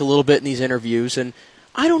feels like a little bit in these interviews, and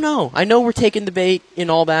I don't know. I know we're taking the bait and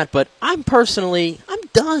all that, but I'm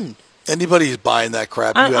done. Anybody who's buying that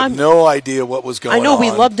crap, you have no idea what was going on. I know we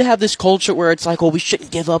love to have this culture where it's like, we shouldn't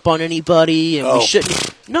give up on anybody, and we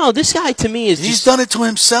shouldn't. No, this guy to me is he's done it to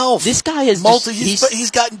himself. This guy is he's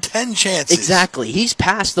gotten 10 chances. Exactly. He's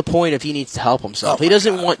past the point of he needs to help himself. He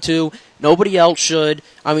doesn't want to. Nobody else should.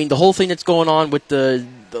 I mean, the whole thing that's going on with the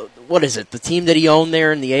what is it? The team that he owned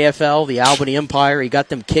there in the AFL, the Albany Empire. He got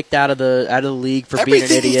them kicked out of the league for being an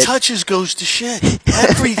idiot. Everything he touches goes to shit.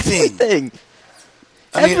 Everything.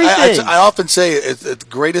 Everything. I often say it's the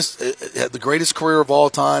greatest career of all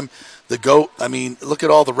time, the GOAT. I mean, look at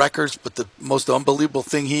all the records, but the most unbelievable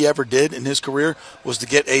thing he ever did in his career was to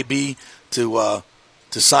get AB to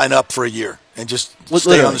sign up for a year and just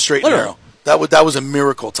stay on the straight and narrow. That was a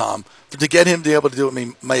miracle, Tom. To get him to be able to do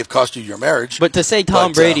it, may have cost you your marriage. But to say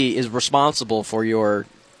Tom Brady is responsible for your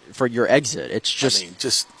exit, it's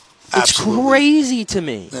just it's crazy to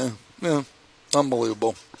me. Yeah,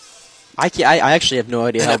 unbelievable. I actually have no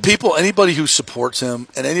idea. Anybody who supports him,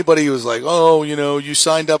 and anybody who's like, you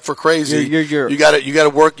signed up for crazy. You got to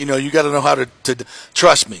work. You got to know how to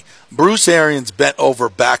trust me. Bruce Arians bent over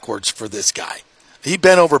backwards for this guy. He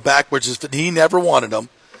bent over backwards. He never wanted him,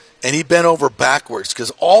 and he bent over backwards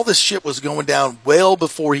because all this shit was going down well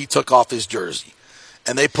before he took off his jersey.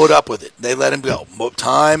 And they put up with it. They let him go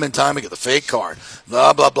time and time again. The fake card,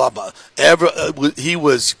 blah, blah, blah, blah. He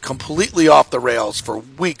was completely off the rails for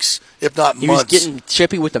weeks, if not months. He was getting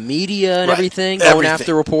chippy with the media and everything, going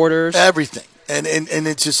after reporters. Everything. And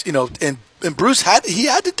it's just, and Bruce had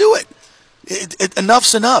to do it.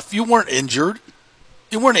 Enough's enough. You weren't injured.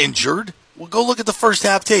 Well, go look at the first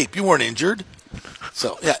half tape. You weren't injured.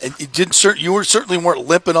 So, yeah, and you certainly weren't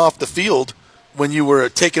limping off the field when you were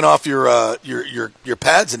taking off your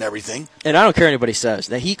pads and everything. And I don't care what anybody says.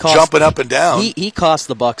 That he cost jumping up and down. He cost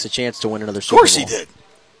the Bucs a chance to win another Super Bowl.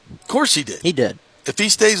 Of course he did. He did. If he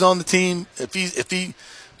stays on the team, if he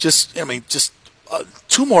just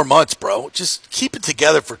 2 more months, bro. Just keep it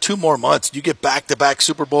together for 2 more months. You get back-to-back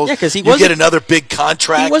Super Bowls. Yeah, because you get another big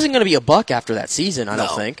contract. He wasn't going to be a Buck after that season, I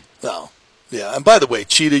don't think. No. Yeah, and by the way,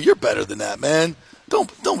 Cheetah, you're better than that, man. Don't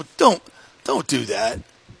do that.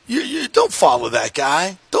 You don't follow that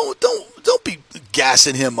guy. Don't be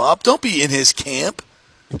gassing him up. Don't be in his camp.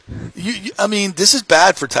 This is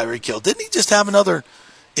bad for Tyreek Hill. Didn't he just have another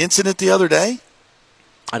incident the other day?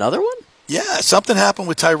 Another one? Yeah, something happened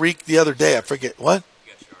with Tyreek the other day. I forget what.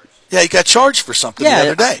 Yeah, he got charged for something the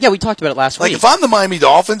other day. Yeah, we talked about it last week. Like if I'm the Miami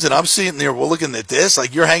Dolphins and I'm sitting there looking at this,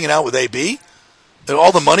 like you're hanging out with AB, and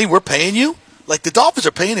all the money we're paying you. Like the Dolphins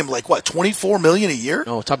are paying him like what, $24 million a year?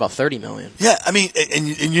 No, talk about $30 million. Yeah, and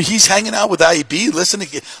he's hanging out with IEB, listening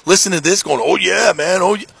to this, going, "Oh yeah, man,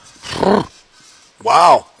 oh yeah."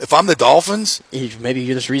 Wow, if I'm the Dolphins, maybe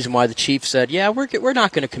you're the reason why the Chiefs said, "Yeah, we're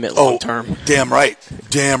not going to commit long term." Damn right.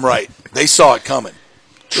 They saw it coming.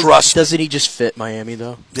 Trust. Doesn't he just fit Miami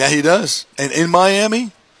though? Yeah, he does. And in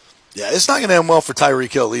Miami, Yeah, it's not going to end well for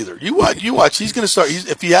Tyreek Hill either. You watch. He's going to start.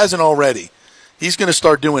 If he hasn't already, he's going to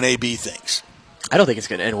start doing AB things. I don't think it's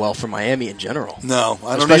going to end well for Miami in general. No,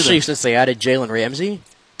 I don't Especially either. since they added Jalen Ramsey.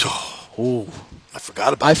 Ooh, I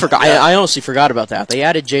forgot about that. I honestly forgot about that. They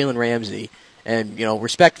added Jalen Ramsey, and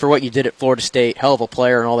respect for what you did at Florida State, hell of a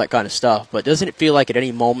player and all that kind of stuff. But doesn't it feel like at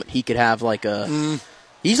any moment he could have like a?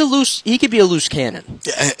 He could be a loose cannon.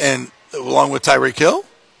 Yeah, and along with Tyreek Hill,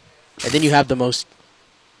 and then you have the most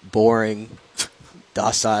boring,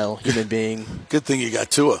 docile human being. Good thing you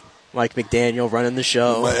got Tua. Mike McDaniel running the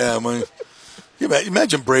show. Yeah,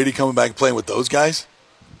 imagine Brady coming back and playing with those guys.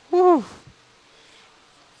 Woo.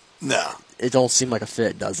 No. It don't seem like a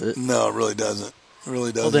fit, does it? No, it really doesn't. It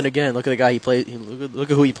really doesn't. Well, then again, look at the guy he played. Look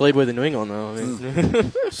at who he played with in New England, though. I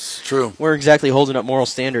mean, it's true. We're exactly holding up moral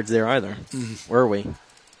standards there either. Were we?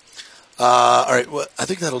 All right. Well, I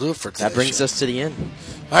think that'll do it for today. That brings us to the end.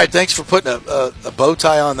 All right. Thanks for putting a bow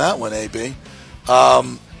tie on that one, AB. All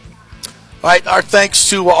right. Our thanks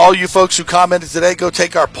to all you folks who commented today. Go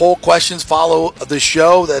take our poll questions. Follow the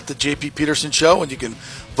show at the JP Peterson Show, and you can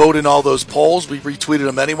vote in all those polls. We retweeted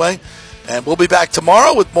them anyway. And we'll be back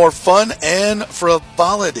tomorrow with more fun and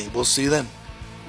frivolity. We'll see you then.